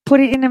out. Put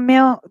it in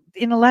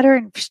a letter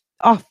and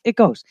off it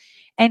goes.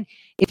 And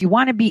if you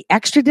want to be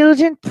extra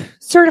diligent,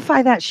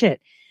 certify that shit.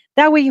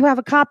 That way you have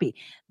a copy.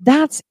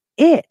 That's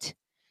it.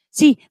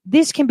 See,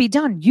 this can be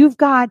done. You've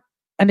got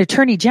an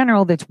attorney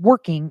general that's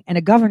working and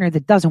a governor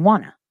that doesn't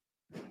wanna.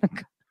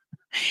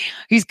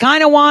 He's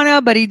kind of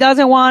wanna, but he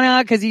doesn't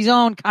wanna because he's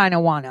own kind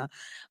of wanna.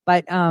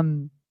 But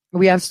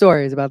we have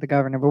stories about the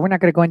governor, but we're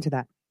not going to go into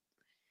that.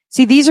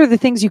 See, these are the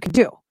things you can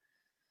do.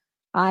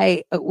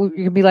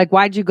 You can be like,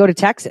 why'd you go to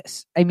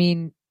Texas? I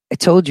mean, I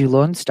told you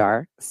Lone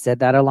Star said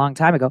that a long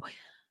time ago.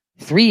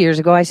 3 years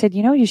ago, I said,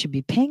 you should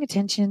be paying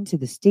attention to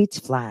the state's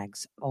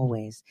flags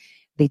always.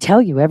 They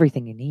tell you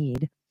everything you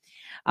need.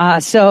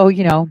 So,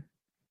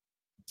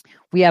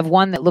 we have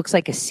one that looks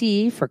like a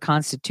C for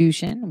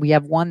Constitution. We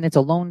have one that's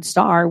a Lone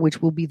Star,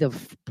 which will be the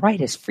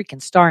brightest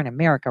freaking star in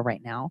America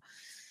right now.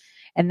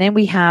 And then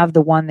we have the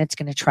one that's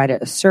going to try to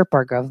usurp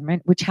our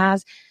government, which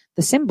has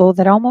the symbol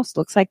that almost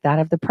looks like that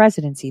of the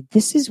presidency.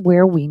 This is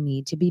where we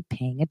need to be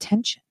paying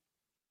attention.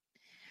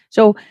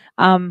 So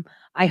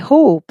I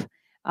hope,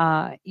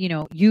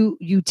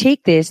 you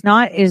take this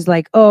not as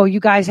like, oh, you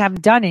guys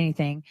haven't done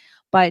anything,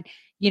 but,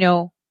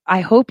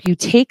 I hope you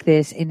take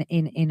this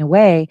in a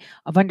way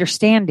of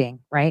understanding,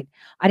 right?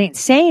 I didn't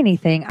say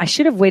anything. I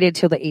should have waited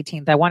till the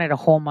 18th. I wanted a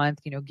whole month,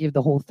 give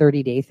the whole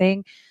 30-day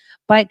thing.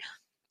 But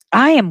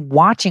I am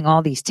watching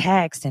all these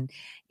texts and,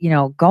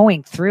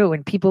 going through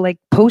and people like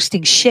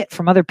posting shit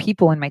from other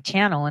people in my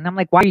channel. And I'm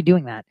like, why are you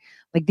doing that?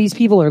 Like, these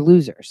people are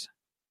losers.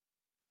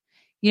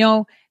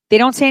 They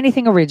don't say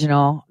anything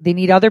original. They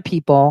need other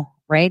people,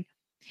 right?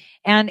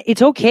 And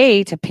it's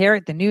okay to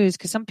parrot the news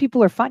because some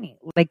people are funny.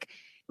 Like,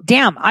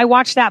 damn, I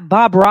watched that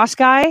Bob Ross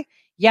guy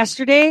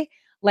yesterday.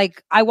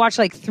 Like, I watched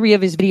like 3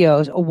 of his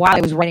videos while I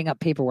was writing up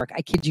paperwork.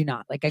 I kid you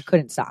not. Like, I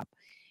couldn't stop.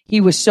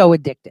 He was so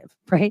addictive,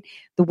 right?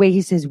 The way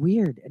he says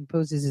weird and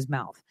poses his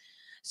mouth.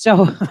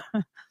 So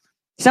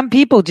some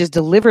people just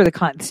deliver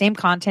the same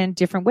content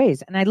different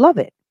ways. And I love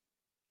it.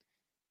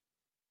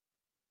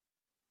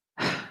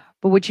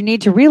 But what you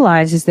need to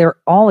realize is they're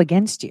all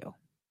against you,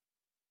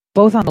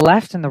 both on the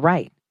left and the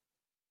right.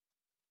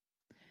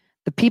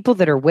 The people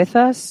that are with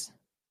us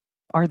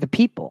are the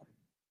people.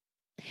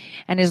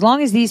 And as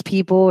long as these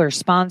people are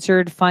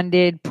sponsored,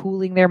 funded,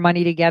 pooling their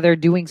money together,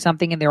 doing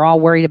something, and they're all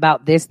worried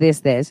about this,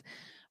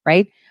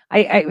 right?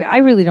 I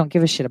really don't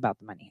give a shit about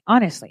the money,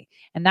 honestly.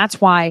 And that's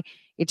why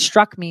it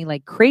struck me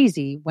like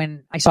crazy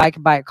when I saw I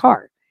could buy a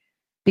car,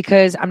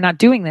 because I'm not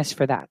doing this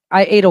for that.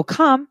 It'll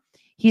come.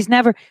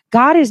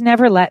 God has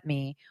never let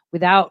me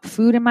without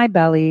food in my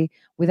belly,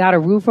 without a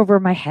roof over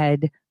my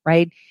head,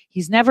 right?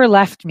 He's never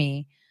left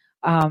me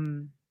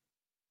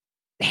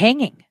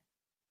hanging.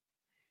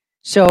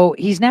 So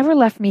he's never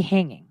left me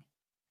hanging.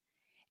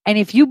 And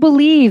if you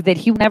believe that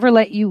he will never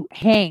let you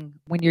hang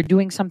when you're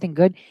doing something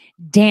good,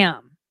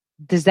 damn,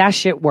 does that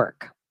shit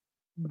work?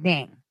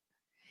 Dang.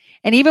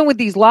 And even with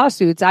these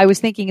lawsuits, I was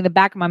thinking in the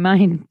back of my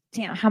mind,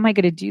 damn, how am I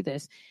going to do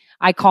this?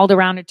 I called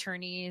around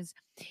attorneys.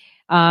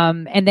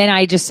 And then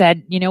I just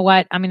said, you know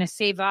what? I'm going to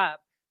save up.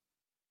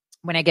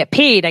 When I get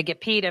paid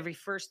every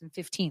 1st and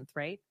 15th,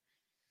 right?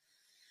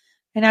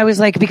 And I was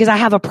like, because I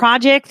have a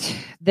project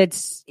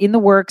that's in the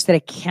works that I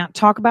can't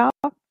talk about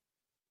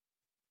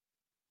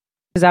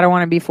because I don't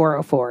want to be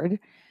 404'd.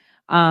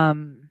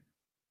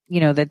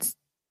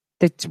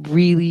 That's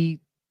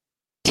really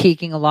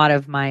taking a lot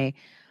of my,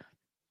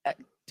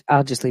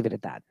 I'll just leave it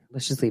at that.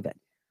 Let's just leave it.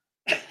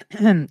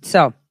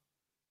 So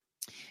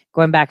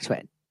going back to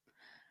it,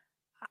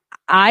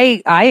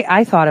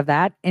 I thought of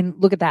that, and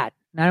look at that.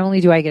 Not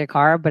only do I get a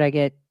car, but I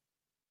get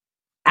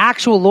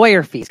actual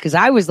lawyer fees, because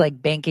I was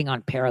like banking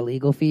on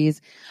paralegal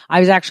fees. I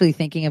was actually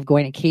thinking of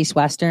going to Case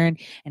Western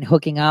and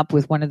hooking up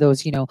with one of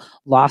those,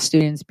 law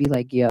students, be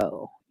like,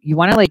 yo, you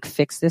want to like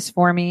fix this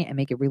for me and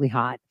make it really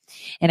hot?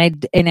 And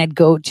I'd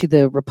go to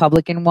the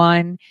Republican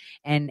one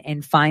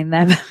and find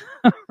them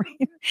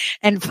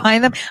and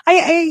find them.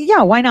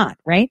 Yeah, why not?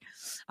 Right.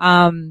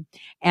 And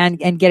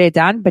get it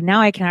done. But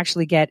now I can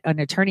actually get an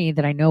attorney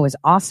that I know is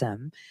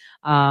awesome.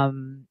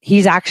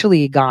 He's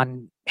actually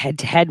gone head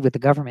to head with the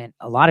government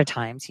a lot of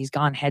times. He's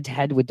gone head to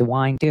head with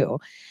DeWine too.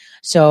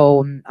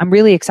 So I'm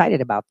really excited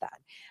about that.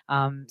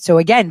 So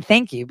again,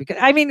 thank you, because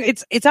I mean,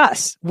 it's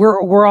us.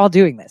 We're all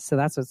doing this. So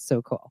that's what's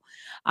so cool.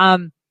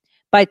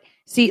 But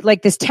see,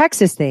 like this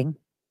Texas thing,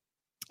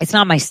 it's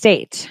not my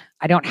state.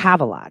 I don't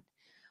have a lot,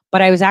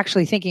 but I was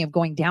actually thinking of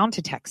going down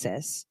to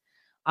Texas.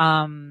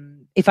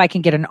 If I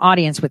can get an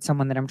audience with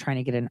someone that I'm trying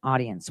to get an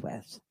audience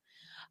with.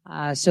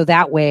 So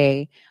that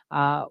way,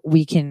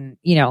 we can,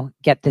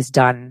 get this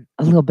done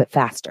a little bit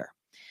faster.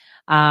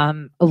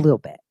 A little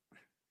bit.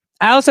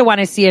 I also want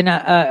to see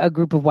a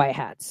group of white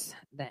hats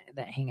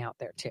that hang out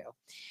there too.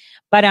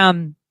 But,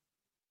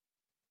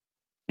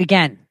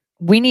 again,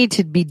 we need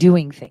to be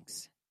doing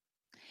things,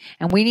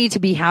 and we need to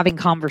be having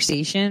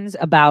conversations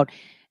about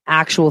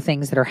actual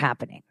things that are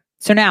happening.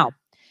 So now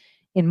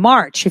in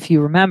March, if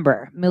you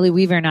remember, Millie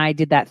Weaver and I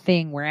did that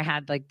thing where I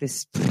had like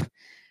this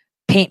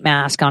paint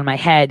mask on my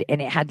head,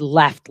 and it had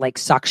left like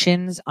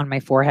suctions on my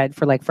forehead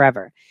for like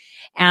forever.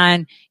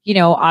 And,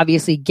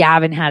 obviously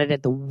Gavin had it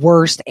at the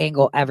worst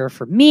angle ever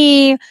for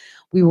me.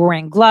 We were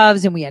wearing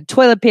gloves and we had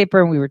toilet paper,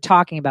 and we were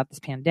talking about this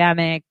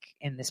pandemic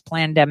and this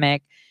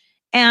plandemic.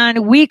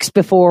 And weeks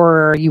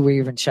before you were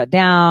even shut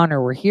down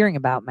or were hearing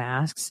about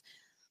masks,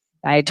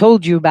 I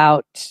told you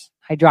about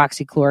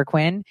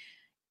hydroxychloroquine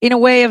in a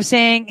way of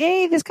saying,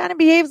 hey, this kind of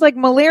behaves like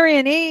malaria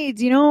and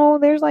AIDS.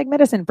 There's like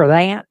medicine for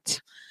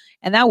that.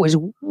 And that was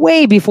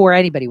way before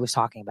anybody was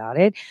talking about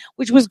it,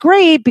 which was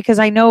great because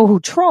I know who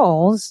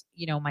trolls,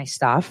 my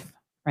stuff,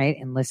 right,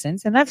 and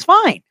listens. And that's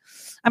fine.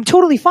 I'm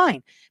totally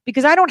fine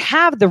because I don't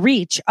have the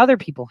reach other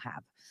people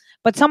have.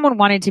 But someone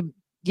wanted to,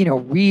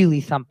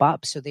 really thump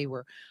up. So they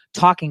were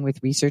talking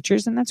with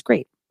researchers, and that's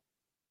great.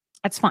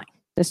 That's fine.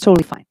 That's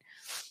totally fine.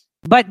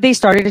 But they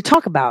started to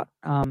talk about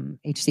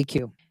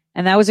HCQ,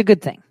 and that was a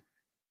good thing.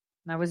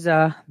 That was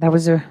a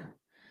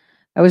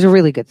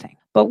really good thing.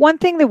 But one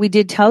thing that we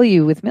did tell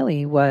you with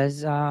Millie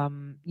was,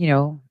 about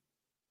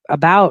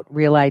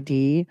Real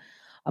ID,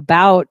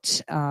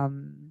 about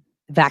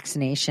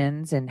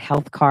vaccinations and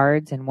health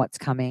cards and what's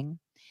coming.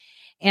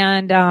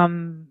 And,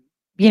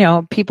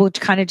 people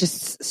kind of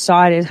just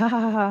saw it as, ha,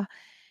 ha, ha.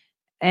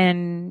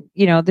 And,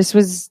 this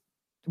was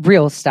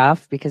real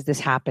stuff because this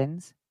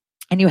happens.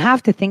 And you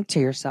have to think to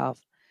yourself,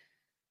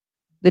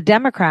 the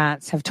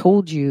Democrats have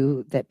told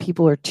you that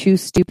people are too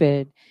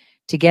stupid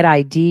to get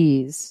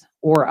IDs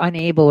or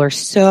unable or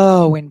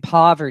so in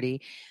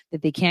poverty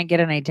that they can't get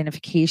an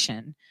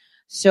identification.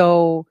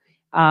 So,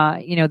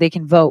 they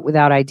can vote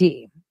without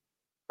ID.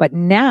 But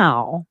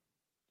now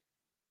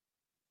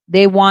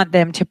they want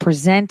them to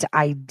present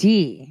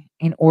ID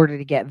in order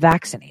to get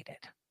vaccinated.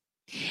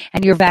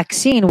 And your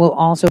vaccine will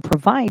also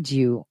provide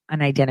you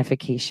an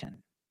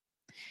identification.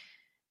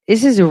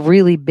 This is a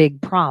really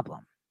big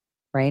problem,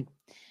 right?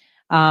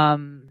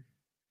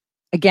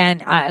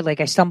 Again,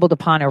 I stumbled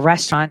upon a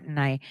restaurant and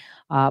I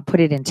put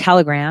it in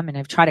Telegram, and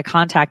I've tried to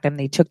contact them.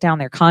 They took down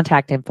their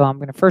contact info. I'm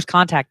going to first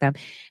contact them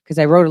because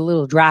I wrote a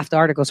little draft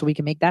article so we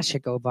can make that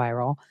shit go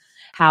viral.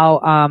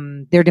 How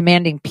they're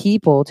demanding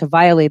people to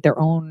violate their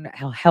own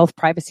health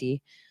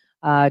privacy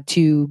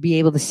to be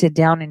able to sit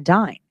down and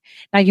dine.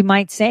 Now, you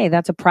might say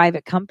that's a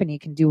private company,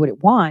 can do what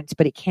it wants,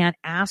 but it can't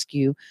ask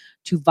you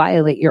to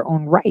violate your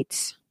own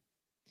rights.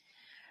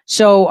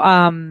 So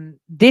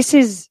this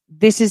is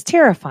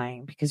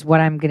terrifying because what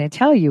I'm going to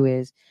tell you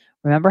is,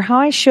 remember how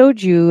I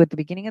showed you at the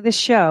beginning of the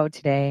show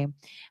today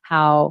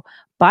how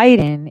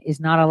Biden is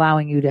not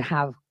allowing you to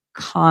have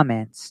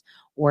comments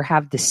or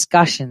have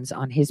discussions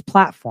on his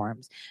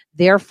platforms.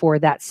 Therefore,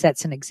 that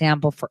sets an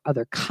example for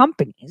other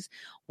companies.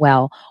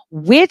 Well,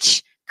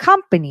 which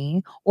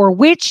company or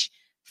which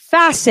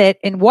facet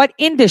in what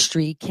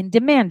industry can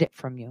demand it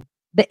from you?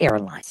 The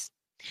airlines.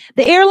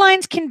 The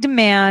airlines can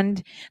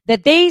demand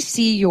that they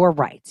see your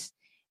rights.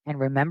 And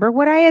remember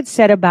what I had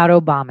said about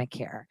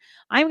Obamacare.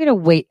 I'm going to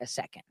wait a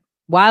second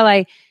while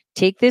I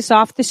take this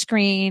off the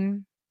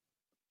screen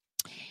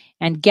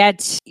and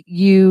get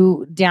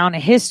you down a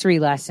history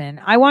lesson.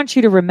 I want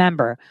you to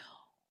remember,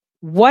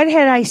 what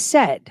had I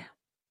said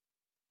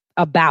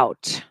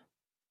about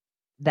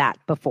that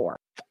before?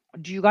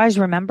 Do you guys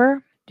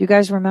remember?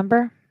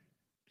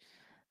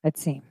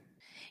 Let's see.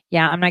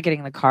 Yeah, I'm not getting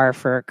in the car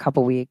for a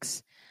couple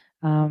weeks.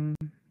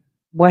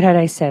 What had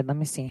I said? Let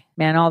me see.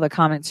 Man, all the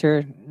comments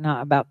are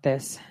not about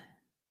this.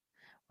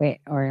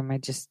 Wait, or am I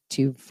just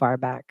too far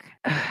back?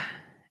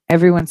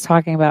 Everyone's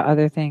talking about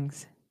other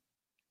things.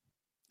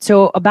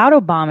 So about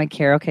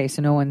Obamacare, okay,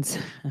 so no one's...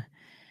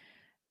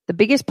 The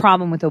biggest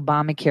problem with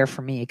Obamacare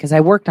for me, because I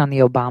worked on the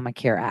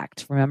Obamacare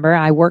Act. Remember,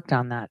 I worked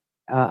on that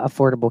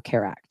Affordable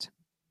Care Act.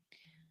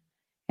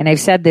 And I've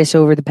said this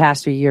over the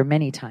past year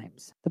many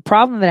times. The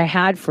problem that I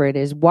had for it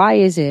is, why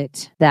is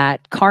it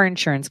that car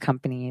insurance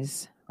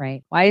companies,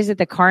 right? Why is it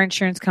that car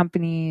insurance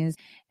companies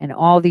and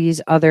all these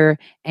other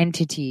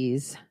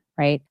entities,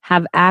 right,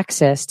 have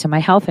access to my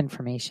health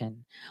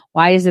information?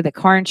 Why is it that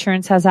car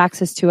insurance has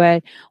access to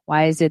it?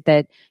 Why is it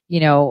that,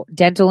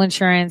 dental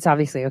insurance,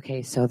 obviously,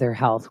 okay, so their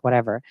health,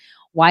 whatever.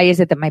 Why is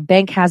it that my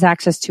bank has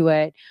access to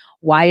it?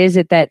 Why is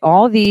it that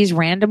all these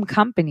random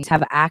companies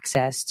have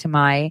access to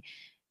my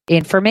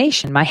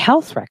information, my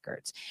health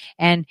records?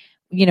 And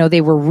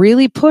they were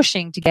really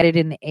pushing to get it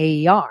in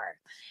the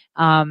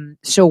AER.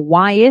 So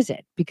why is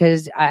it?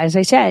 Because as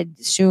I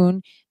said,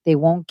 soon they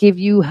won't give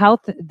you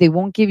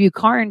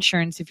car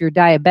insurance if you're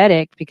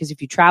diabetic, because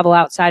if you travel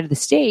outside of the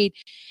state,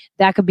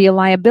 that could be a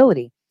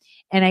liability.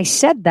 And I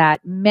said that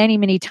many,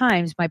 many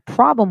times. My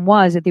problem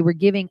was that they were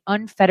giving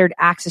unfettered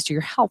access to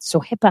your health. So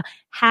HIPAA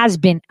has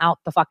been out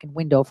the fucking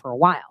window for a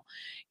while.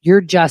 You're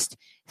just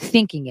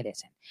thinking it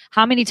isn't.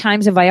 How many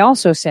times have I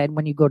also said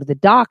when you go to the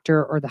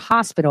doctor or the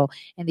hospital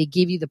and they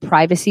give you the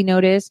privacy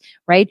notice,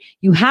 right?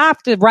 You have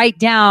to write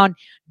down,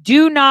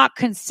 do not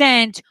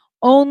consent,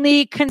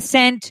 only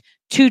consent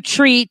to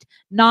treat,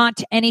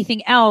 not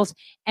anything else,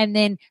 and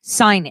then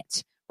sign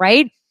it,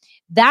 right?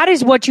 That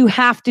is what you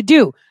have to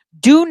do.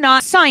 Do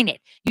not sign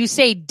it. You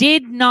say,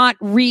 did not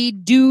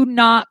read, do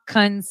not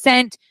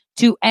consent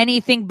to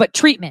anything but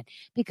treatment.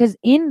 Because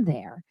in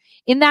there,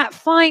 in that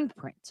fine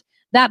print,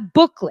 that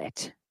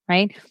booklet,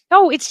 right?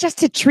 Oh, it's just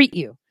to treat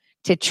you.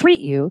 To treat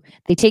you,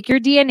 they take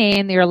your DNA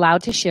and they're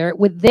allowed to share it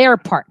with their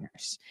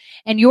partners.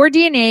 And your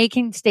DNA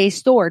can stay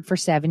stored for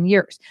 7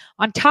 years.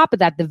 On top of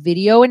that, the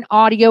video and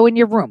audio in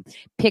your room,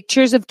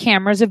 pictures of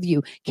cameras of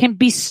you can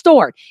be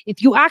stored.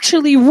 If you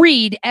actually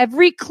read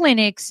every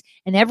clinic's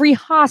and every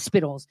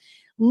hospital's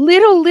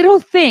little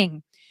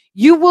thing,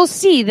 you will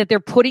see that they're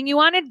putting you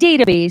on a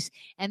database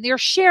and they're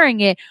sharing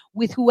it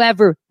with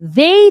whoever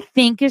they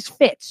think is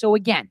fit. So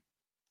again,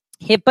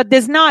 HIPAA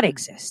does not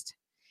exist.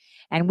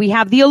 And we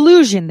have the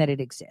illusion that it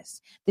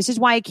exists. This is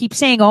why I keep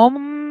saying,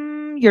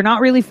 you're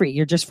not really free.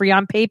 You're just free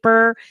on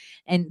paper.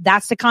 And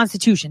that's the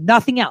Constitution.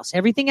 Nothing else.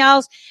 Everything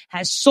else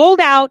has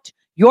sold out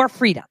your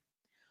freedom.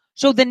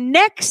 So the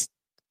next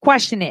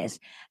question is,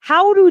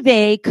 how do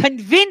they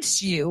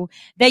convince you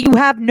that you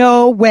have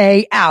no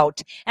way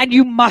out and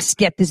you must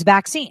get this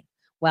vaccine?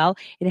 Well,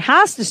 it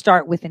has to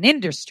start with an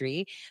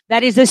industry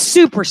that is a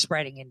super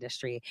spreading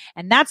industry,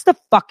 and that's the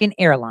fucking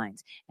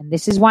airlines. And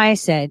this is why I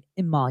said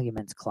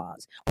emoluments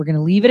clause. We're going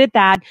to leave it at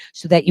that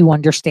so that you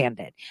understand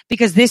it,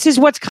 because this is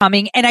what's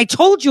coming. And I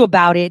told you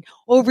about it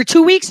over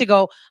 2 weeks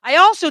ago. I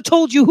also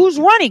told you who's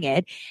running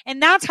it, and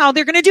that's how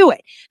they're going to do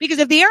it. Because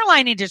if the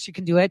airline industry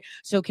can do it,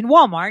 so can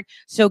Walmart,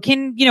 so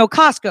can,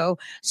 Costco,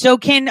 so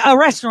can a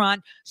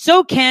restaurant,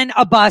 so can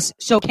a bus,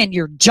 so can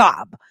your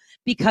job,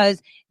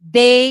 because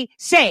they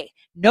say,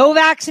 no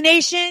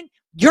vaccination,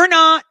 you're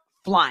not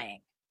flying,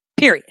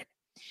 period.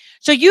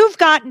 So you've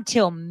got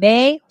until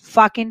May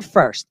fucking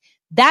 1st.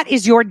 That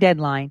is your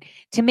deadline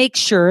to make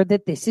sure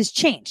that this is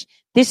changed.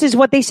 This is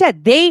what they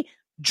said. They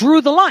drew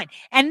the line.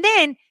 And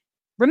then,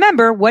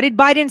 remember, what did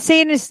Biden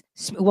say in his,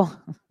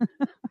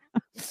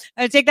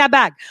 I take that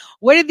back.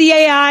 What did the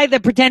AI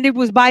that pretended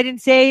was Biden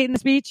say in the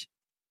speech?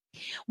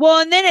 Well,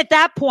 and then at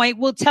that point,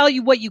 we'll tell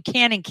you what you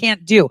can and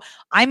can't do.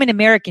 I'm an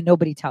American.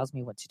 Nobody tells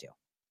me what to do.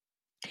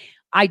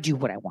 I do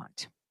what I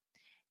want.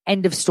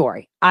 End of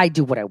story. I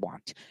do what I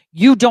want.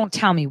 You don't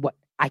tell me what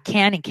I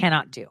can and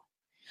cannot do.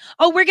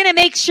 Oh, we're going to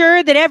make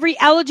sure that every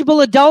eligible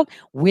adult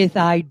with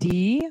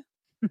ID,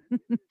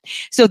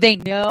 so they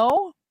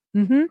know.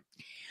 Mm-hmm.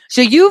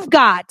 So you've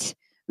got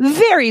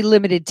very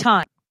limited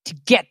time to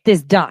get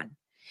this done.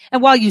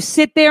 And while you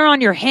sit there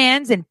on your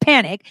hands and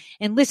panic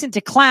and listen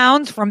to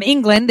clowns from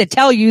England that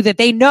tell you that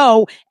they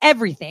know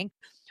everything,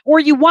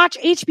 or you watch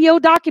HBO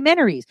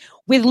documentaries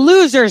with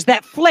losers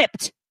that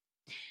flipped,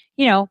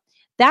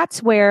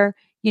 that's where,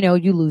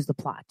 you lose the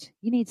plot.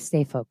 You need to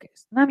stay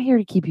focused. And I'm here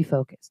to keep you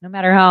focused, no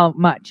matter how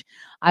much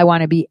I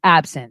want to be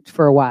absent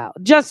for a while,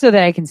 just so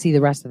that I can see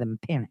the rest of them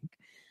panic.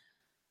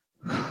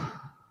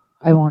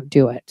 I won't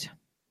do it.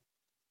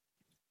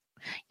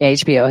 Yeah,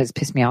 HBO has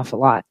pissed me off a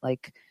lot.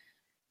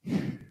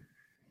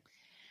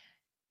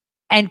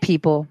 And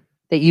people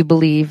that you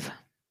believe,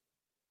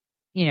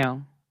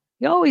 you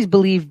always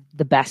believe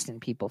the best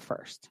in people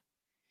first.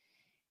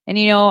 And,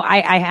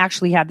 I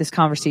actually had this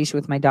conversation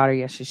with my daughter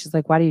yesterday. She's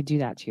like, why do you do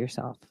that to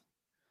yourself?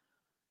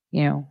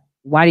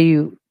 Why do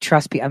you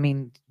trust people? I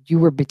mean, you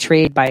were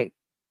betrayed by,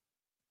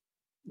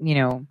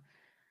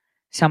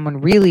 someone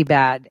really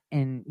bad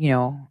and,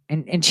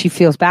 and she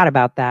feels bad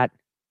about that.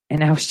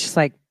 And I was just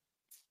like,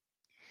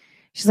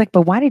 she's like,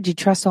 but why did you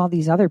trust all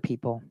these other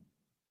people?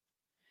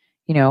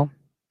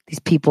 These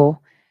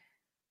people,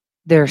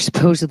 they're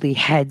supposedly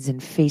heads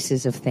and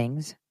faces of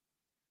things.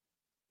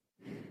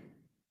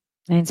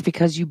 And it's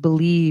because you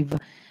believe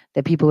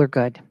that people are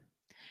good.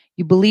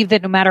 You believe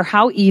that no matter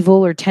how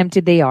evil or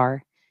tempted they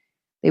are,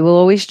 they will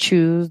always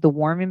choose the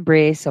warm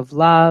embrace of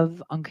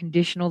love,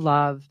 unconditional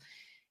love,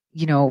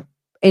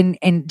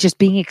 and just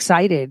being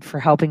excited for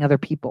helping other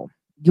people.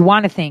 You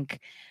want to think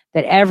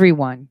that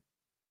everyone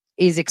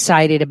is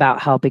excited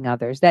about helping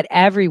others, that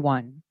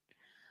everyone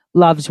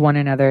loves one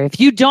another. If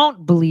you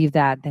don't believe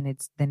that, then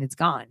it's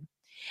gone.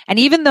 And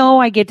even though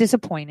I get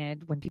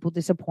disappointed when people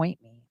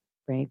disappoint me,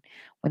 right?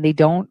 When they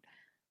don't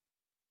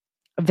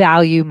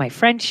value my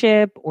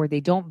friendship or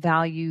they don't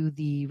value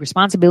the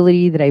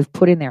responsibility that I've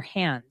put in their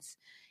hands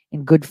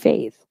in good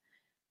faith.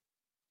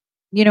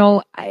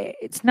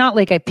 It's not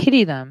like I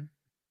pity them.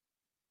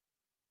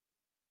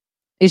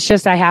 It's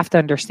just I have to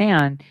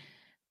understand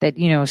that,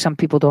 some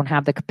people don't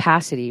have the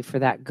capacity for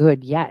that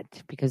good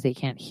yet because they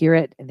can't hear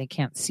it and they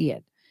can't see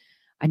it.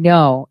 I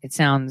know it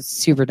sounds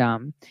super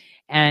dumb.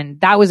 And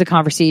that was a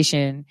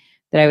conversation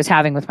that I was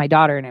having with my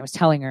daughter, and I was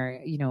telling her,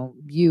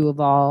 you of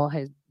all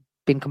has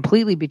been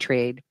completely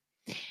betrayed,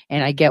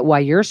 and I get why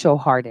you're so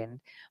hardened,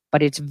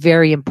 but it's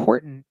very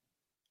important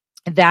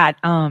that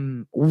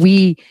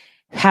we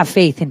have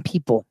faith in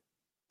people,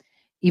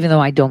 even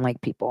though I don't like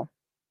people.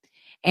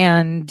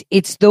 And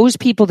it's those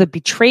people that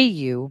betray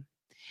you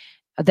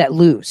that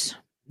lose,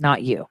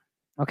 not you.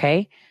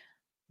 Okay?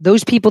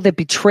 Those people that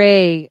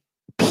betray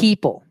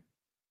people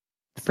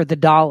for the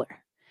dollar,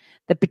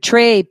 that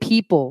betray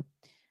people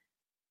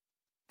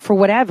for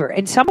whatever.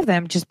 And some of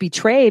them just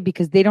betray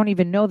because they don't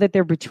even know that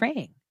they're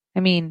betraying. I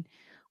mean,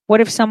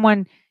 what if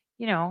someone,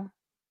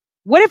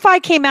 what if I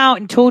came out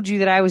and told you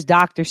that I was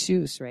Dr.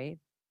 Seuss, right?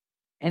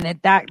 And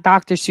that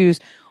Dr. Seuss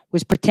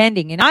was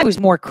pretending, and I was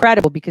more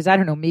credible because I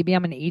don't know, maybe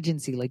I'm an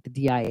agency like the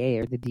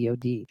DIA or the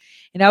DOD.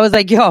 And I was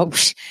like, yo,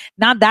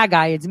 not that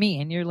guy, it's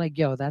me. And you're like,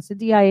 yo, that's the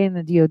DIA and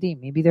the DOD.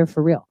 Maybe they're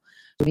for real.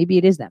 Maybe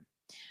it is them.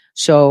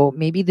 So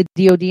maybe the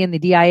DOD and the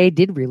DIA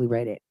did really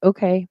write it.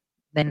 Okay,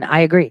 then I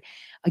agree.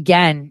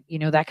 Again,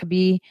 that could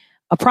be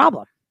a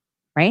problem,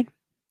 right?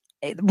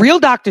 Real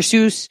Dr.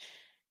 Seuss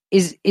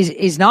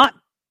is not,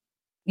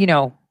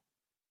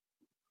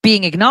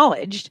 being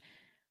acknowledged,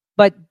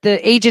 but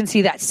the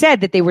agency that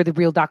said that they were the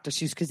real Dr.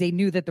 Seuss because they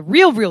knew that the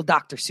real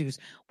Dr. Seuss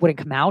wouldn't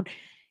come out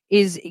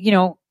is,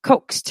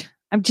 coaxed.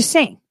 I'm just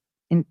saying.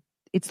 And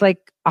it's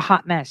like a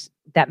hot mess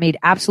that made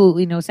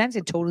absolutely no sense.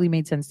 It totally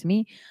made sense to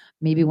me.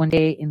 Maybe one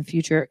day in the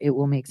future, it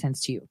will make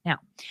sense to you. Now,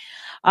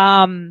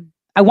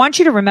 I want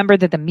you to remember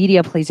that the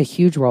media plays a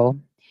huge role.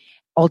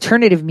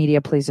 Alternative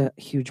media plays a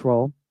huge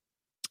role.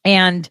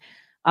 And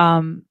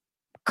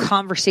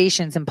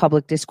conversations and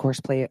public discourse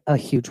play a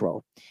huge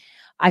role.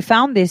 I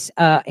found this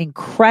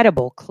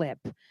incredible clip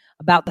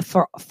about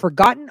the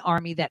forgotten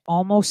army that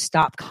almost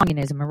stopped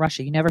communism in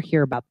Russia. You never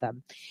hear about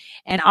them.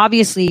 And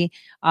obviously,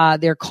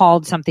 they're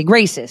called something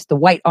racist, the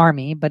White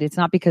Army, but it's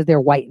not because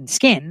they're white in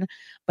skin,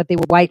 but they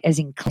were white as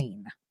in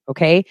clean,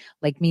 okay?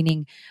 Like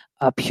meaning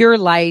pure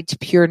light,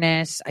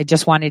 pureness. I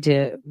just wanted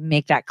to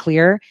make that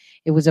clear.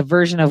 It was a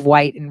version of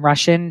white in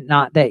Russian,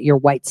 not that you're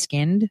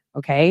white-skinned,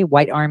 okay?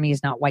 White Army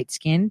is not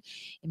white-skinned.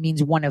 It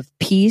means one of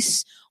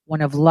peace,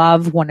 one of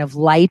love, one of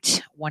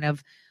light, one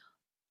of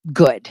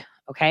good,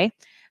 okay?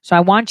 So I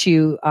want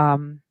you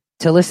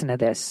to listen to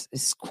this.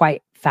 It's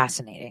quite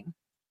fascinating.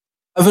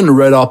 Haven't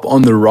read up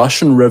on the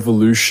Russian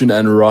Revolution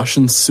and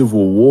Russian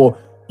Civil War,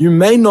 you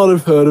may not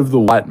have heard of the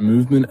White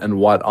Movement and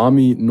White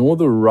Army, nor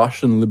the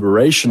Russian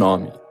Liberation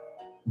Army.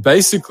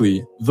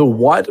 Basically, the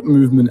White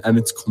Movement and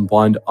its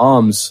combined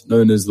arms,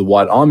 known as the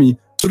White Army,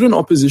 stood in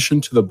opposition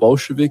to the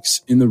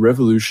Bolsheviks in the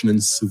Revolution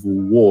and Civil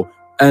War.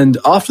 And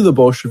after the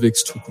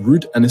Bolsheviks took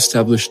root and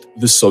established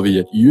the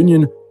Soviet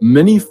Union,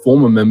 many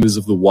former members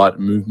of the White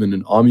Movement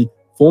and Army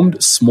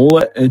formed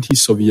smaller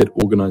anti-Soviet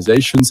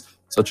organizations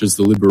such as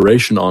the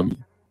Liberation Army.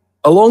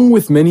 Along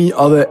with many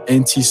other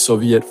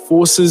anti-Soviet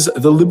forces,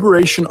 the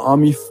Liberation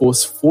Army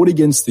force fought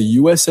against the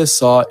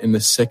USSR in the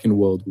Second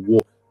World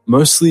War,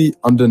 mostly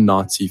under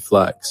Nazi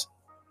flags.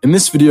 In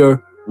this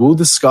video, we'll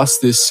discuss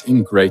this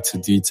in greater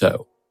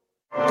detail.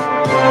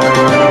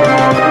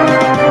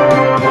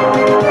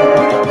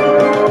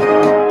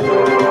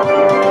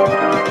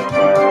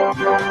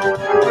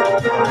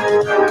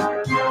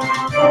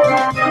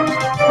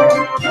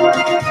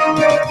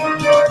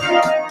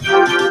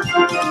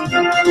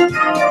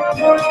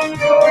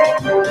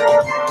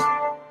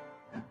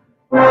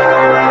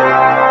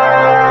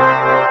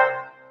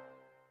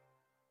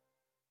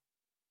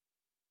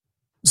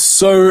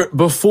 So,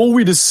 before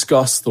we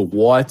discuss the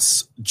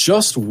whites,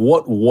 just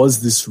what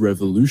was this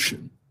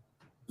revolution?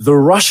 The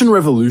Russian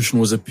Revolution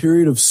was a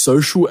period of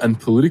social and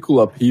political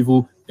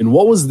upheaval in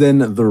what was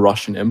then the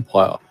Russian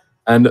Empire,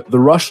 and the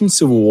Russian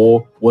Civil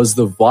War was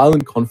the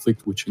violent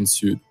conflict which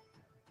ensued.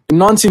 In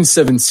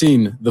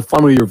 1917, the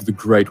final year of the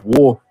Great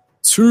War,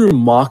 two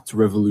marked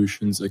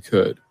revolutions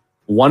occurred,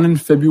 one in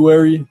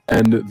February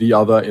and the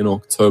other in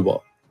October.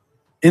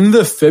 In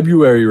the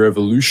February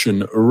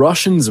Revolution,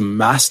 Russians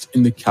massed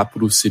in the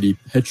capital city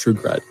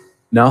Petrograd,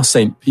 now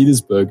St.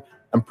 Petersburg,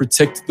 and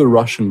protected the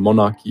Russian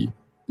monarchy,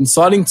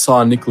 inciting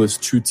Tsar Nicholas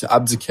II to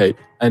abdicate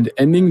and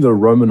ending the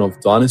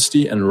Romanov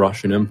dynasty and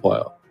Russian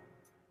Empire.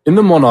 In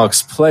the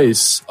monarch's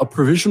place, a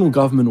provisional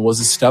government was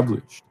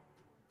established.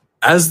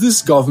 As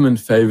this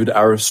government favored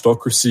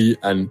aristocracy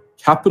and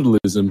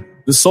capitalism,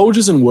 the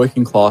soldiers and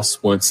working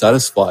class weren't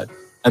satisfied,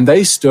 and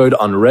they stirred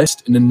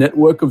unrest in a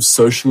network of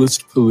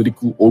socialist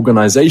political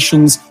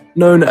organizations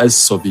known as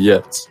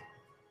Soviets.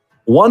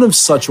 One of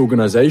such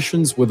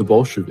organizations were the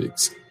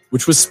Bolsheviks,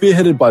 which was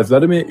spearheaded by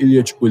Vladimir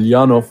Ilyich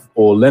Ulyanov,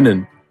 or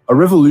Lenin, a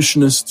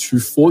revolutionist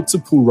who fought to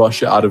pull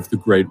Russia out of the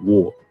Great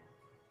War.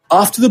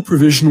 After the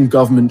provisional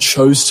government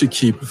chose to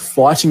keep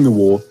fighting the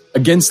war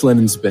against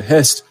Lenin's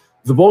behest,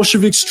 the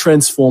Bolsheviks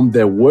transformed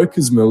their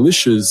workers'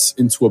 militias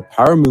into a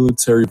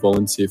paramilitary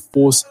volunteer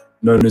force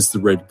known as the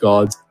Red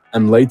Guards,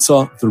 and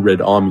later the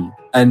Red Army.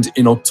 And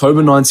in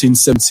October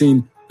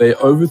 1917, they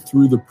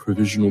overthrew the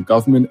provisional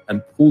government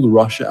and pulled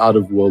Russia out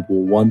of World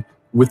War I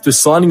with the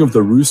signing of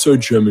the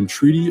Russo-German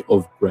Treaty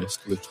of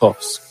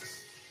Brest-Litovsk.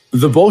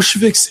 The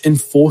Bolsheviks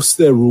enforced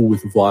their rule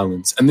with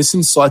violence, and this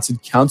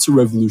incited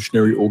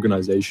counter-revolutionary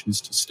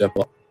organizations to step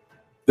up.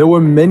 There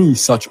were many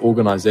such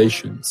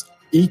organizations,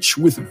 each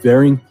with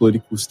varying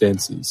political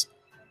stances.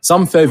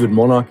 Some favored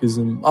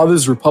monarchism,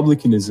 others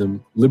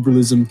republicanism,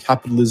 liberalism,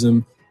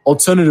 capitalism,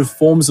 alternative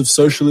forms of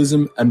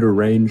socialism, and a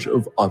range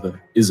of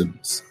other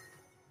isms.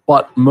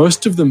 But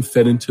most of them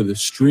fed into the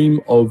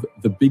stream of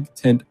the Big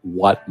Tent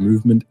White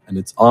Movement and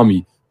its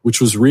army, which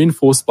was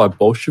reinforced by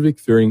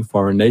Bolshevik-fearing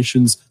foreign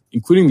nations,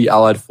 including the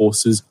Allied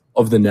forces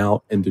of the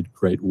now-ended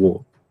Great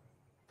War.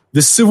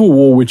 The civil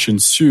war which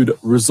ensued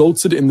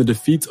resulted in the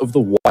defeat of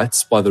the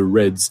Whites by the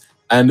Reds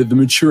and the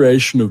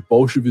maturation of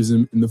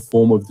Bolshevism in the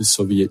form of the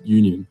Soviet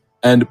Union.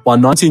 And by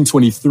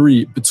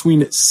 1923,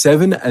 between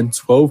 7 and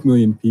 12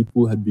 million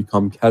people had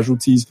become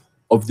casualties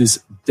of this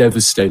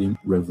devastating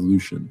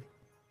revolution.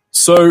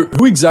 So,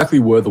 who exactly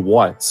were the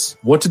Whites?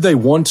 What did they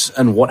want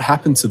and what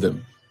happened to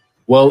them?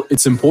 Well,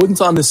 it's important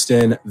to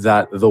understand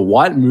that the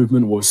White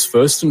movement was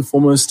first and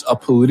foremost a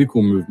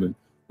political movement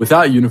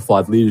without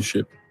unified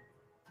leadership.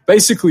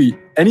 Basically,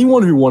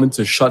 anyone who wanted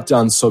to shut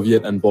down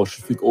Soviet and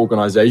Bolshevik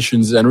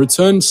organizations and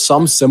return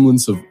some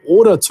semblance of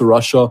order to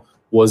Russia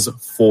was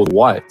for the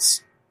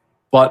Whites.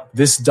 But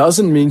this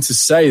doesn't mean to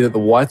say that the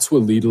Whites were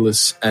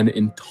leaderless and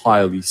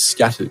entirely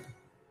scattered.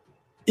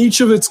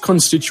 Each of its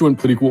constituent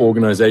political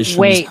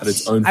organizations had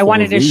its own form I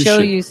wanted of to show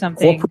leadership. you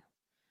something.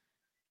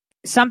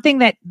 Something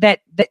that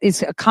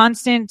is a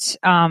constant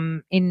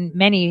in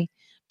many.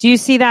 Do you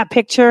see that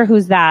picture?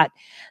 Who's that?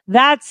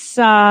 That's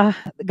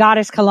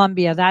Goddess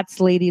Columbia. That's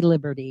Lady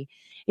Liberty.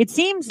 It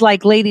seems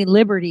like Lady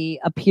Liberty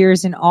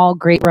appears in all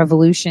great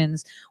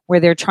revolutions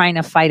where they're trying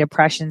to fight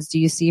oppressions. Do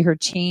you see her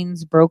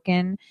chains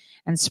broken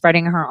and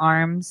spreading her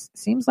arms?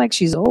 Seems like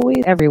she's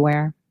always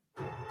everywhere.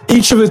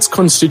 Each of its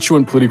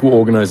constituent political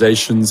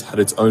organizations had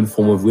its own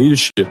form of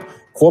leadership,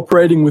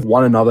 cooperating with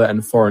one another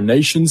and foreign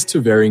nations to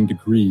varying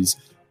degrees.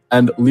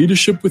 And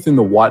leadership within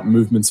the White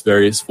movement's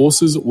various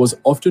forces was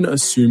often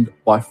assumed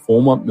by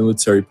former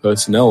military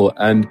personnel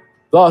and,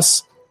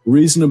 thus,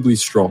 reasonably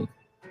strong.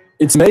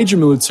 Its major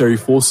military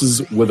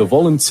forces were the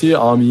Volunteer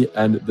Army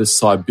and the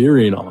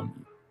Siberian Army,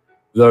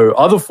 though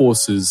other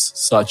forces,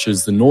 such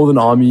as the Northern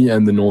Army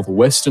and the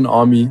Northwestern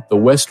Army, the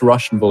West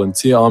Russian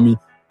Volunteer Army,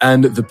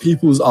 and the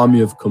People's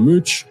Army of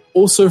Komuch,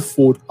 also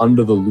fought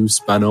under the loose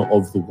banner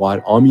of the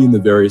White Army in the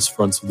various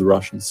fronts of the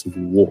Russian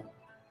Civil War.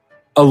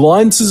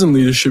 Alliances and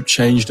leadership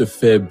changed a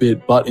fair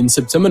bit, but in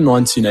September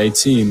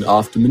 1918,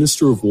 after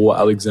Minister of War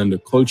Alexander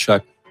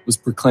Kolchak was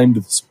proclaimed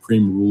the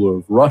supreme ruler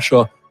of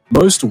Russia,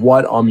 most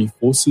White Army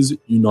forces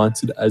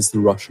united as the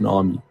Russian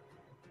Army.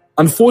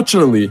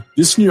 Unfortunately,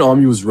 this new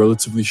army was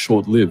relatively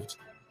short-lived.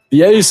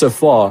 The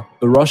ASFR,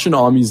 the Russian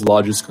Army's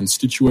largest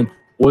constituent,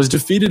 was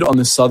defeated on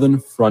the southern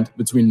front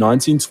between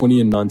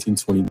 1920 and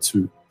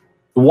 1922.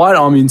 The White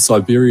Army in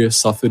Siberia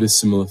suffered a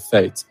similar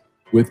fate,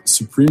 with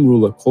Supreme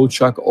Ruler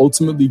Kolchak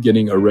ultimately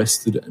getting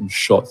arrested and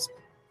shot.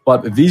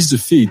 But these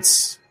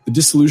defeats, the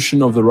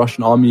dissolution of the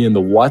Russian army and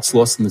the Whites'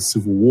 loss in the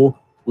Civil War,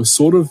 were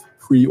sort of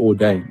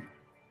preordained.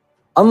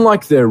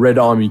 Unlike their Red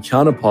Army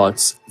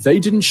counterparts, they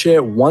didn't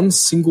share one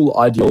single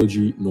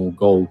ideology nor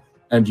goal,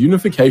 and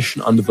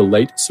unification under the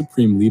late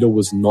Supreme Leader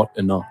was not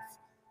enough.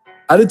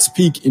 At its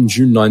peak in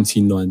June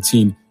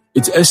 1919,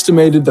 it's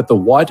estimated that the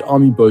White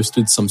Army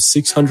boasted some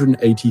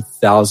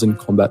 680,000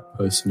 combat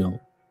personnel.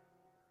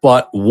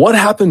 But what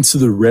happened to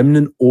the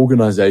remnant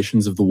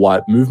organizations of the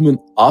White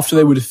movement after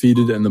they were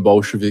defeated and the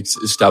Bolsheviks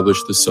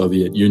established the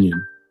Soviet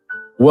Union?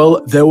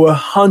 Well, there were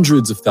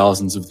hundreds of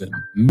thousands of them,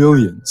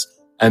 millions,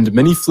 and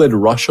many fled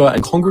Russia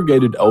and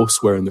congregated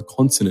elsewhere in the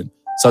continent,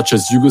 such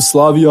as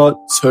Yugoslavia,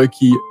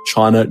 Turkey,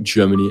 China,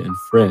 Germany, and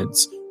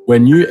France, where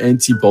new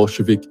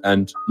anti-Bolshevik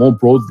and, more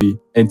broadly,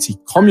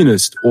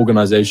 anti-communist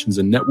organizations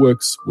and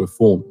networks were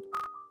formed.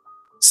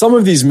 Some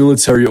of these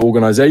military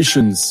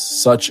organizations,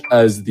 such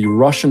as the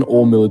Russian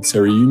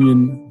All-Military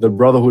Union, the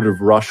Brotherhood of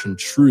Russian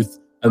Truth,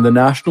 and the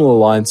National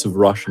Alliance of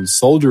Russian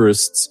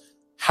Soldierists,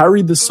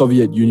 harried the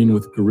Soviet Union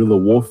with guerrilla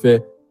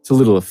warfare to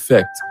little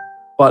effect.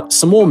 But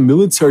some more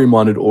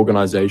military-minded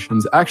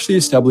organizations actually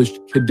established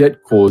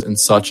cadet corps and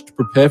such to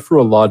prepare for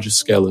a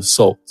larger-scale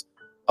assault,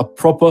 a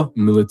proper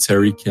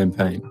military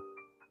campaign.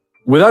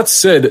 With that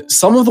said,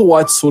 some of the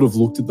Whites sort of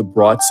looked at the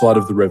bright side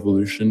of the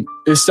revolution,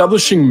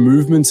 establishing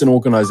movements and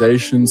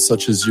organizations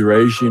such as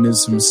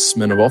Eurasianism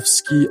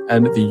Smenovsky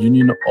and the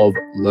Union of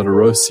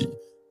Latorosi,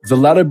 the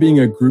latter being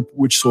a group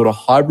which sought a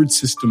hybrid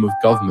system of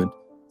government,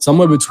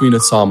 somewhere between a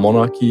Tsar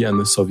monarchy and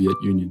the Soviet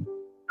Union.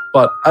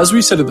 But as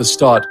we said at the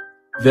start,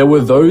 there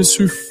were those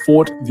who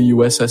fought the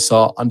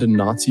USSR under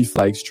Nazi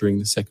flags during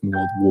the Second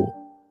World War.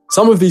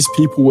 Some of these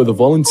people were the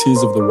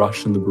volunteers of the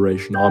Russian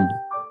Liberation Army.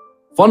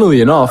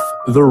 Funnily enough,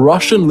 the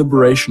Russian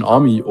Liberation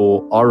Army,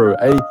 or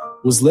ROA,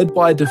 was led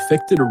by a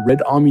defected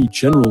Red Army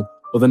general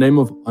by the name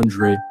of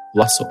Andrei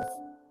Vlasov,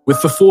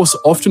 with the force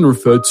often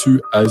referred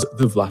to as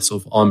the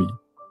Vlasov Army.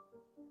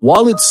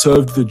 While it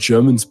served the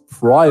Germans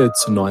prior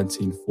to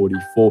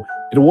 1944,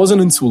 it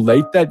wasn't until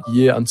late that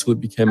year until it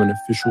became an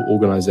official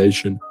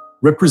organization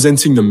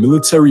representing the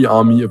military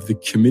army of the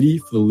Committee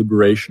for the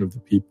Liberation of the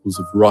Peoples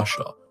of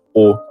Russia,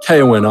 or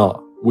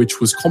KONR, which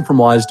was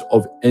comprised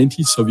of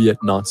anti-Soviet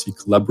Nazi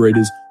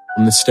collaborators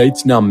from the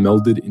states now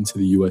melded into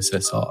the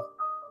USSR.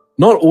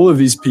 Not all of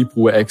these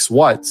people were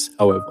ex-whites,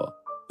 however.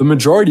 The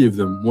majority of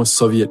them were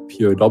Soviet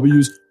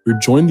POWs who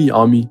joined the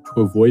army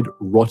to avoid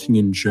rotting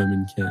in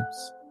German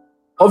camps.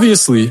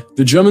 Obviously,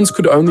 the Germans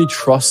could only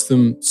trust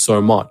them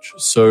so much,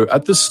 so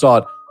at the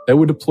start, they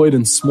were deployed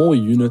in small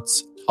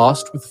units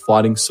tasked with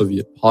fighting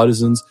Soviet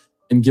partisans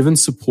and given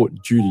support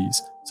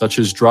duties, such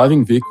as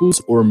driving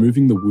vehicles or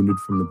removing the wounded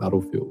from the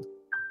battlefield.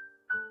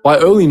 By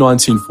early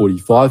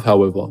 1945,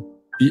 however,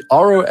 the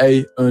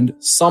ROA earned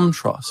some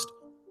trust,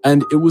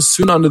 and it was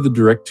soon under the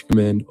direct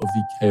command of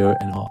the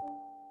KONR.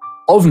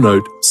 Of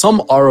note,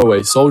 some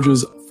ROA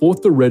soldiers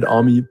fought the Red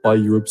Army by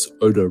Europe's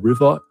Oder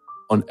River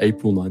on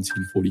April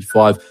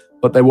 1945,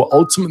 but they were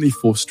ultimately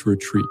forced to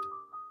retreat.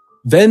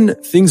 Then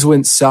things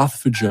went south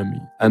for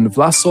Germany, and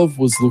Vlasov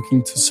was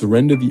looking to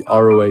surrender the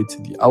ROA to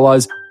the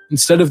Allies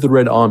instead of the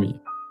Red Army.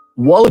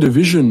 While a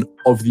division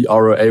of the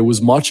ROA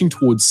was marching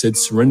towards said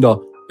surrender,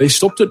 they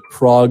stopped at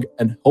Prague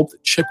and helped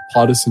Czech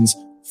partisans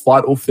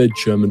fight off their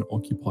German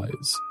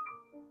occupiers.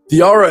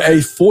 The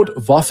ROA fought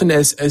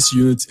Waffen-SS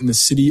units in the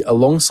city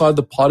alongside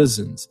the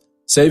partisans,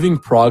 saving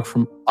Prague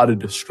from utter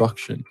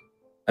destruction.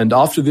 And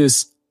after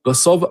this,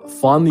 Vlasov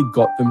finally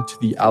got them to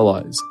the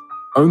Allies,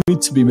 only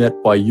to be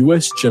met by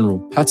US General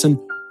Patton,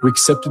 who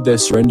accepted their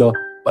surrender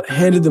but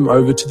handed them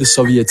over to the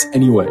Soviets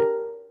anyway.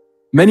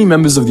 Many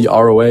members of the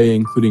ROA,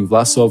 including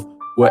Vlasov,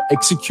 were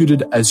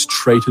executed as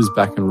traitors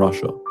back in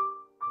Russia.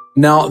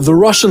 Now, the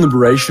Russian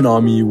Liberation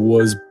Army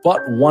was but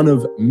one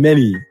of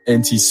many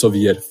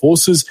anti-Soviet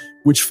forces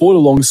which fought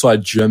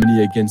alongside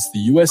Germany against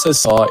the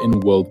USSR in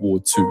World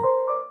War II.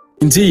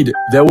 Indeed,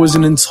 there was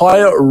an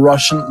entire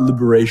Russian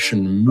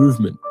liberation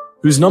movement,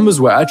 whose numbers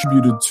were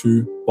attributed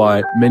to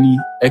by many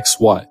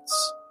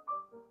ex-whites.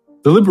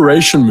 The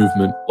liberation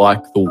movement,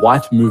 like the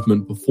white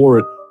movement before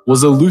it,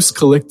 was a loose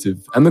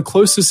collective, and the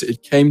closest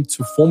it came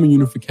to formal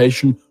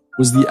unification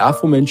was the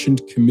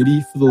aforementioned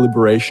Committee for the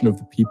Liberation of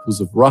the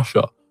Peoples of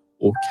Russia,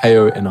 or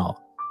KONR.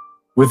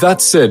 With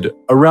that said,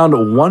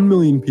 around 1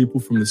 million people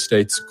from the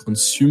states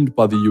consumed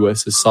by the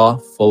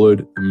USSR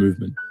followed the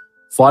movement,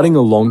 fighting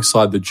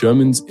alongside the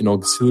Germans in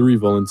auxiliary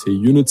volunteer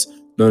units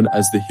known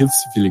as the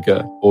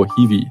Hilfswillige, or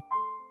HIVI.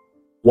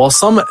 While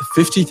some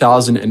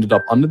 50,000 ended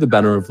up under the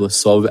banner of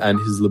Vlasov and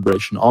his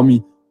Liberation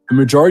Army, the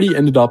majority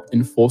ended up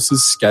in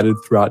forces scattered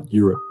throughout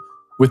Europe,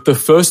 with the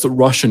First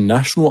Russian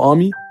National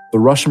Army, the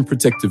Russian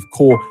Protective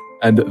Corps,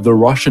 and the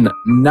Russian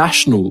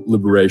National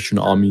Liberation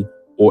Army,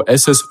 or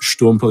SS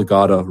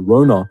Sturmbrigade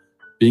Rona,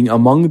 being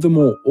among the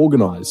more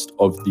organized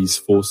of these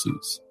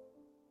forces.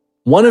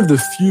 One of the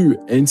few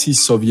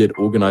anti-Soviet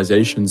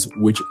organizations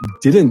which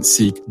didn't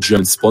seek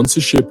German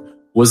sponsorship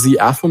was the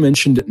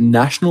aforementioned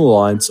National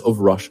Alliance of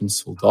Russian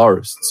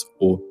Soldarists,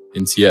 or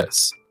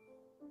NTS.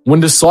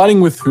 When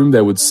deciding with whom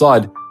they would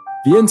side,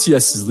 the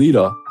NTS's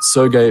leader,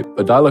 Sergei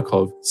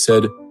Badylakov,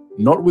 said,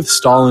 "Not with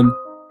Stalin,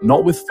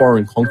 not with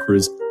foreign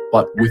conquerors,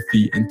 but with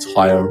the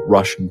entire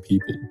Russian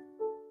people."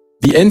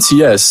 The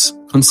NTS,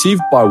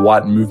 conceived by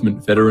white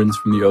movement veterans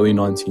from the early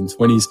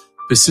 1920s,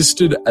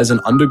 persisted as an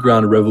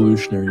underground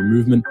revolutionary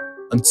movement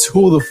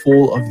until the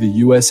fall of the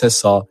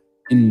USSR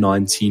in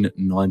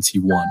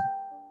 1991.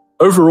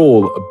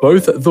 Overall,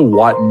 both the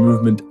white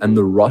movement and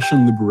the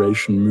Russian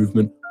liberation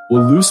movement were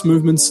loose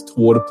movements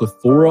toward a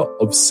plethora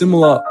of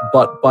similar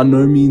but by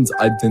no means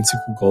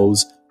identical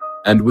goals,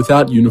 and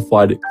without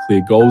unified,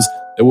 clear goals,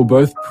 they were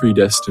both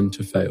predestined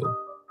to fail.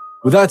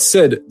 With that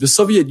said, the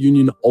Soviet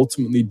Union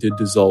ultimately did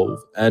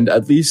dissolve, and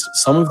at least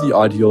some of the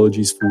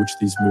ideologies for which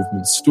these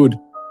movements stood,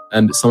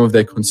 and some of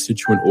their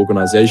constituent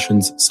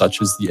organizations,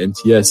 such as the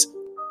NTS,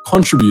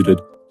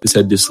 contributed to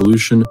said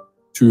dissolution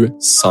to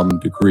some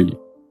degree.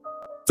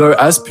 Though,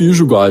 as per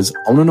usual, guys,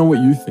 I want to know what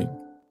you think.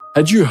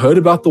 Had you heard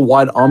about the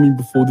White Army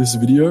before this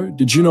video?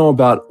 Did you know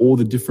about all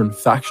the different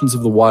factions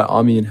of the White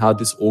Army and how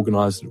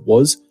disorganized it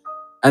was?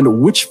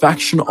 And which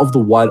faction of the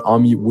White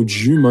Army would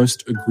you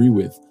most agree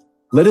with?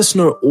 Let us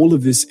know all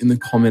of this in the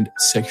comment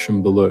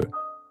section below.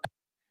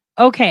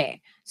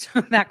 Okay,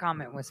 so that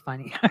comment was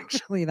funny.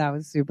 Actually, that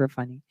was super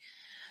funny.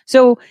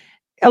 So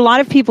a lot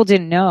of people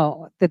didn't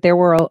know that there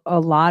were a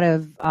lot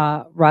of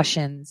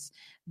Russians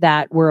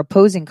that were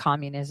opposing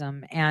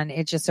communism, and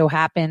it just so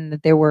happened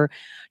that there were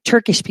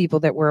Turkish people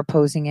that were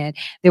opposing it.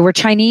 There were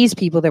Chinese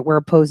people that were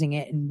opposing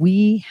it, and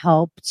we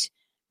helped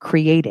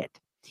create it.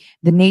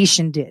 The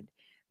nation did.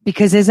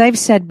 Because as I've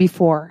said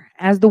before,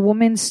 as the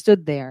woman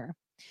stood there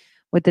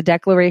with the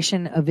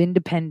Declaration of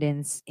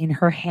Independence in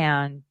her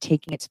hand,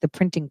 taking it to the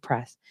printing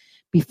press,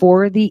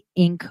 before the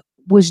ink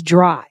was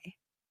dry,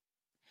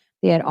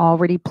 they had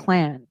already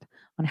planned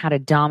on how to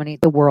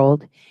dominate the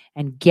world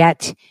and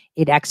get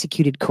it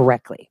executed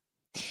correctly.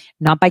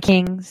 Not by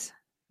kings,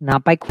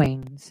 not by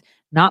queens,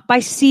 not by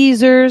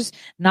Caesars,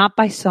 not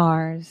by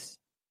Tsars,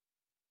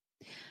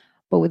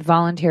 but with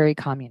voluntary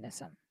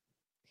communism.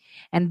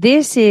 And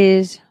this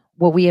is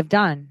what we have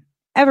done.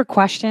 Ever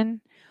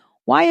question,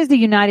 why is the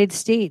United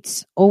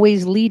States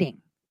always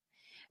leading?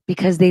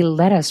 Because they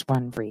let us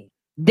run free.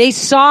 They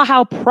saw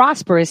how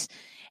prosperous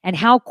and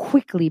how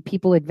quickly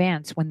people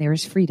advance when there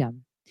is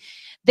freedom.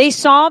 They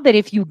saw that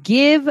if you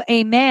give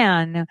a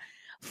man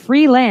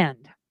free land,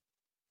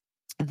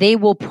 they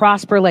will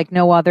prosper like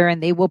no other,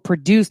 and they will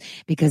produce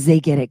because they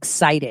get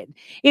excited.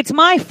 It's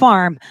my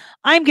farm.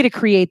 I'm going to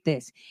create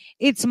this.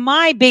 It's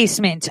my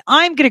basement.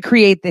 I'm going to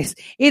create this.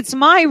 It's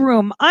my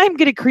room. I'm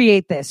going to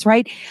create this,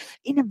 right?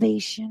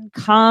 Innovation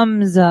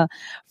comes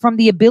from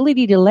the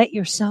ability to let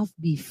yourself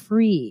be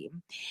free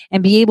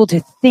and be able to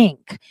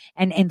think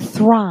and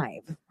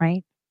thrive,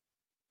 right?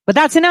 But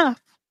that's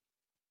enough.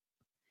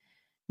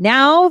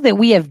 Now that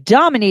we have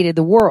dominated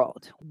the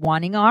world,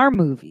 wanting our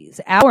movies,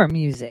 our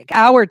music,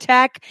 our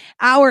tech,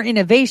 our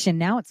innovation,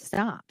 now it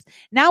stops.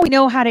 Now we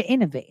know how to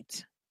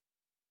innovate.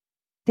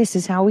 This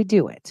is how we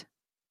do it.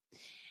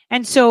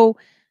 And so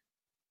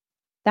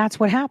that's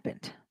what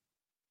happened.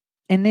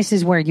 And this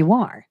is where you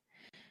are.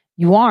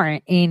 You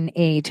are in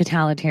a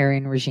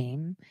totalitarian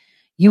regime.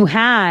 You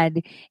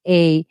had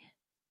a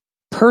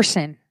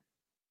person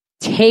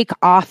take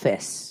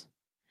office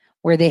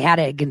where they had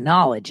to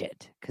acknowledge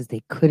it because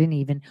they couldn't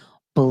even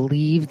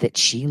believe that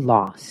she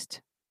lost.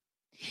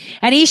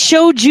 And he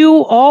showed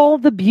you all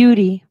the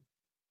beauty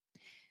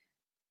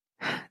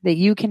that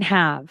you can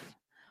have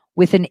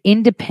with an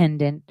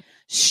independent,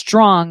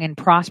 strong, and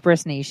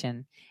prosperous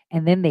nation.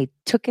 And then they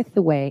took it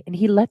away, and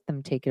he let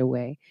them take it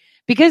away.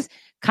 Because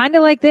kind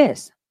of like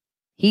this,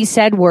 he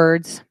said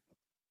words,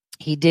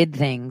 he did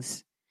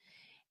things,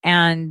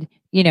 and,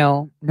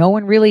 no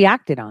one really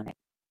acted on it.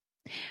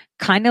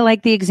 Kind of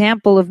like the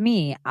example of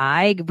me.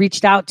 I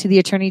reached out to the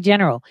Attorney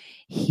General.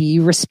 He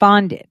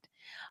responded.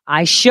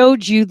 I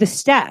showed you the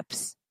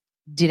steps.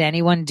 Did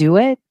anyone do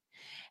it?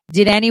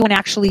 Did anyone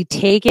actually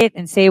take it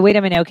and say, wait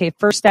a minute, okay,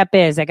 first step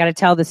is I got to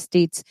tell the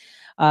state's,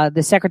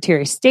 the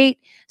Secretary of State.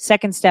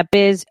 Second step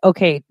is,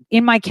 okay,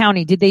 in my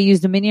county, did they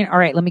use Dominion? All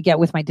right, let me get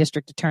with my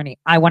district attorney.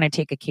 I want to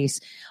take a case.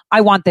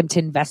 I want them to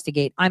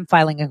investigate. I'm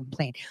filing a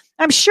complaint.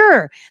 I'm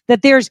sure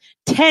that there's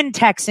 10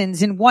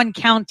 Texans in one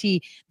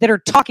county that are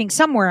talking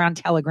somewhere on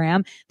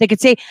Telegram. They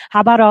could say, how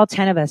about all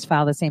 10 of us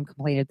file the same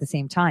complaint at the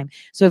same time?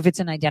 So if it's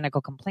an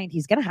identical complaint,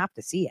 he's going to have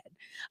to see it.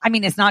 I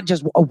mean, it's not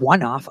just a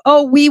one-off.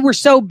 Oh, we were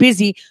so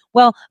busy.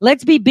 Well,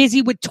 let's be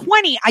busy with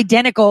 20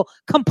 identical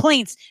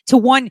complaints to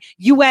one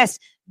U.S.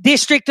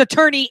 district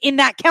attorney in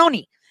that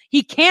county.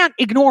 He can't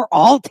ignore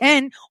all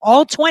 10,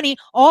 all 20,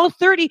 all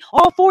 30,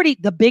 all 40.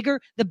 The bigger,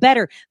 the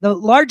better. The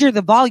larger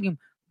the volume,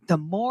 the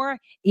more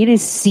it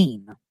is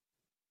seen.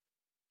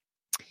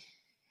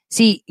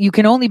 See, you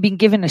can only be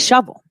given a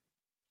shovel.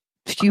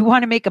 If you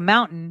want to make a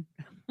mountain,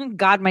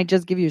 God might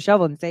just give you a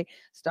shovel and say,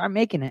 start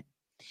making it.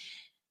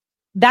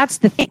 That's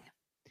the thing.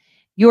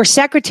 Your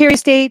Secretary of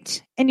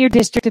State and your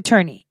district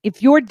attorney.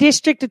 If your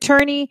district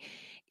attorney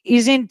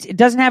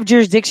doesn't have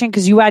jurisdiction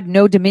because you had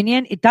no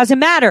dominion, it doesn't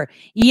matter.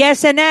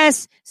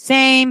 ES&S,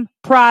 same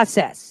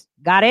process.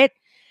 Got it?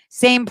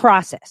 Same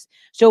process.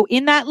 So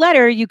in that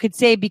letter, you could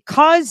say,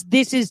 because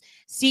this is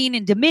seen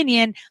in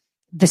Dominion,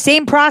 the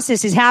same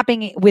process is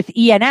happening with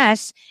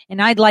ENS,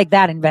 and I'd like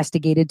that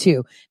investigated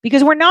too.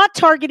 Because we're not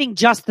targeting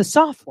just the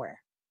software.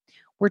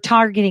 We're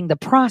targeting the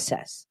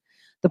process.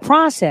 The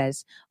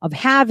process of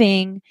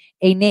having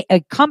a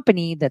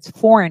company that's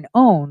foreign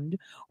owned,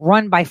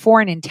 run by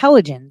foreign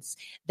intelligence,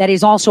 that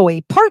is also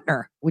a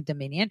partner with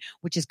Dominion,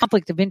 which is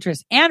conflict of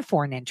interest and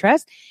foreign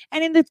interest.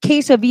 And in the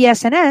case of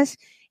ES&S,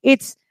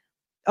 it's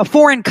a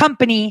foreign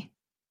company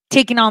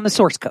taking on the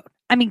source code.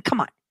 I mean, come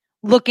on,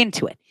 look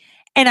into it.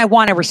 And I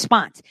want a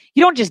response.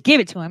 You don't just give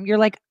it to him. You're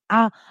like,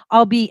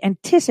 I'll be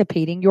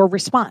anticipating your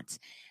response.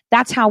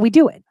 That's how we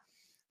do it.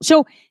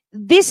 So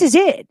this is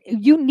it.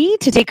 You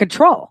need to take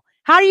control.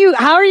 How are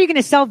you going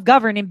to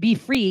self-govern and be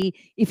free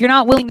if you're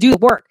not willing to do the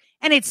work?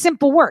 And it's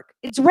simple work.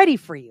 It's ready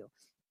for you.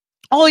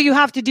 All you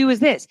have to do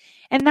is this.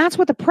 And that's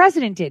what the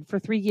president did for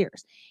 3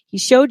 years. He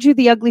showed you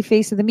the ugly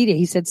face of the media.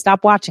 He said,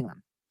 stop watching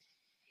them.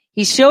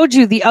 He showed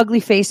you the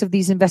ugly face of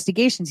these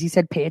investigations. He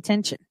said, pay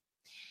attention.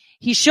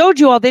 He showed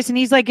you all this, and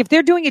he's like, if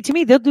they're doing it to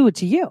me, they'll do it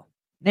to you.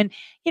 And,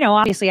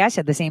 obviously I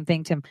said the same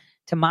thing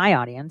to my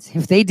audience.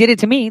 If they did it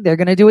to me, they're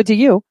going to do it to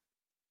you.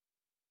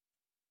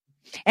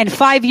 And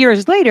 5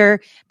 years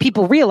later,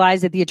 people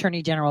realize that the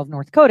Attorney General of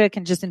North Dakota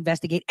can just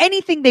investigate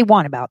anything they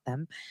want about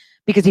them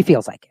because he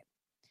feels like it.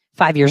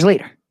 5 years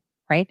later,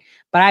 right?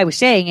 But I was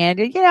saying,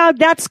 and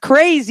that's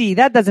crazy.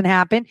 That doesn't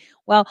happen.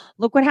 Well,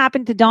 look what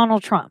happened to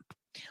Donald Trump.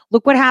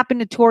 Look what happened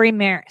to Tory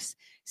Maris.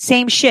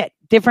 Same shit,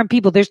 different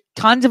people. There's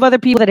tons of other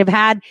people that have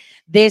had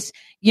this,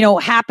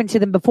 happen to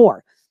them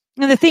before.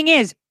 And the thing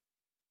is,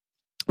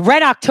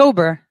 Red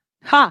October,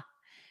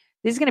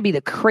 this is going to be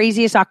the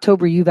craziest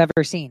October you've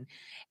ever seen.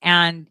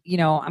 And,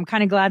 I'm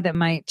kind of glad that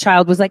my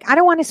child was like, I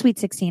don't want a sweet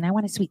 16. I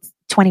want a sweet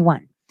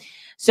 21.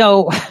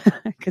 So,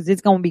 because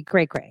it's going to be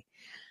cray-cray.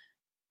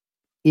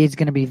 It's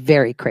going to be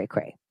very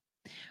cray-cray.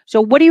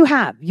 So what do you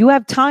have? You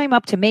have time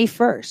up to May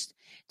 1st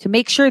to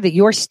make sure that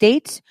your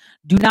states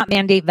do not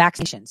mandate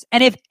vaccinations.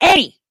 And if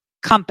any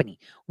company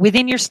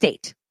within your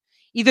state,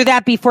 either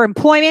that be for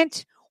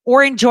employment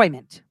or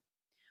enjoyment,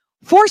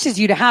 forces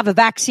you to have a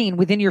vaccine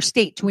within your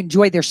state to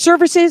enjoy their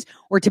services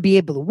or to be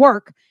able to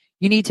work,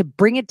 you need to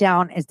bring it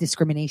down as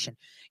discrimination.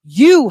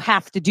 You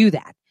have to do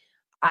that.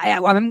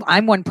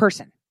 I'm one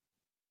person.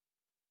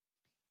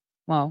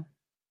 Well,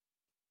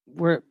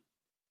 we're a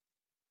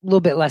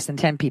little bit less than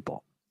 10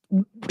 people.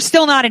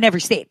 Still not in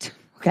every state,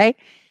 okay?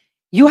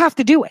 You have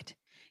to do it.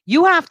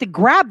 You have to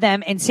grab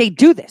them and say,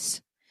 do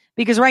this.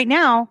 Because right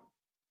now,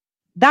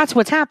 that's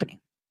what's happening.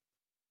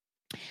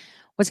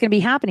 What's going to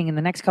be happening in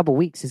the next couple of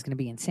weeks is going to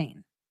be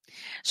insane.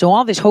 So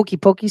all this hokey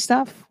pokey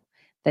stuff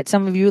that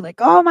some of you are like,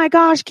 oh my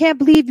gosh, can't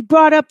believe you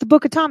brought up the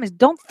Book of Thomas.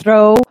 Don't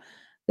throw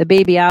the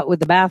baby out with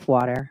the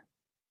bathwater.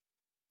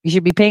 You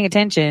should be paying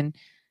attention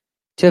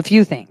to a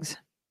few things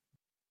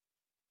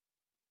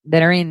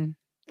that are in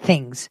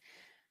things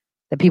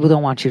that people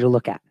don't want you to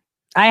look at.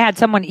 I had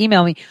someone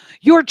email me,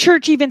 your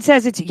church even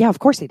says it's, yeah, of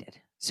course they did.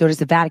 So does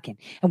the Vatican.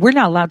 And we're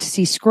not allowed to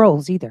see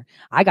scrolls either.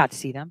 I got to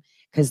see them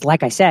because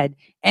like I said,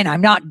 and I'm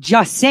not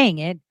just saying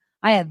it,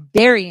 I have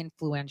very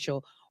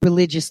influential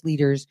religious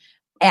leaders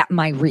at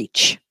my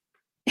reach.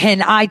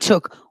 And I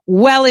took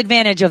well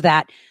advantage of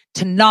that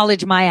to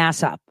knowledge my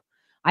ass up.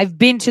 I've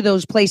been to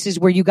those places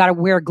where you got to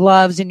wear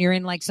gloves and you're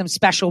in like some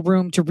special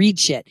room to read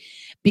shit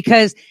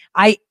because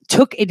I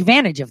took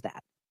advantage of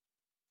that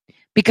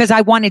because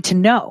I wanted to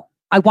know.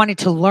 I wanted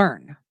to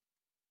learn.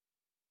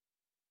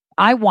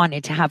 I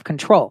wanted to have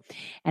control.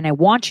 And I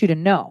want you to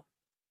know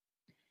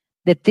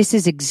that this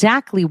is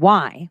exactly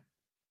why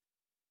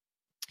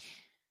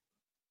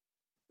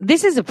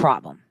this is a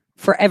problem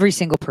for every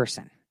single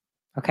person.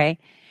 Okay?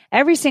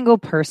 Every single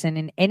person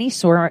in any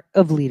sort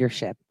of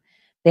leadership,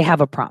 they have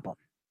a problem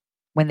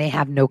when they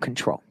have no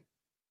control.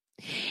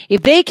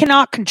 If they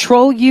cannot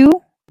control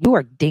you, you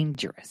are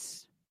dangerous.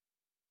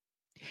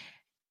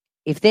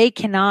 If they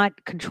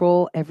cannot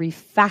control every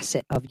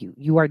facet of you,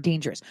 you are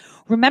dangerous.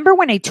 Remember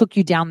when I took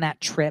you down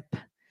that trip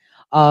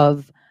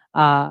of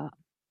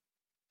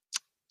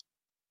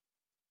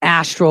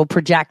astral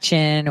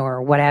projection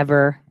or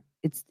whatever?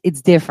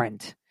 It's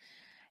different.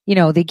 You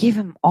know, they give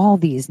them all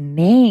these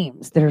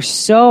names that are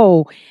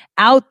so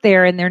out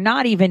there and they're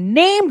not even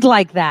named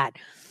like that.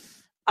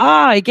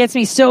 It gets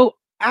me so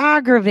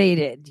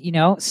aggravated,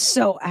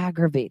 so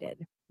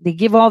aggravated. They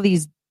give all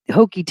these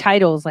hokey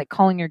titles like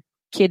calling your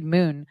kid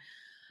Moon.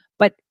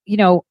 But,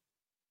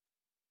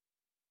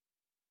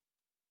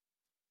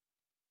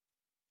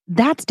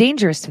 that's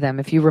dangerous to them.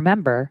 If you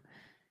remember,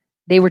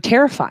 they were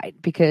terrified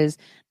because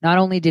not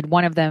only did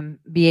one of them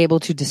be able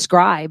to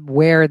describe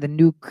where the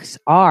nukes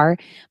are,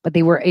 but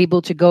they were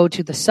able to go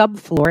to the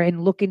subfloor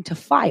and look into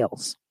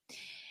files.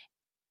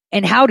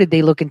 And how did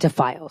they look into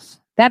files?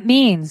 That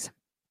means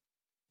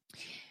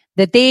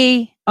that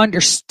they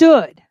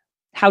understood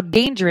how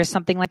dangerous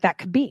something like that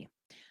could be.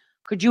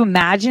 Could you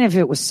imagine if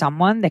it was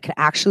someone that could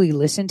actually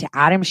listen to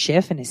Adam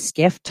Schiff and his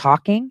skiff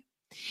talking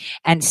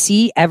and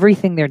see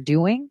everything they're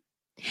doing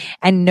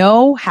and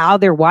know how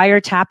they're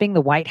wiretapping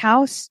the White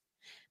House?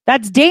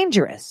 That's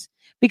dangerous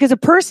because a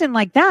person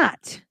like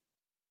that,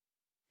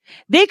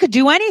 they could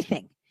do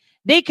anything.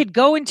 They could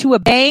go into a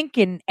bank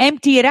and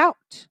empty it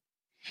out.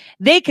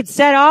 They could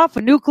set off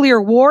a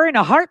nuclear war in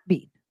a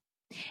heartbeat.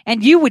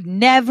 And you would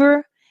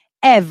never,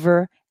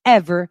 ever,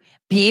 ever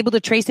be able to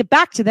trace it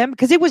back to them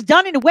because it was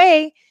done in a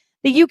way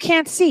that you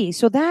can't see.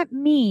 So that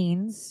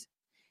means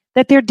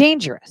that they're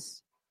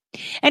dangerous.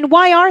 And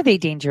why are they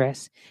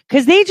dangerous?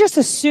 Because they just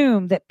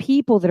assume that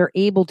people that are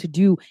able to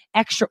do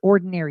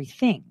extraordinary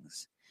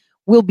things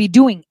will be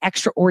doing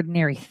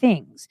extraordinary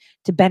things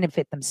to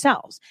benefit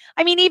themselves.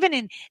 I mean, even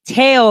in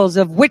tales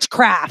of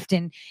witchcraft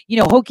and,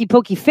 hokey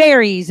pokey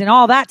fairies and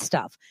all that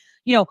stuff,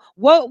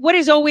 what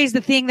is always the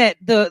thing that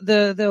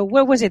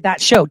what was it, that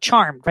show,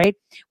 Charmed, right?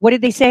 What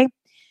did they say?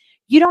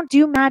 You don't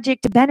do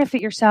magic to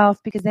benefit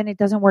yourself because then it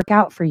doesn't work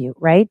out for you,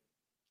 right?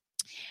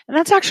 And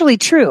that's actually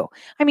true.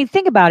 I mean,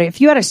 think about it. If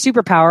you had a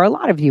superpower, a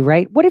lot of you,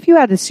 right? What if you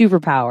had the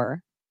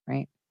superpower,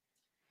 right,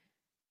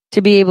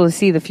 to be able to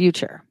see the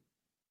future?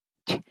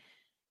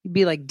 You'd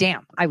be like,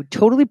 damn, I would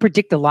totally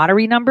predict the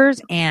lottery numbers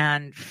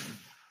and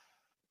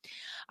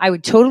I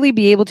would totally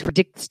be able to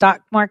predict the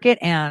stock market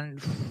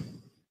and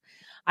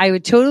I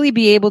would totally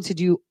be able to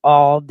do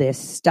all this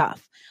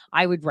stuff.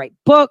 I would write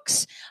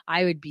books.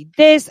 I would be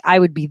this. I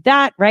would be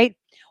that, right?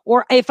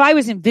 Or if I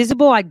was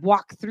invisible, I'd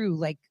walk through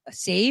like a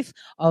safe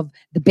of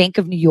the Bank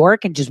of New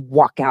York and just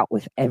walk out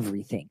with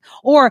everything.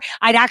 Or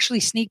I'd actually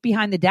sneak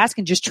behind the desk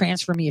and just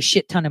transfer me a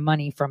shit ton of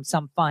money from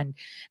some fund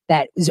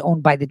that is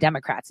owned by the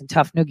Democrats and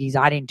tough noogies.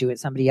 I didn't do it.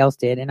 Somebody else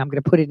did. And I'm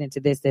going to put it into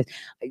this.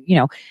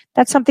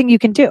 That's something you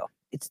can do.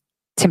 It's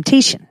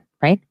temptation,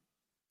 right?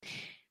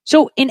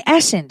 So in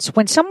essence,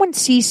 when someone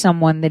sees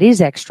someone that is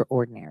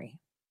extraordinary,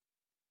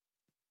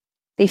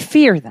 they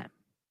fear them.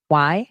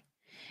 Why?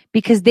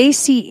 Because they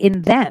see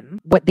in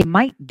them what they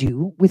might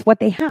do with what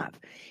they have.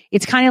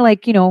 It's kind of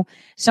like,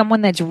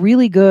 someone that's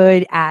really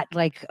good at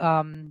like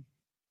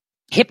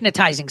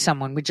hypnotizing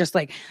someone with just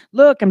like,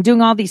 look, I'm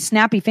doing all these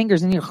snappy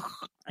fingers, and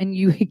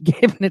you get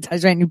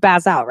hypnotized, right? And you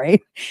pass out,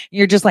 right?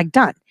 You're just like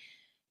done.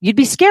 You'd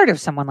be scared of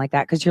someone like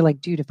that because you're like,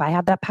 dude, if I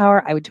had that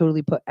power, I would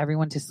totally put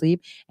everyone to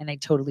sleep, and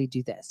I'd totally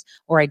do this,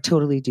 or I'd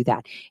totally do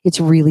that. It's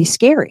really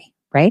scary,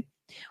 right?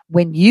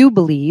 When you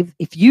believe,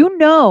 if you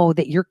know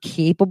that you're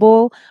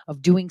capable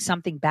of doing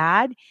something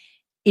bad,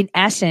 in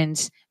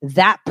essence,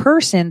 that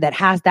person that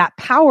has that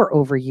power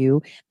over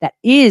you, that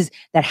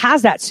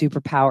has that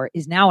superpower,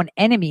 is now an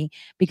enemy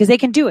because they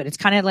can do it. It's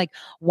kind of like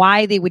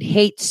why they would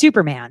hate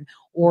Superman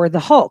or the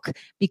Hulk,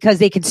 because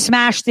they can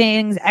smash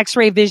things,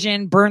 X-ray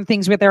vision, burn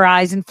things with their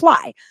eyes, and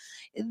fly.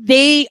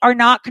 They are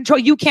not control.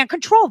 You can't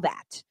control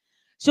that.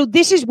 So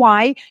this is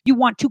why you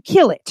want to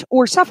kill it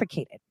or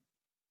suffocate it.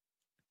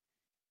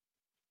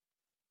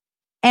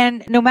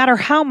 And no matter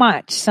how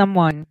much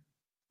someone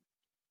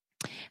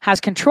has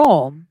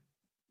control,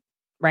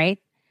 right?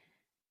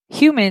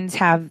 Humans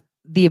have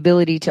the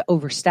ability to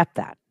overstep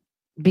that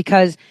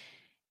because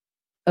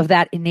of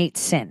that innate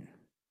sin,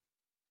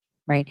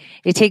 right?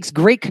 It takes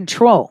great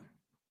control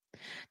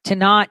to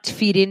not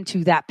feed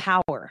into that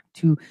power,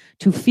 to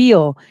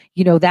feel,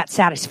 that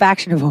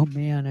satisfaction of, oh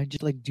man, I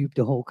just like duped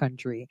a whole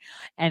country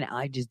and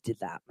I just did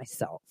that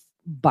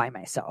by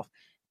myself.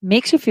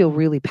 Makes you feel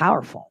really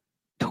powerful.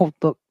 Don't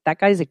look, that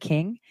guy's a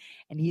king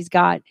and he's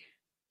got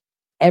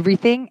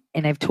everything,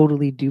 and I've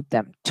totally duped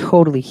them.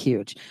 Totally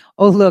huge.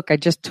 Oh, look, I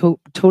just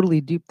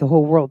totally duped the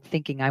whole world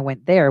thinking I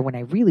went there when I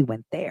really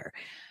went there.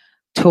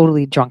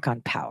 Totally drunk on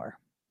power,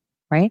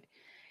 right?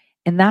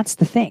 And that's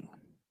the thing.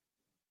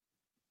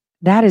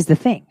 That is the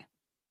thing.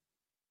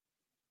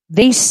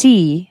 They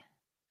see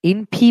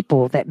in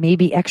people that may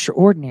be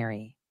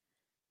extraordinary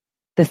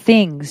the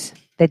things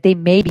that they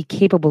may be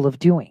capable of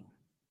doing.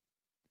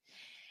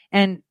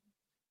 And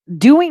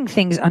doing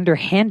things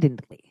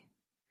underhandedly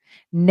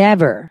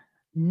never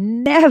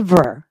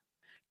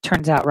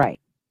turns out right.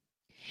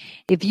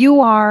 If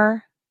you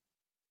are,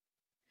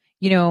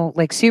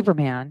 like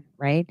Superman,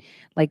 right?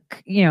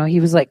 Like, he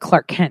was like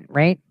Clark Kent,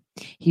 right?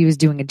 He was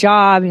doing a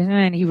job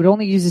and he would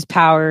only use his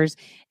powers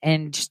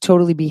and just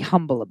totally be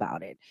humble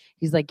about it.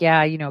 He's like,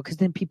 yeah, because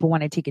then people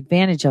want to take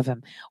advantage of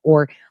him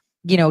or,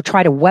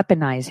 try to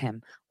weaponize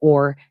him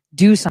or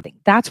do something.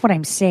 That's what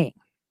I'm saying.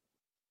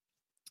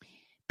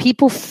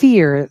 People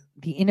fear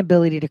the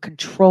inability to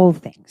control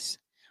things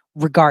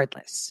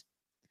regardless.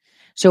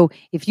 So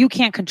if you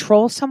can't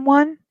control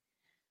someone,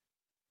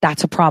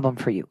 that's a problem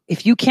for you.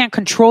 If you can't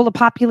control a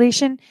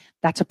population,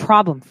 that's a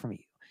problem for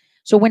you.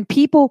 So when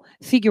people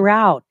figure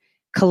out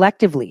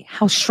collectively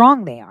how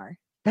strong they are,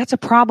 that's a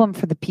problem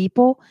for the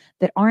people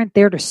that aren't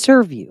there to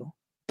serve you,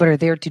 but are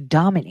there to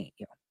dominate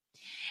you.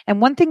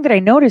 And one thing that I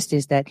noticed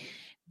is that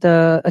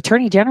the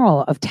Attorney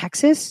General of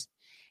Texas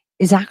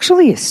is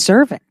actually a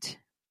servant.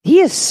 He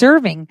is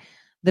serving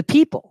the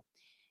people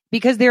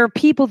because there are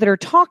people that are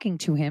talking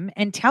to him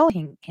and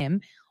telling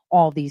him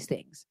all these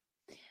things.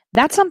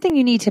 That's something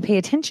you need to pay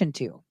attention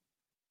to.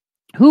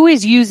 Who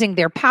is using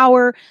their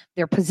power,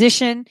 their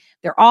position,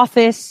 their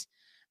office,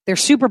 their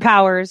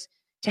superpowers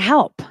to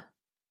help?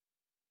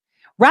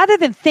 Rather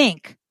than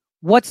think,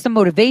 what's the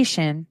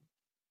motivation?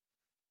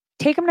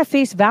 Take them to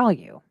face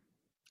value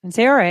and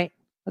say, all right,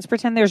 let's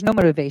pretend there's no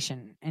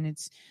motivation and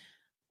it's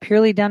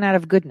purely done out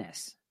of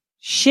goodness.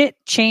 Shit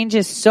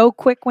changes so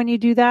quick when you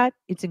do that.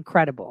 It's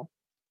incredible.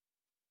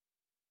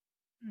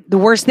 The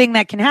worst thing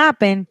that can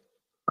happen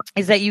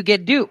is that you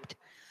get duped.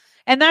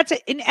 And that's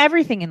in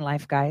everything in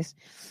life, guys.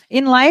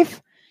 In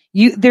life,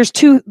 there's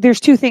two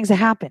things that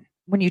happen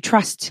when you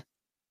trust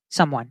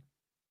someone.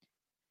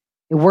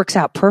 It works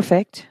out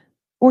perfect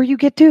or you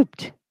get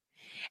duped.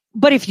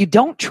 But if you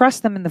don't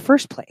trust them in the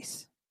first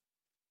place,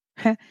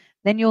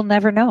 then you'll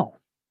never know.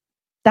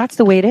 That's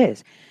the way it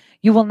is.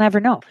 You will never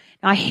know.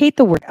 Now, I hate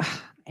the word,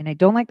 and I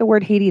don't like the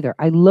word hate either.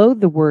 I loathe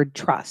the word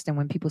trust. And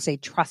when people say,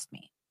 trust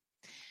me,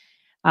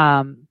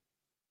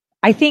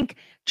 I think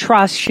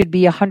trust should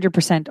be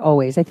 100%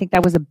 always. I think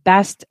that was the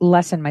best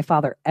lesson my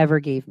father ever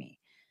gave me.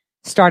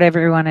 Start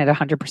everyone at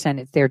 100%.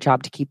 It's their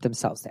job to keep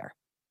themselves there.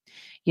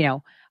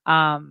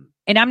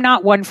 And I'm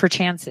not one for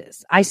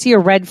chances. I see a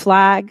red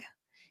flag,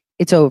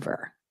 it's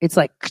over. It's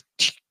like,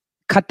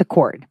 cut the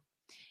cord.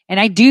 And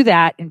I do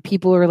that and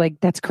people are like,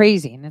 that's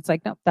crazy. And it's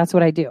like, no, that's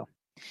what I do.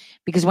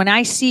 Because when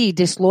I see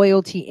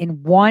disloyalty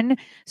in one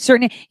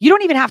certain, you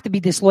don't even have to be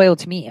disloyal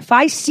to me. If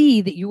I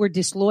see that you were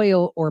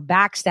disloyal or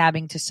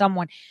backstabbing to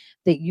someone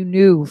that you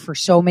knew for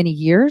so many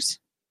years,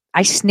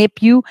 I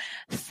snip you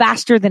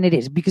faster than it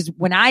is. Because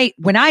when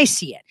I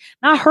see it,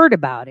 not heard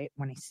about it,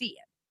 when I see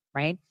it,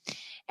 right?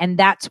 And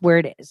that's where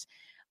it is.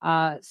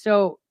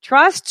 So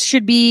trust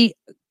should be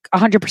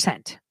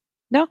 100%.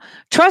 No,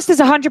 trust is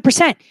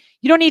 100%.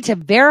 You don't need to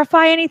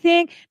verify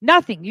anything,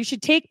 nothing. You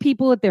should take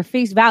people at their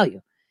face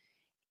value.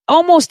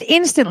 Almost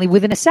instantly,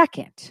 within a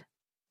second,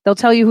 they'll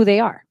tell you who they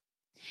are.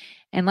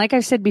 And like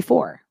I've said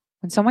before,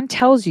 when someone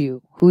tells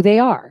you who they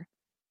are,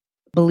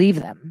 believe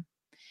them.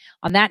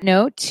 On that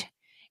note,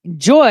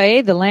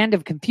 enjoy the land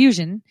of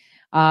confusion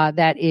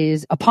that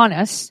is upon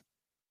us.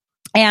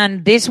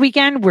 And this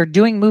weekend we're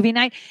doing movie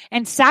night,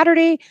 and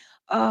Saturday,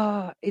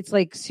 it's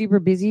like super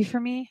busy for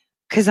me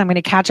because I'm going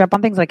to catch up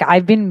on things. Like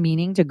I've been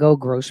meaning to go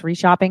grocery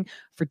shopping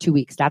for 2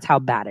 weeks. That's how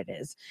bad it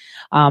is.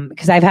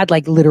 Because I've had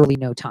like literally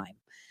no time.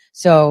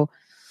 So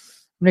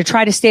I'm going to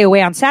try to stay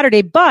away on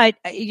Saturday. But,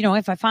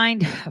 if I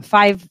find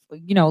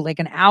like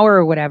an hour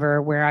or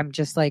whatever where I'm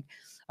just like,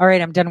 all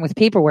right, I'm done with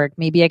paperwork,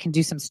 maybe I can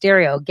do some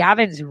stereo.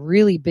 Gavin's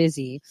really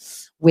busy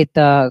with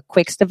the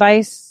Quicks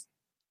device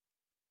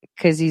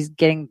because he's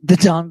getting the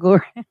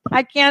dongle.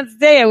 I can't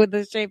say it with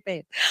a straight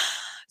face.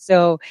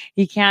 So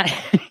he can't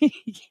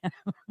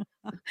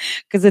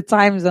because of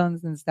time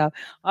zones and stuff.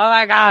 Oh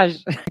my gosh.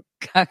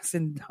 Cox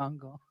and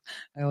dongle.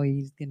 Oh,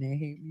 he's going to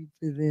hate me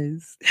for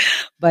this.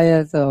 But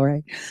that's all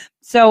right.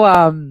 So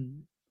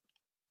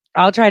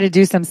I'll try to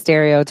do some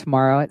stereo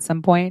tomorrow at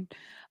some point.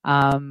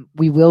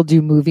 We will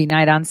do movie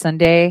night on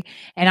Sunday.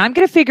 And I'm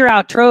going to figure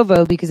out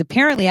Trovo because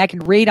apparently I can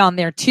raid on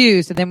there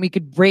too. So then we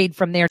could raid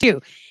from there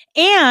too.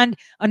 And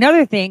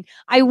another thing,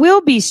 I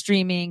will be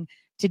streaming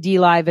to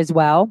DLive as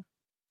well.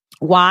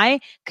 Why?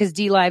 Because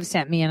DLive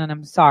sent me an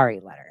I'm sorry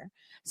letter.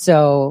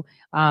 So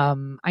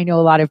I know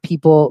a lot of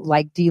people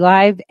like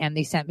DLive and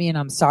they sent me an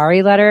I'm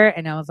sorry letter.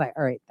 And I was like,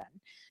 all right, then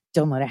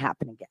don't let it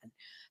happen again.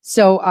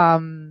 So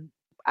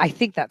I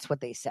think that's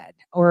what they said.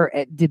 Or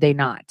did they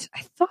not?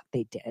 I thought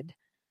they did.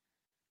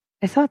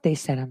 I thought they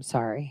said I'm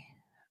sorry.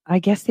 I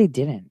guess they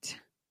didn't.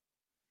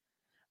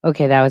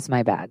 Okay, that was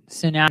my bad.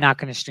 So now I'm not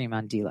going to stream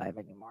on DLive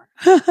anymore.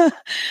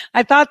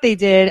 I thought they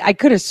did. I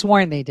could have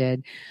sworn they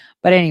did.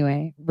 But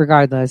anyway,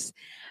 regardless,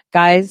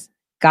 guys,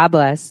 God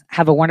bless.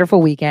 Have a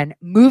wonderful weekend.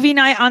 Movie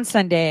night on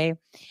Sunday.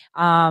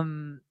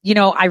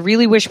 I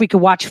really wish we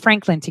could watch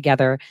Franklin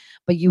together,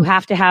 but you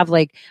have to have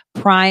like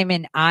Prime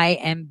and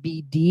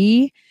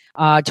IMBD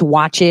to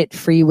watch it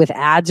free with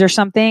ads or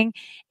something.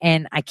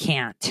 And I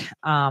can't.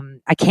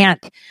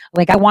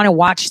 Like, I want to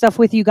watch stuff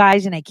with you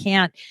guys, and I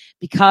can't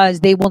because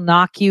they will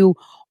knock you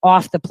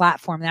off the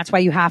platform. That's why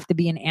you have to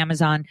be an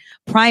Amazon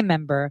Prime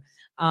member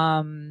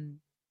to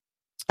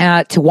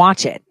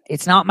watch it.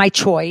 It's not my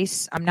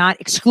choice. I'm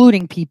not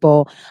excluding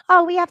people.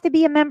 Oh, we have to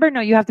be a member. No,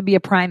 you have to be a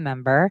Prime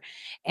member.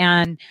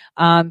 And,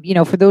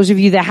 for those of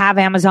you that have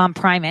Amazon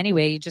Prime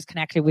anyway, you just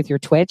connect it with your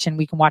Twitch and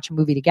we can watch a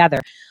movie together.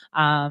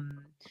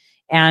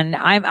 And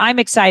I'm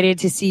excited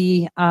to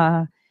see,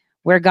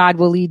 where God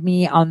will lead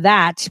me on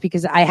that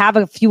because I have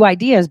a few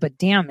ideas, but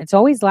damn, it's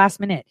always last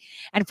minute.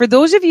 And for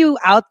those of you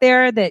out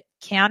there that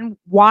can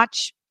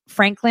watch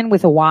Franklin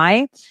with a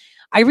Y,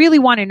 I really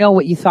want to know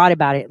what you thought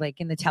about it.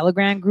 Like in the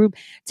Telegram group,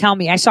 tell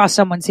me. I saw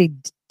someone say,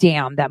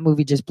 damn, that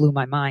movie just blew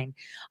my mind.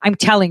 I'm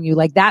telling you,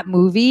 like that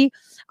movie,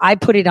 I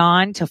put it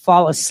on to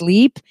fall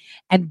asleep.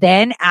 And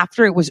then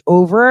after it was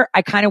over,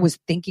 I kind of was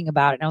thinking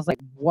about it. And I was like,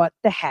 what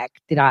the heck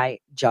did I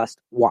just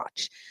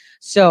watch?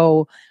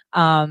 So,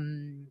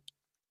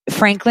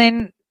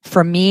 Franklin,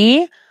 for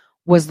me,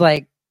 was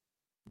like,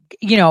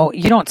 you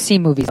don't see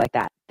movies like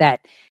that. That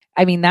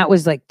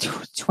was like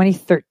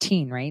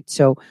 2013, right?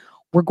 So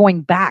we're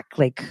going back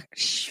like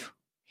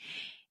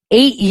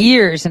 8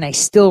 years and I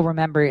still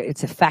remember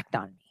its effect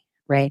on me,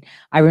 right?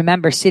 I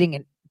remember sitting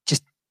at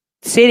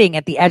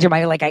the edge of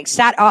I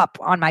sat up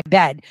on my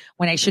bed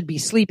when I should be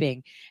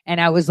sleeping and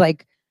I was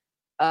like,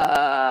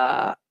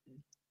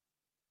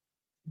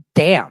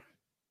 damn.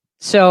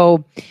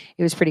 So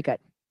it was pretty good.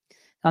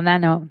 On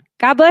that note,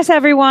 God bless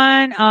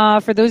everyone.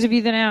 For those of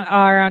you that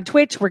are on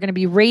Twitch, we're going to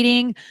be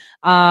rating.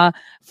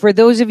 For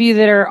those of you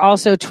that are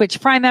also Twitch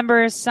Prime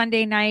members,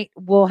 Sunday night,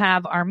 we'll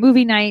have our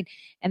movie night.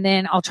 And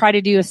then I'll try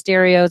to do a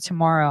stereo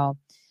tomorrow.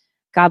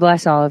 God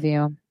bless all of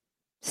you.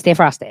 Stay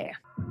frosty.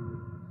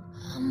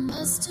 I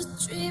must have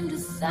dreamed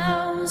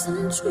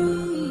 1,000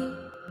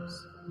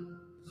 dreams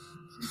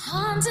and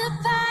haunted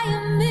by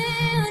a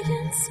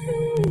million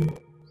screams.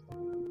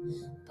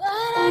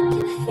 But I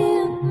can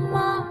hear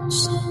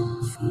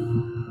marching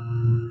feet.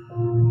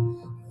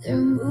 They're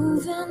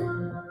moving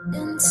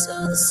into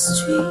the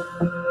street.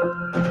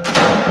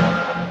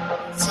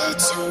 Did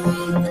you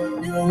read the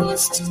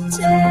news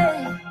today?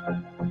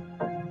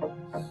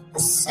 They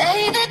say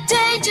the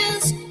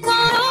danger's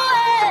gone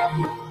away.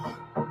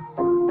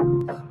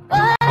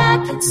 But I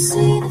can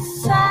see the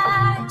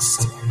fire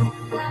still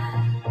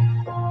alive.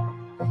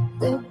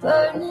 They're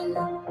burning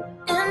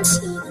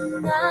into the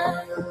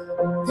night.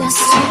 There's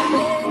so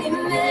many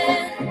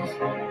men,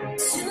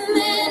 too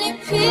many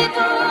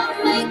people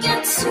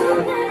making too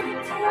many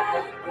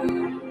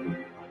problems.